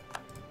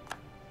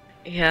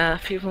 Yeah,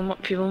 people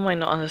might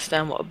not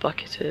understand what a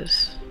bucket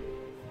is.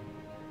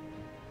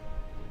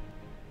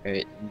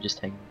 Alright, I'm just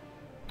hanging.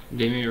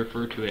 They may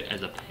refer to it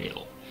as a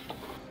pail.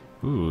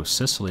 Ooh,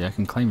 Sicily, I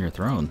can claim your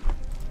throne.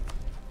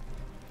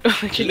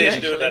 Please do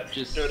that.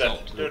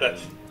 Do that.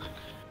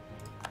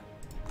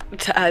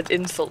 To add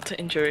insult to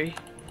injury.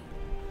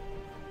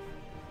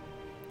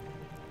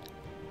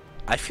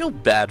 I feel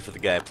bad for the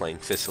guy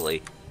playing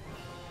Sicily.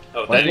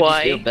 Oh, Why?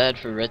 Why? You feel bad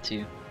for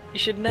Retu? You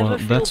should never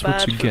feel that's bad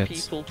what you for get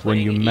people when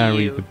you playing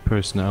marry EU. the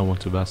person I want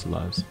to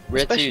vassalize.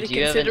 Retu, Especially do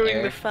you have an considering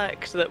heir? the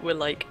fact that we're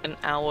like an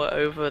hour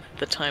over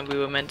the time we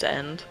were meant to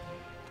end.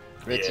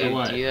 Retu,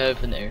 Yeah. do you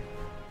have an heir?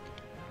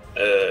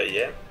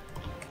 Yeah.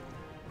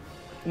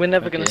 We're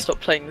never gonna Okay. stop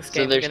playing this So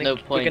game. there's we're no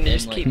gonna, point we're gonna in,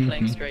 just like, keep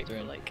playing Mhm. straight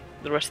for like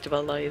the rest of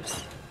our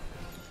lives.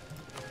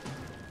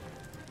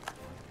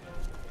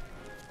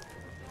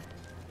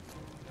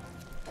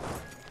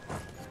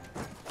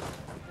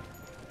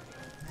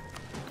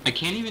 I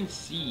can't even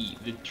see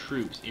the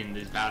troops in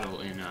this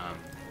battle in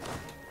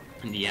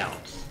the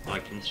Alps,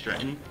 like in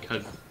Stretton,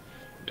 because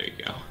there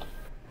you go.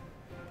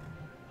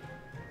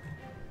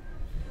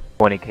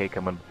 20k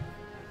coming.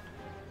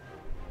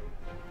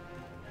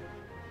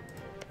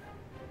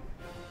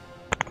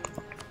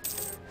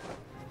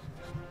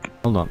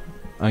 Hold on.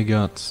 I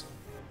got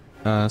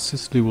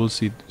Sicily will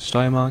cede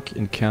Steiermark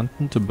and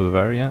Canton to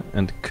Bavaria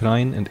and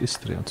Krain and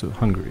Istria to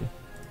Hungary.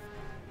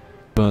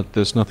 But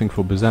there's nothing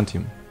for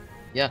Byzantium.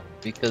 Yeah,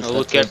 because Oh, who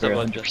that's cares over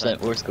about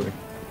 100% war score.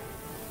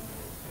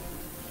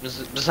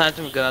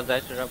 Byzantium gonna die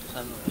to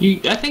represent.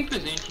 I think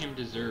Byzantium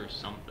deserves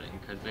something,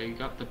 because they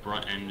got the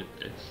brunt end of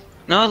this.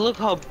 No, look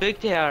how big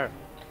they are,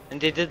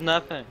 and they did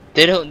nothing.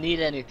 They don't need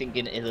anything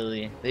in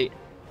Italy.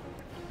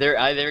 They're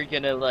either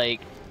gonna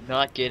like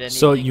not get anything.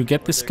 So you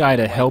get or this they're guy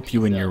to gonna help wipe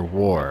you in peace your out.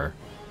 war,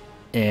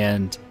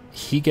 and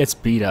he gets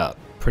beat up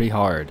pretty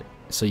hard.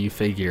 So you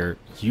figure,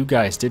 you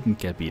guys didn't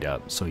get beat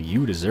up, so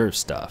you deserve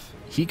stuff.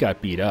 He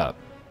got beat up.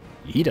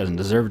 He doesn't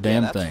deserve a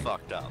damn that's thing.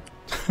 fucked up.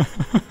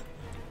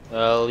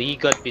 Well, he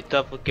got beat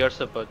up. Who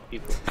cares about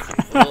people?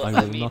 Well, I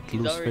I will mean, not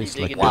he's lose already face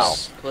big like enough.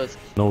 this. Plus,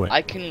 No way.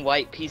 I can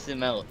white piece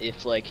him out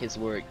if like his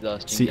war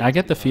exhaustion. See, gets I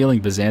get too the high. feeling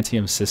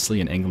Byzantium, Sicily,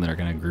 and England are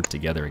going to group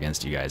together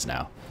against you guys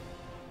now.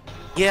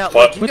 Yeah,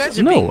 What? like you guys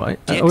are No, being I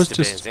dicks was to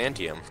just-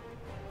 Byzantium.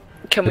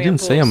 Can I we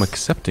didn't say I'm unpause?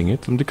 accepting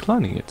it, I'm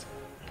declining it.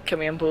 Can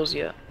we unpause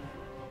yet?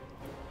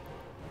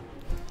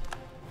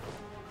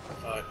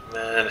 Fuck,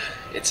 man.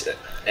 It's 8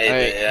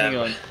 Alright, hang AM.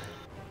 on.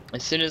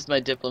 As soon as my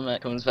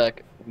diplomat comes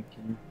back, we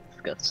can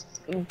discuss.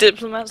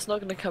 Diplomat's not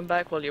gonna come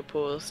back while you're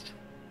paused.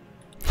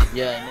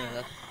 Yeah, I know,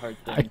 that's a hard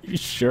Are thing. you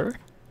sure?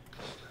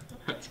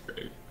 That's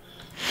great.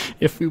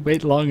 If we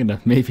wait long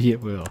enough, maybe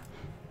it will.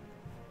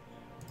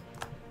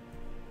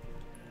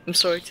 I'm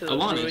sorry to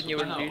Alana, ruin your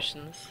what the hell?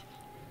 illusions.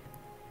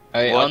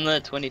 Alright, What? on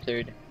the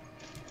 23rd.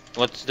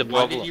 What's the Why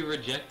problem? did you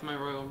reject my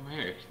royal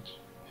marriage?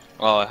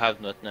 Oh, I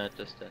have not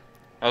noticed it.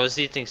 I was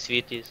eating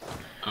sweeties.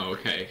 Oh,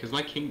 okay, because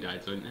my king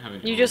died, so I didn't have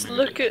any You just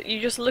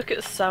look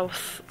at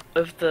south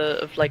of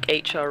like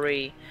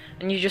HRE,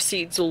 and you just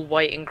see it's all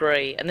white and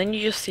grey, and then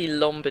you just see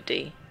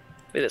Lombardy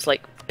with its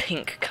like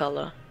pink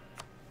color.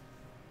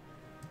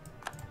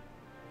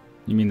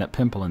 You mean that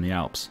pimple in the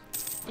Alps?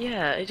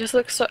 Yeah, it just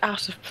looks so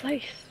out of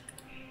place.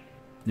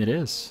 It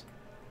is.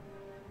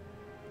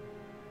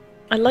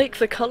 I like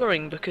the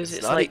coloring because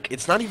it's not like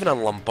it's not even on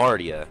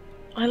Lombardia.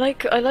 I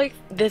like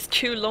there's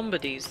two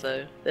Lombardies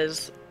though.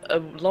 There's a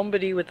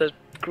Lombardy with a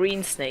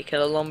green snake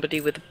and a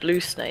Lombardy with a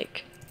blue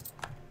snake.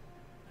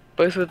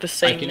 Both with the I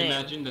same can name.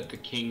 imagine that the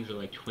kings are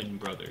like twin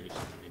brothers,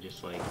 and they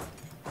just like...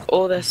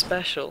 Or they're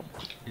special.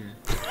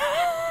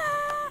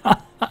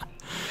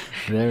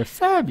 They're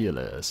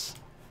fabulous.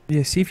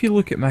 Yeah, see if you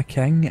look at my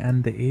king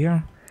and the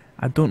heir,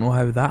 I don't know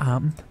how that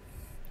happened.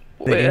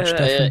 The Wait, age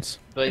difference.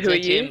 But Who are you?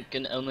 Byzantium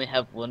can only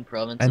have one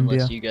province India.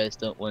 unless you guys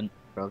don't want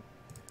province.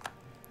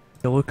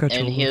 The look at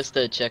And he you. has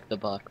to check the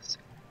box.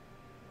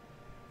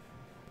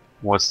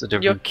 What's the Your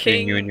difference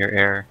between you king- and your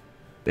heir?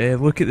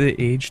 Look at the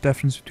age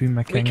difference between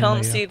my king We and can't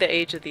my see heir. the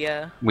age of the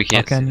heir. We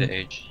can't can see you? the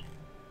age.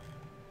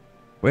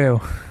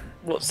 Well,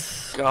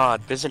 What's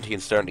God,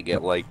 Byzantine's starting to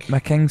get like my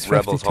king's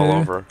rebels 52. all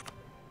over.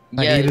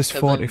 My Yeah, heir it's is 'cause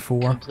I'm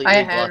 44. completely I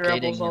had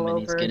blockading rebels all him and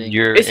he's over. getting...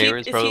 Your Is he- heir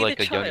is is probably he the like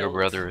a younger child?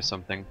 brother or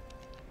something.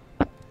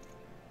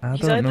 I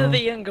He's don't either know.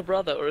 the younger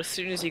brother, or as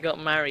soon as he got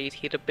married,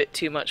 he had a bit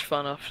too much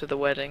fun after the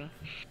wedding.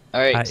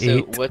 Alright, At so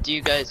 8. what do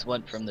you guys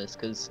want from this?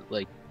 Cause,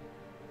 like...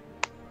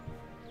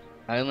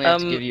 I only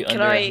have to give you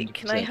Can under I 100%.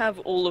 can I have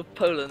all of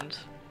Poland?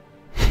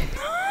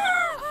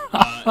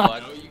 No,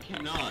 you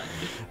cannot.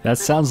 That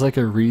sounds like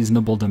a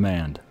reasonable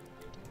demand.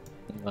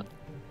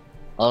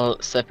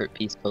 I'll separate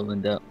piece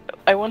Poland out.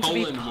 I want to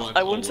be. Poland wants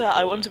I want to. Poland.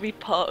 I want to be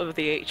part of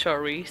the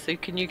HRE. So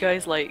can you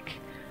guys like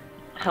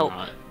help?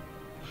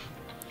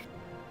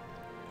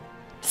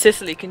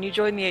 Sicily, can you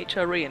join the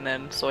HRE and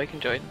then so I can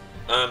join?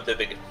 I'm too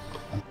big.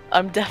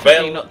 I'm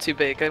definitely Well- not too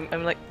big.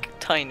 I'm like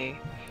tiny.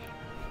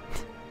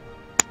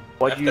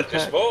 After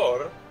this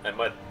war, I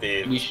might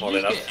be We should small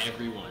just enough. get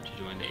everyone to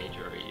join the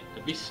HRE.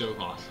 That'd be so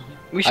awesome.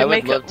 We I should would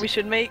make love to- we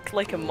should make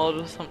like a mod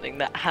or something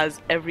that has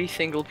every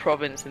single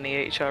province in the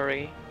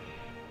HRE.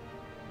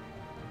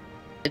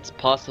 It's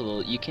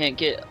possible. You can't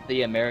get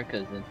the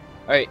Americas in.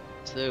 Alright,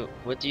 so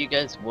what do you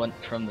guys want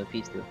from the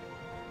peace deal?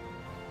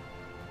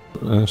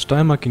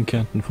 Steiermark and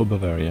Canton for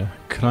Bavaria,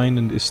 Krain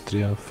and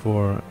Istria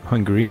for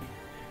Hungary,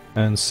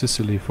 and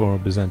Sicily for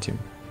Byzantium.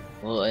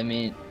 Well, I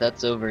mean,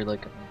 that's over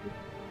like 100.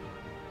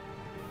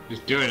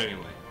 Just do it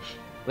anyway.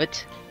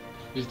 What?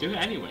 Just do it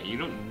anyway. You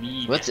don't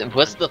need. What's the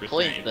 100%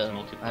 point though? I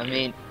multiplayer.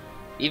 mean,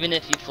 even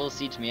if you full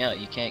siege me out,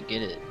 you can't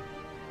get it.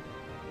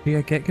 Yeah,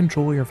 get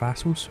control of your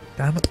vassals.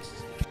 Damn it.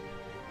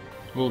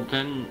 Well,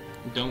 then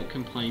don't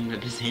complain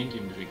that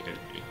Byzantium doesn't get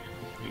anything.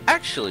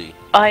 Actually,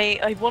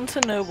 I want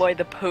to know why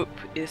the Pope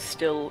is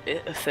still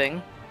a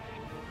thing.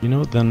 You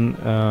know, then,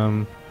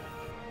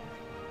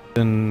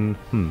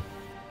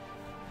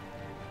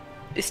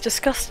 It's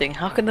disgusting.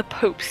 How can the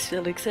Pope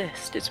still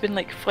exist? It's been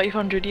like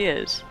 500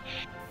 years.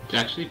 It's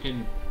actually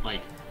been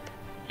like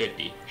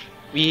 50.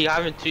 We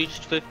haven't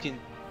reached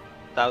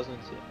 15,000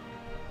 yet.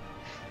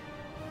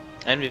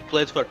 And we've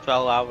played for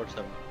 12 hours.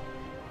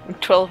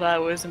 12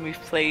 hours and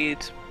we've played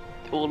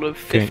all of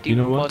Okay, 51 you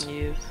know what?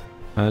 years.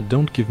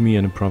 don't give me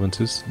any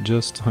provinces,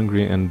 just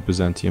Hungary and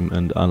Byzantium,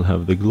 and I'll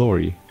have the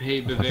glory Hey,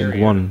 of Bavaria.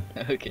 having won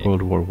Okay.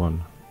 World War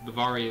One.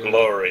 Bavaria.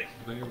 Glory.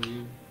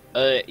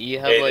 Bavaria. You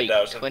have like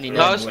 80,000 29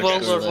 Last more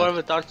World War left. War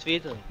without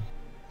Sweden.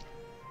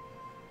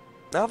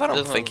 now that I'm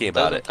Doesn't- thinking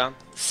about doesn't it, count.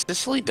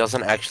 Sicily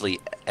doesn't actually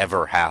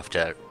ever have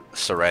to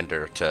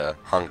surrender to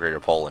Hungary or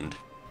Poland.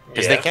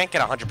 Because they Yeah. can't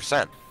get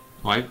 100%.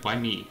 Why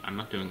me? I'm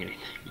not doing anything.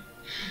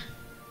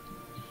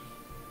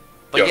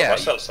 But Your yeah,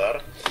 vassals are.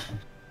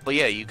 but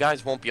yeah, you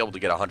guys won't be able to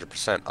get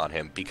 100% on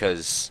him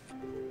because...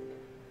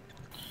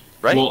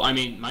 Right? Well, I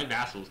mean, my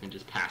vassals can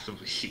just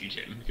passively siege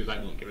him because I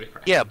won't give a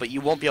crap. yeah, but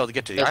you won't be able to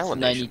get to the That's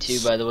island 92,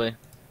 nations. by the way.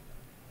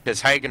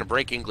 Because how are you going to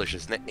break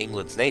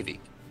England's navy?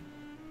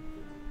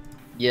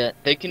 Yeah,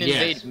 they can Yes,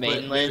 invade but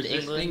mainland there's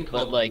this thing England,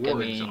 called but like, I war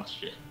mean,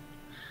 exhaustion.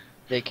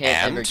 they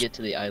can't ever And? get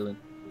to the island.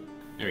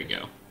 There we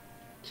go.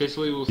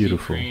 Sicily will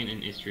Beautiful. see Ukraine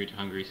and Istria to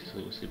Hungary.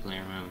 Sicily will see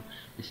player around.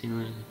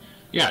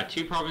 Yeah,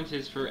 2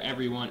 provinces for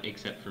everyone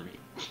except for me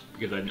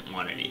because I didn't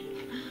want any.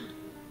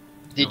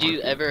 Did No, you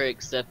I- ever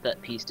accept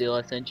that peace deal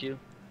I sent you?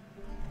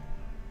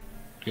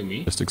 To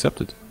me? Just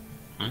accept it.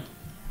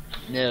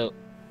 No,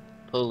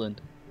 Poland.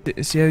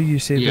 See how you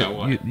said Yeah, that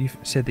what? you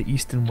said the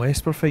East and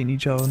West were fighting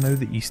each other. Now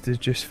the East is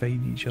just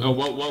fighting each other. Oh,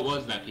 what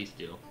was that peace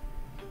deal?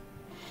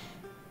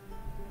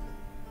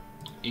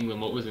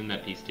 England, what was in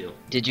that peace deal?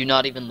 Did you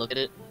not even look at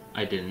it?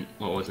 I didn't.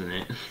 What was in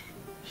it?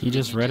 He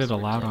just read it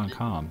aloud on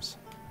comms.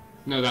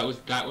 No, that was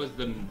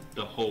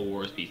the whole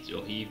wars peace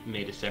deal. He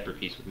made a separate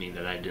piece with me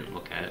that I didn't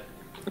look at.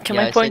 Can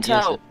Yeah, I I point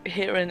sent you out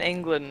here in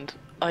England,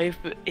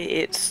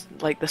 it's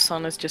like the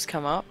sun has just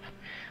come up.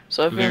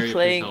 So I've Very been please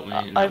playing. help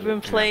me in I've that- been in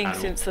that playing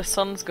battle. since the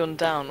sun's gone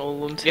down,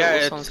 all until Yeah, the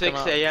it's sun's 6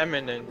 come up. AM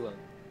in England.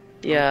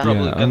 Yeah.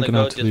 Probably yeah, I'm gonna gonna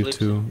go have to just leave leave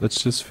too.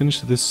 Let's just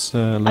finish this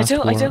I last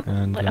don't. war I don't.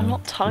 and Like, I'm not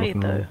rock tired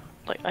and roll. though.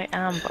 Like I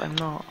am, but I'm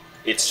not.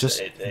 It's Just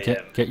 8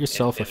 a.m. get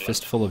yourself in a Finland.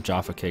 fistful of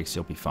Jaffa cakes,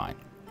 you'll be fine.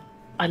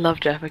 I love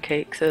Jaffa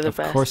cakes. They're the Of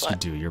best. course you Like,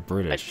 do, you're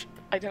British.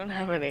 I don't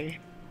have any.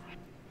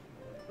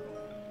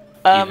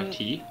 Do you have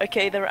tea?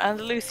 Okay, there are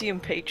Andalusian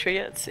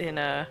patriots in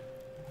Oh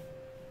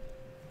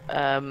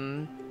yeah,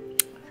 you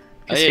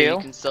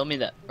Castile. can sell me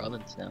that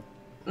province now.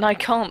 No, I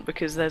can't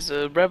because there's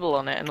a rebel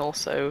on it, and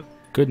also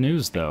Good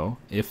news though,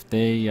 if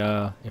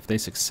they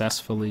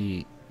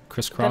successfully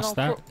crisscross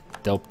Then I'll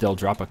that, they'll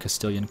drop a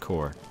Castilian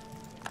core.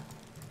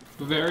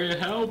 Bavaria,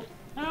 help!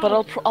 But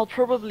I'll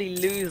probably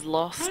lose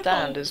Last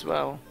Stand as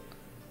well,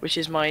 which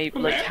is my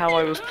how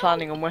I was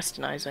planning on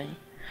westernizing.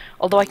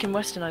 Although I can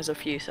westernize a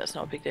few, so that's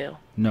not a big deal.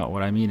 No,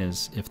 what I mean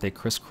is, if they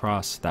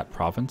crisscross that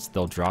province,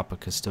 they'll drop a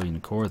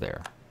Castilian core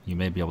there. You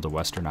may be able to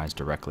westernize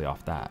directly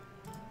off that.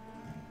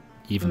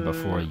 Even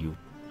before you...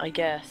 I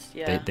guess,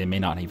 yeah. They may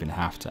not even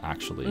have to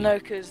actually... No,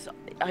 because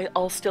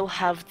I'll still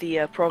have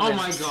the province, Oh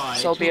my God,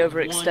 so I'll be it took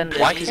overextended.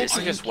 Why because can't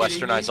you just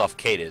westernize off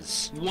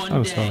Cadiz? One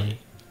Oh, day. sorry.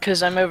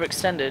 Because I'm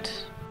overextended.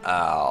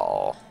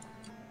 Ow.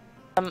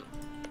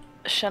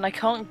 Shen, I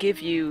can't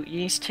give you. You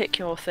need to tick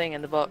your thing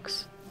in the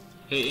box.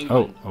 Hey,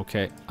 Oh, England.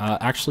 okay.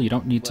 Actually, you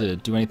don't need to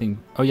do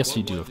anything... Oh, yes,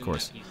 you do, of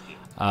course.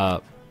 I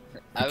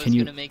was Can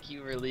you... gonna make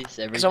you release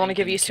everything. Because I want to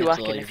give you and cancel all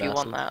Suakin your if you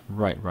want vassals.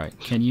 that. Right.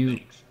 Can you...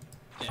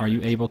 Are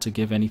you able to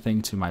give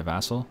anything to my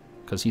vassal?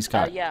 Because he's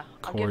got Yeah,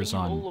 I'm giving cores him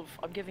on...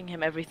 I'm giving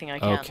him everything I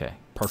can. Okay,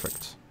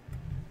 perfect.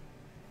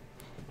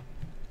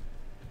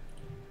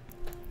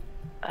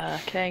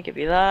 Okay, give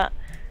you that.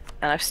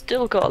 And I've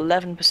still got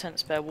 11%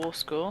 spare war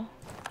score.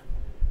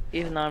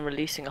 Even though I'm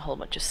releasing a whole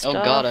bunch of stuff.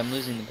 Oh god, I'm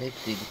losing the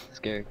papacy. This is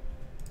scary.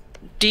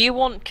 Do you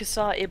want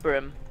Qasar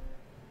Ibram?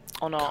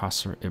 Or not?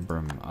 Qasar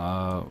Ibram.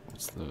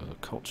 What's the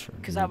culture?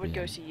 Because that would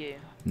go to you.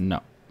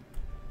 No.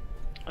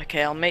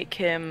 Okay, I'll make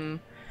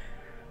him...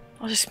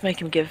 I'll just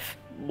make him give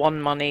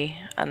 1 money,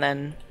 and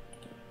then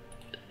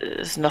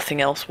there's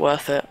nothing else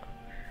worth it.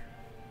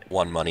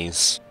 1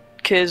 monies.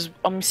 Because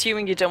I'm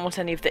assuming you don't want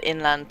any of the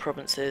inland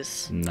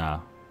provinces. Nah,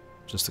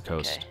 just the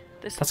coast. Okay.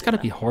 That's gotta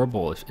be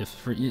horrible if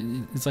for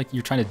you, it's like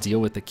you're trying to deal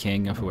with the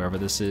king of whoever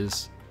this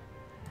is,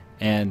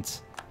 and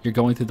you're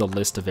going through the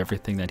list of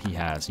everything that he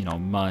has, you know,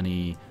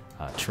 money,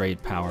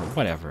 trade power,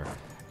 whatever.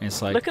 And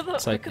it's like, look at the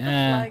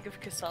flag of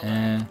Qasala.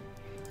 And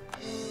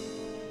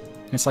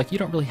it's like, you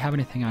don't really have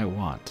anything I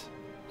want.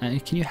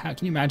 Can you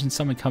imagine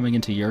someone coming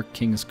into your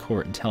king's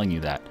court and telling you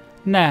that?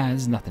 Nah,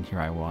 there's nothing here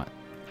I want.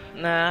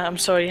 Nah, I'm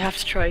sorry, you have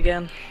to try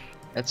again.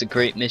 That's a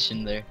great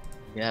mission there.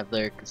 You have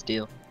there,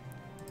 Castile.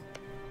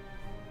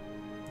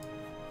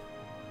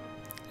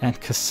 And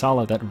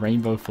Qasala, that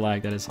rainbow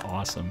flag, that is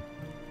awesome.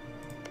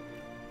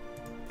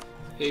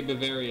 Hey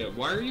Bavaria,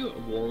 why are you at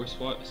war with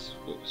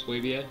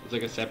Swabia? It's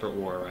like a separate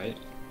war, right?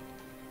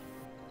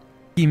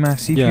 See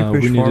if you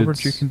push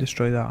forward, you can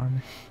destroy that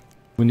army.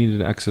 We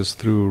needed access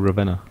through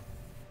Ravenna.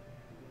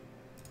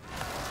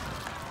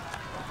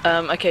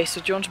 Okay,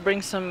 so do you want to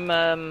bring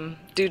some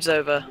dudes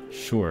over?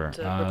 Sure.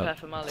 To prepare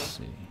for Mali? Let's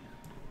see.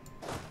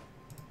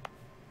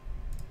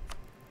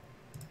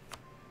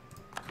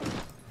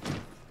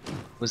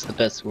 Was the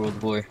best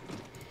World War.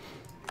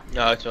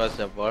 No, it was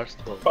the worst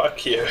one.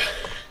 Fuck you.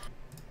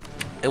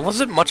 It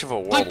wasn't much of a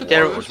world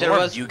war. It was more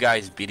of you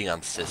guys beating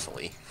on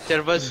Sicily.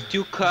 There was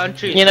 2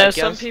 countries. You know,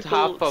 against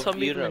half of some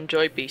people Europe.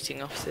 enjoy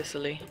beating off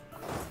Sicily.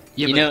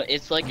 Yeah, you know,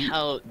 it's like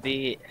how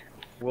the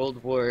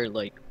World War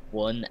like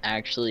 1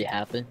 actually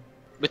happened.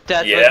 But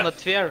that was not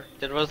fair.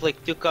 There was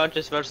like 2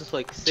 countries versus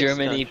like 6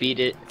 Germany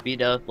countries.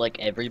 beat up like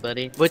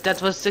everybody. But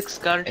that was 6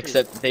 countries.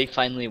 Except they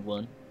finally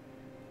won.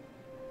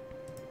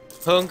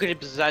 Hungary,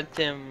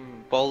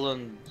 Byzantium,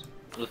 Poland,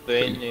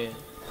 Lithuania.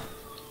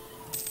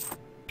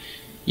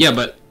 Yeah,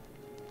 but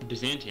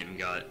Byzantium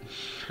got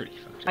pretty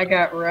fucked up. I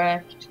got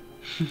wrecked.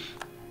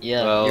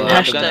 Yeah, well, you're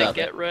I'm right gonna about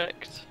get that.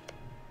 wrecked.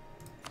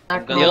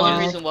 The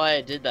only reason why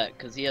I did that,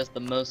 because he has the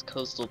most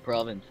coastal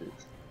provinces.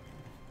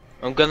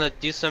 I'm gonna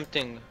do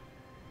something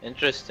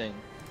interesting.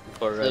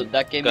 For, So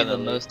that gave me the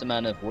most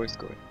amount of war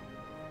score.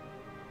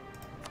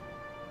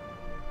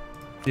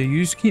 Yeah,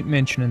 you just keep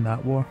mentioning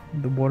that war.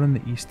 The war in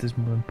the east is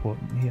more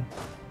important here.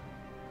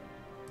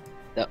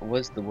 That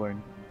was the war.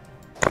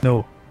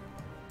 No.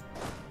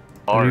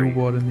 The Sorry. real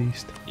war in the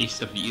east.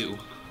 East of you.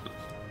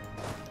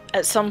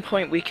 At some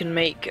point we can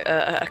make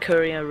a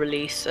courier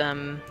release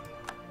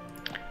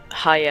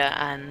Haya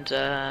and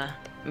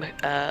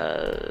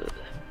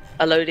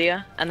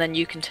Alodia, and then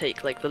you can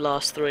take like the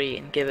last 3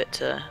 and give it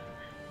to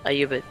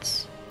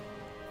Ayubids.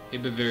 Hey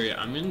Bavaria,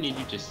 I'm gonna need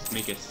you to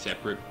make a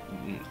separate,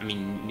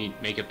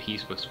 make a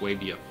peace with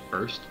Swabia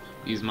first,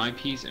 because my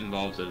peace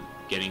involves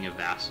getting a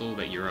vassal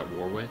that you're at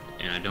war with,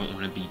 and I don't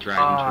want to be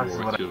dragged into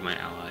war with 2 of my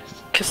allies.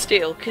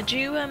 Castile, could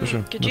you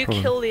Sure, could no you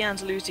problem. kill the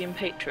Andalusian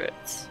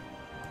patriots?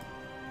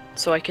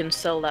 So I can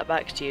sell that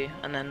back to you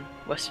and then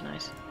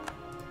westernize.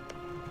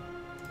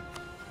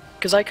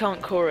 Because I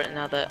can't core it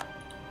now that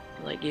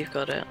like you've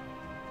got it.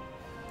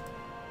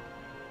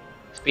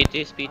 Speed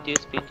 2, speed 2,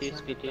 speed 2,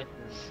 speed 2.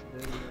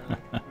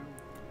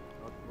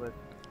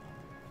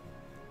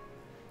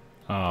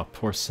 Oh,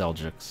 poor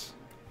Seljuks.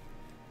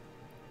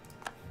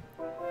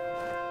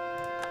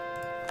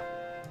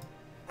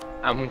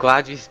 I'm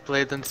glad we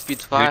played on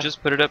speed 5. You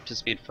just put it up to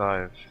speed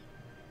 5.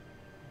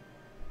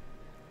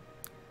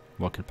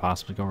 What could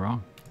possibly go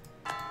wrong?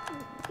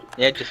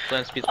 Yeah, just play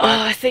on speed 5.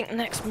 Oh, I think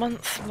next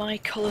month my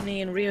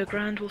colony in Rio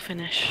Grande will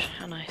finish.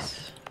 How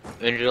nice.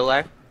 In real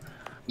life?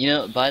 You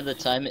know, by the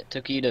time it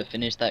took you to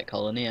finish that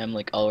colony, I'm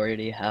like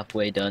already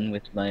halfway done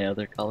with my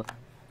other colony.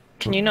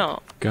 Can you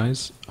not?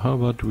 Guys, how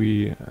about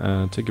we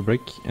take a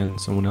break and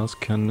someone else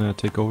can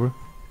take over?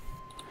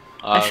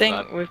 I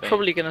think we're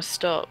probably gonna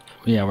stop.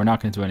 Yeah, we're not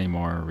going to do any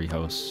more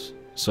rehosts.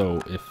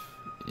 So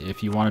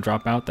if you want to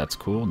drop out, that's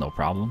cool, no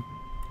problem.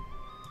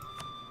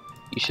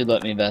 You should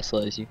let me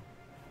vassalize you.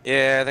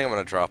 Yeah, I think I'm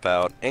gonna drop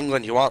out.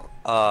 England, you want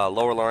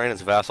Lower Lorraine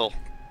as a vassal?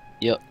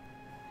 Yep.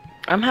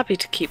 I'm happy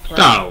to keep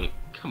playing. Oh,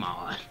 come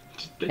on.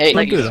 Hey,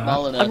 Like, you're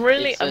small enough. I'm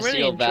really it says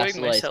enjoying you'll vassalize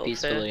myself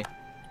peacefully. here.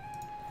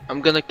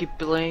 I'm gonna keep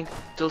playing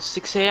till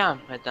 6 AM,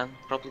 and then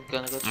probably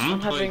gonna go to I'm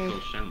sleep. playing till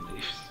Shen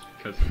leaves,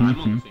 because I'm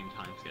on the same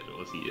time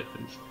schedule as he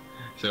is.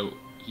 So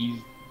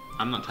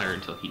I'm not tired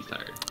until he's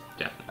tired.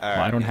 Definitely.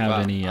 Well, I don't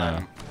have any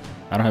I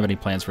don't have any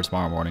plans for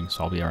tomorrow morning,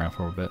 so I'll be around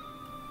for a bit.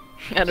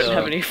 I don't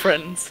have any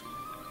friends.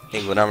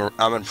 England,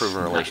 I'm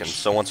improving relations.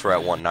 So once we're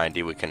at 190,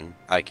 you can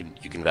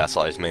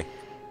vassalize me.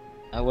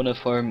 I want to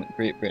farm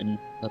Great Britain.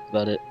 That's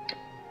about it.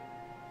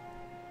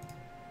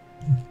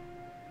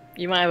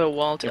 You might have a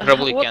wild. You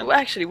probably what, can.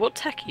 Actually, what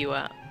tech are you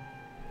at?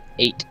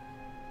 8.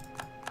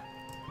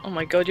 Oh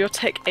my god, you're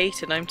tech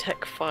 8 and I'm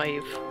tech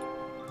 5.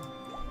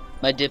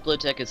 My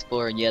Diplotech is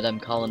 4, yet I'm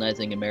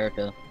colonizing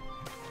America.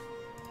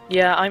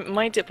 Yeah,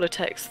 my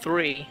Diplotech's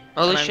 3.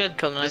 Holy and I'm shit, the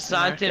colonizing sun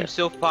America. team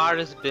so far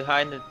is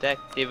behind the deck.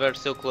 They were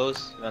so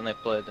close when I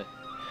played it.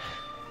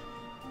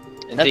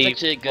 And That's they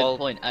actually a good fall-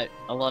 point.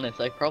 Alanis,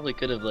 I probably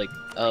could have, like,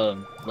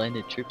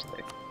 landed troops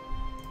there.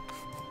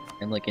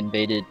 And, like,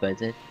 invaded by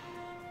Zed.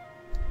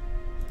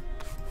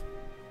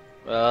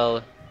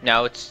 Well,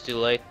 now it's too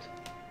late.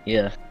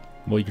 Yeah.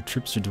 Well, your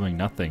troops are doing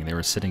nothing. They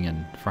were sitting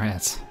in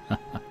France.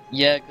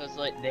 Yeah, because,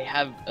 like, they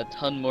have a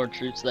ton more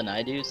troops than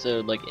I do, so,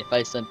 like, if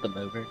I sent them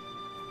over...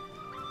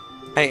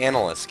 Hey,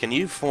 analyst, can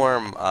you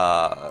form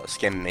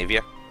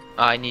Scandinavia?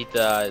 I need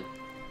the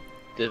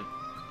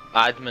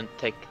admin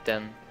tech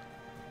then.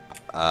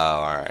 Oh,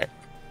 alright.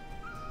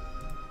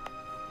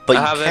 But I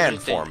you have can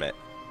everything. form it.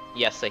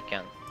 Yes, I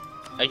can.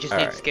 I just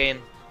need Alright. scan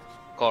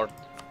card,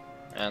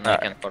 and I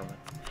can form it.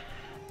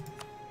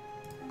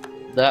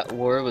 That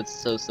war was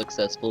so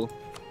successful.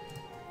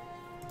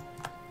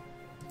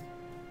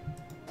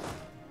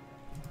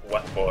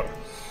 What war?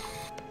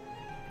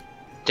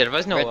 There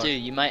was no war.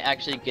 Retu, you might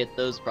actually get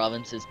those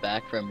provinces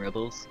back from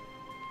rebels.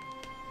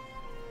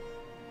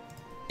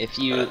 If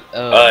you,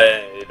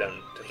 I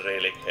don't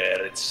really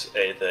care, it's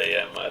 8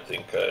 AM, I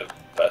think I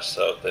pass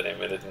out any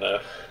minute now.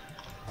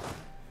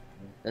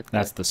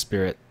 That's the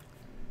spirit.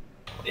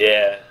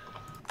 Yeah.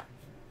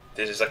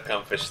 This is a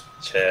comfy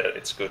chair,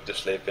 it's good to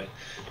sleep in.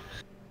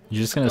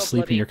 You're just gonna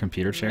sleep in your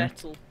computer chair?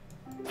 Metal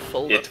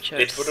fold-up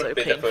chair It is wouldn't so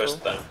be painful. the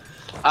first time.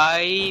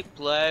 I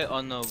play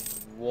on a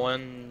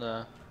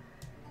one.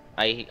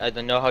 I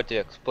don't know how to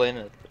explain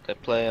it, but I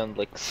play on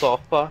like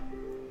sofa.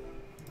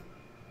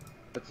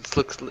 But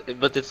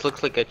it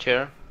looks like a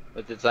chair,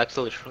 but it's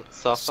actually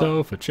sofa.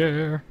 Sofa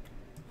chair.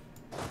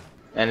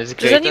 And it's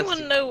Does great.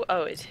 anyone know?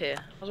 Oh, it's here.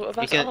 I was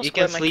about to ask you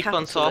can where my sleep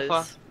on capital sofa.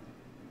 is.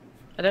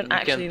 I don't You can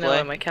actually know play.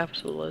 where my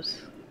capital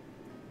is.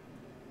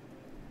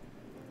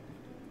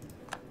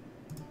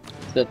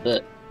 Except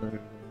that...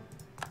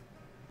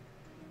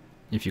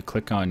 If you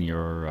click on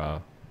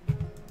your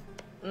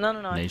No,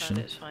 I nation, found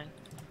it. It's fine.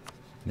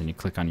 then you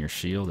click on your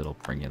shield, it'll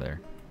bring you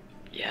there.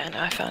 Yeah, no,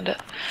 I found it.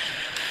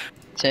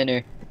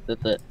 Tanner, so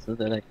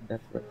that I can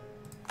definitely...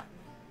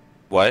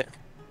 What?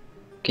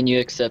 Can you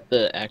accept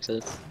the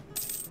access?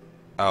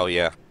 Oh,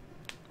 yeah.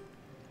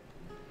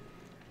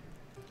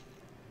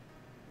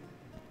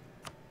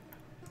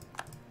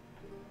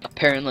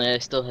 Apparently I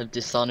still have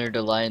Dishonored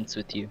Alliance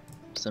with you,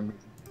 for some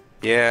reason.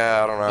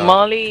 Yeah, I don't know.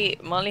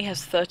 Marley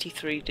has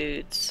 33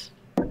 dudes.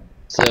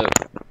 So,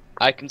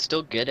 I can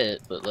still get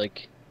it, but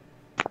like,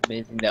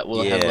 amazing that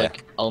we'll have Yeah.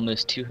 like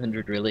almost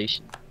 200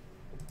 relations.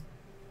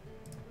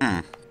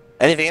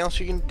 Anything else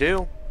you can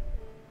do?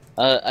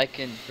 I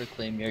can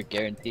proclaim your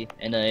guarantee,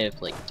 and I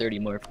have like 30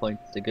 more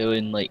points to go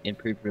in like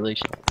improved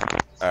relations.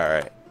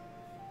 Alright.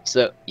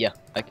 So, yeah,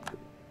 I can do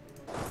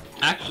it.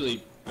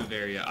 Actually,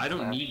 Bavaria, I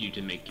don't need you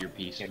to make your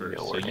peace first,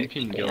 so you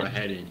can go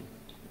ahead and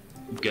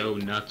go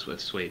nuts with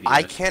Swabia.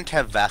 I can't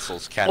have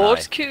vassals, can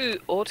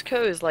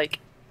Ortco is like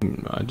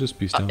I just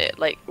pieced out.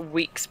 like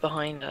weeks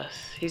behind us.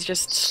 He's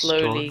just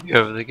slowly. Story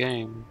of the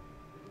game.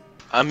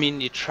 I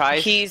mean, you try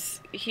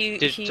He's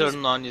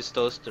turn on his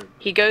toaster.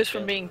 He goes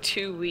from being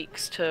 2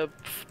 weeks to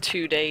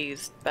 2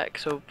 days back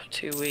to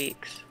 2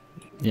 weeks.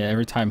 Yeah,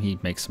 every time he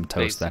makes some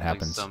toast, that Basically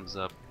happens. Sums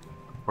up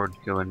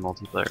Portico in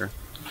multiplayer.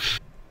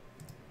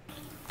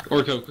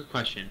 Orko, quick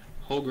question.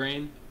 Whole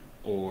grain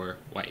or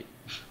white?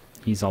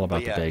 He's all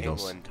about But yeah, the bagels.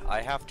 England,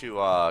 I have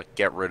to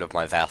get rid of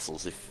my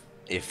vassals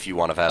if you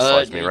want to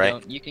vassalize no, me, you right?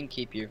 don't. You can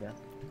keep your vassal.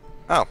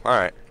 Oh,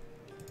 alright.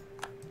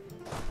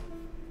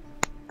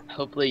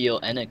 Hopefully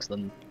you'll annex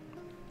them.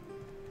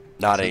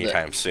 Not So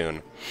anytime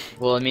soon.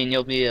 Well, I mean,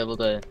 you'll be able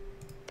to...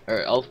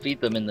 Or I'll feed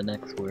them in the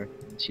next war.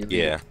 once you leave,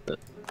 Yeah. But...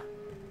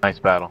 Nice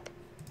battle.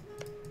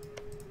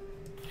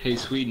 Hey,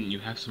 Sweden, you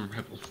have some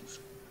rebels.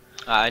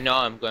 I know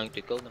I'm going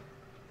to kill them.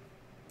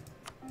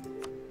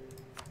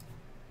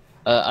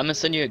 I'm gonna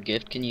send you a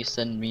gift. Can you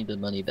send me the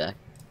money back?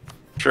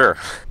 Sure.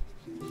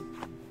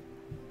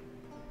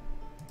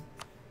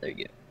 There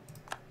you go.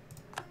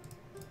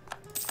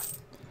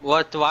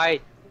 What? Why?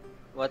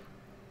 What?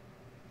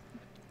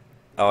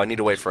 Oh, I need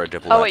to wait for a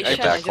diplomat Oh wait, to get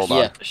Shen, I back. just, Hold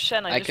on.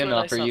 Shen, I just can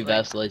realized offer you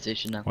something.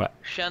 vassalization now. What?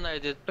 Shen, I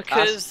did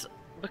Because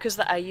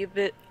the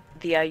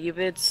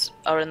Ayyubids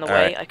are in the way.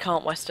 Alright. I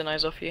can't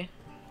westernize off you.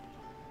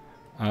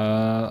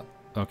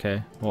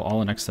 Okay. Well, I'll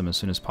annex them as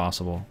soon as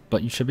possible.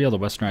 But you should be able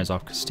to westernize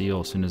off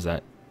Castile as soon as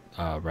that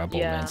rebel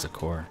Yeah. lands a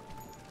core.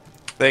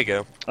 There you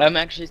go. I'm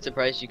actually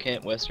surprised you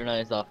can't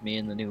westernize off me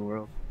in the new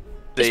world.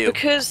 It's They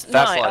because no,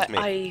 vassalize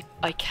me.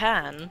 I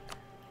can.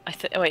 I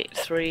think. Oh, wait,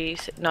 3.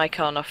 No, I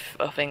can't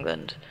off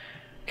England,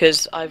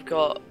 because I've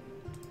got.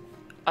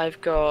 Oh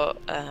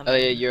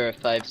yeah, you're a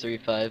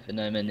 535 and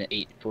I'm an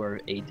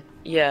 848.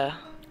 Yeah.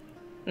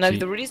 No, See-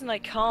 the reason I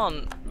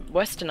can't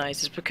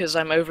westernize is because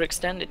I'm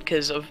overextended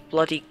because of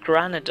bloody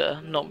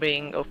Granada not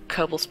being, or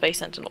Kerbal Space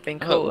Center not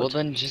being Oh, cored. well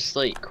then just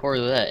like core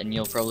that and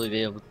you'll probably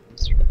be able to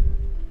westernize.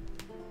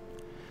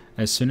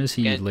 As soon as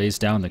he Can lays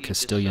down the you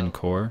just Castilian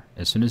core,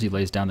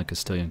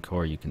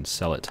 you can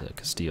sell it to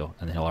Castile,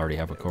 and then he'll already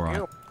have a core on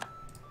it.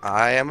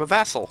 I am a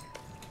vassal.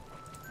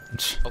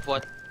 Of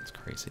what? It's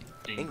crazy.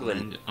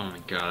 England. Oh my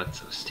god,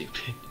 that's so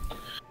stupid. Love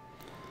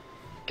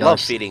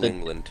Gosh, feeding the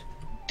England.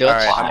 Dutch,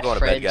 Alright, I'm going to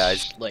bed, French,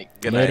 guys.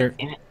 like Good Later.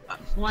 night.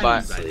 Why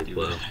Bye. do you guys do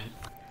that?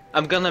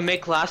 I'm gonna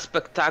make last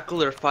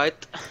spectacular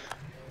fight.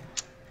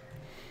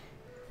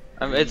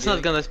 It's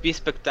not gonna be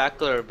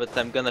spectacular, but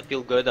I'm gonna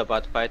feel good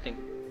about fighting.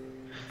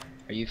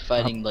 Are you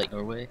fighting like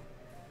Norway?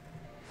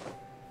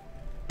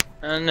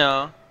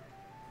 No.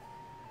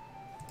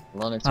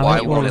 Well, it's Why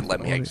think won't we'll- it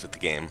let me exit the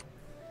game?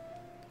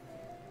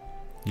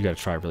 You gotta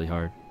try really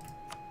hard.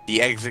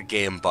 The exit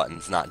game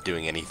button's not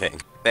doing anything.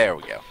 There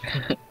we go.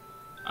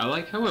 I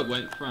like how it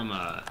went from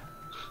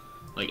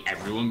like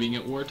everyone being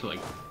at war to like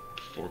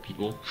 4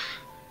 people.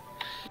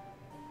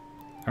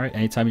 All right,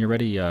 anytime you're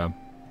ready, go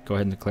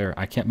ahead and declare.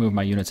 I can't move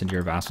my units into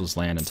your vassal's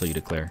land until you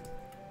declare.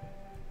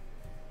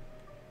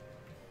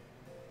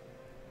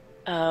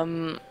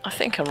 I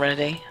think I'm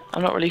ready.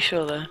 I'm not really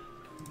sure though.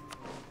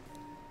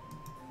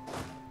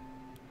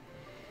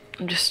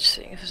 I'm just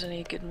seeing if there's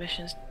any good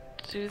missions.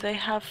 Do they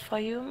have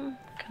Fayum?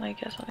 Can I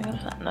get something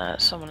else? No,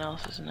 it's someone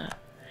else, isn't it?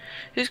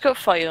 Who's got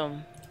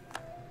Fayum?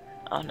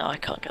 Oh no, I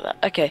can't get that.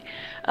 Okay.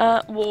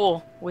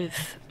 War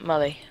with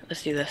Mali.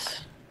 Let's do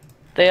this.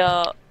 They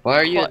are... Why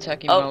are you quite-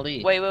 attacking oh,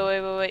 Mali?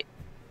 Wait.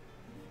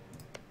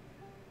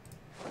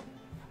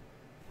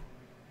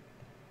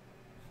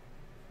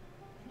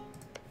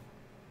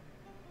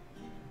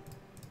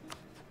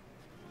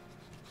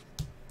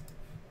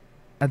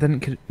 I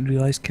didn't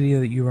realize, Korea,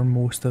 that you were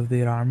most of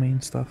their army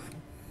and stuff.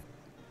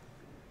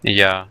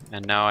 Yeah,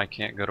 and now I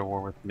can't go to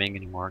war with Ming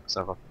anymore because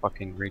I have a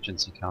fucking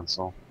Regency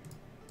Council.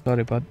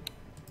 Sorry, bud.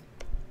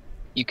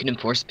 You can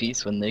enforce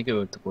peace when they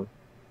go to war.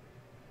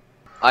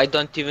 I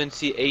don't even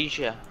see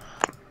Asia.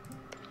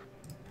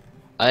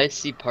 I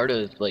see part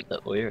of like the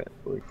Oira.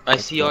 I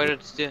see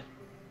Oirats too.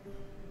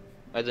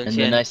 I don't And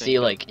see then I anything. see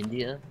like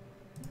India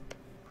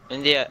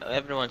India,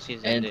 everyone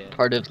sees and India.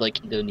 part of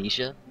like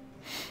Indonesia.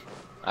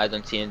 I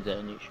don't see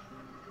Indonesia.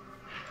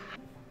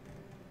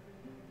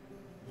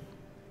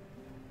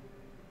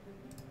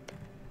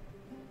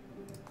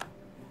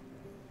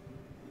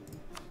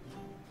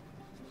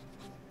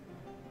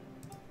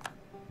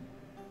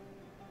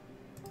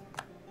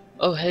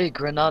 Oh hey,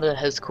 Granada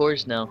has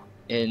cores now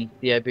in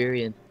the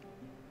Iberian.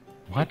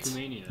 What?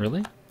 Ecumania.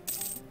 Really?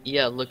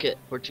 Yeah, look at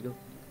Portugal.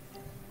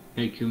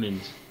 Hey,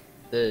 Cumins.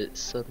 The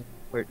southern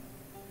part.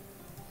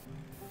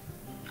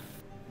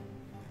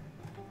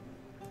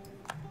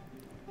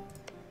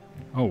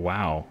 Oh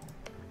wow.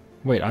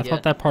 Wait, I Yeah.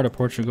 thought that part of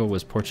Portugal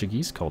was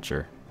Portuguese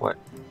culture. What?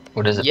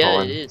 What is it, Yeah,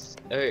 Poland? it is.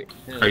 Alright.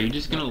 Are you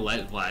just gonna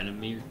let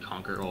Vladimir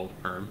conquer all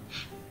of Perm?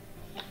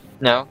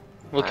 No.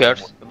 Who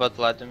cares about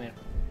Vladimir?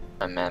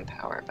 My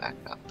manpower back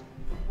up.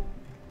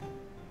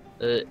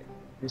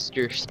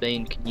 Mr.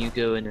 Spain, can you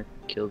go in and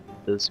kill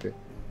those guys?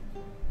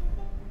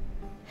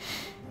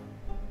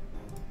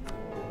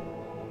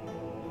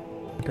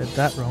 I did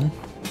that wrong.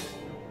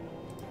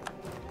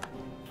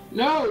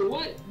 No,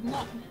 what?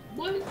 Not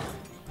what?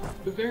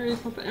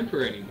 Bavaria's not the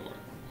emperor anymore.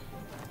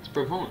 It's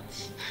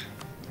Provence.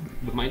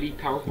 The mighty,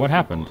 powerful. What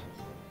happened?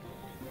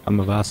 I'm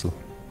a vassal.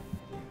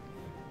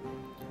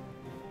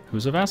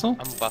 Who's a vassal?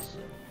 I'm vassal.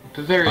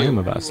 Bavaria. I am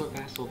a why are you vassal.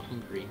 vassal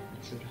hungry.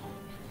 It's so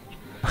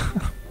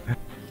dumb.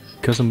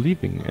 Because I'm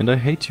leaving, and I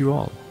hate you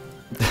all.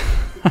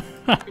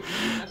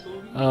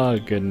 Oh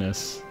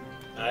goodness.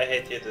 I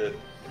hate you too.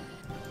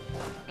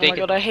 Oh my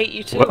god, I hate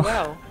you too. Well,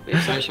 Wow. I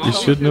It's thought actually You we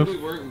shouldn't said have. we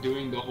weren't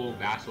doing the whole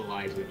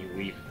vassalize when you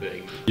leave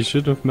thing. You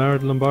should have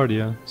married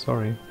Lombardia.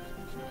 Sorry.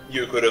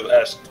 You could have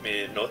asked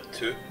me not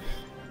to.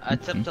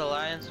 Accept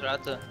alliance,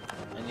 Rata.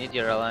 I need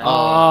your alliance.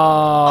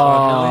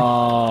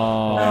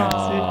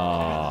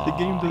 The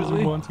game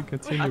doesn't want to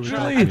continue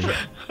without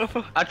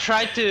me. I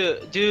tried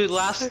to do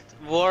last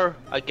war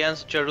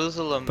against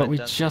Jerusalem. But and we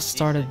then just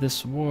started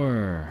this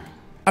war.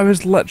 I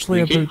was literally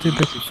You keep-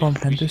 about to become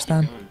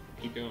Hindustan.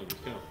 Keep going, let's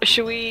go.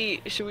 Should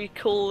we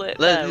call it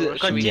Let- there, or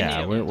should we... continue.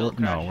 Yeah, we're no,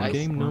 The we're,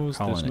 game we're knows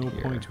there's calling no it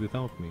here. point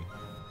without me.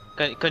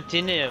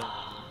 Continue.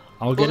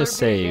 I'll get Will a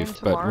there be a game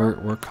save, but tomorrow?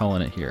 we're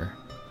calling it here.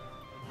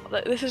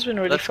 This has been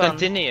really Let's fun.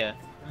 continue.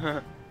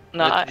 No,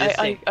 Let's just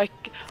see.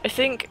 I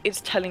think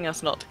it's telling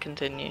us not to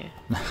continue.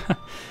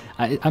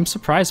 I'm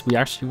surprised we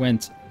actually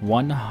went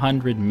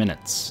 100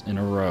 minutes in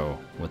a row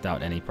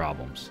without any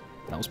problems.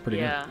 That was pretty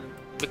Yeah.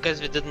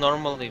 Because we did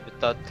normally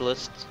without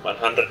lists.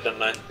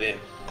 119. good.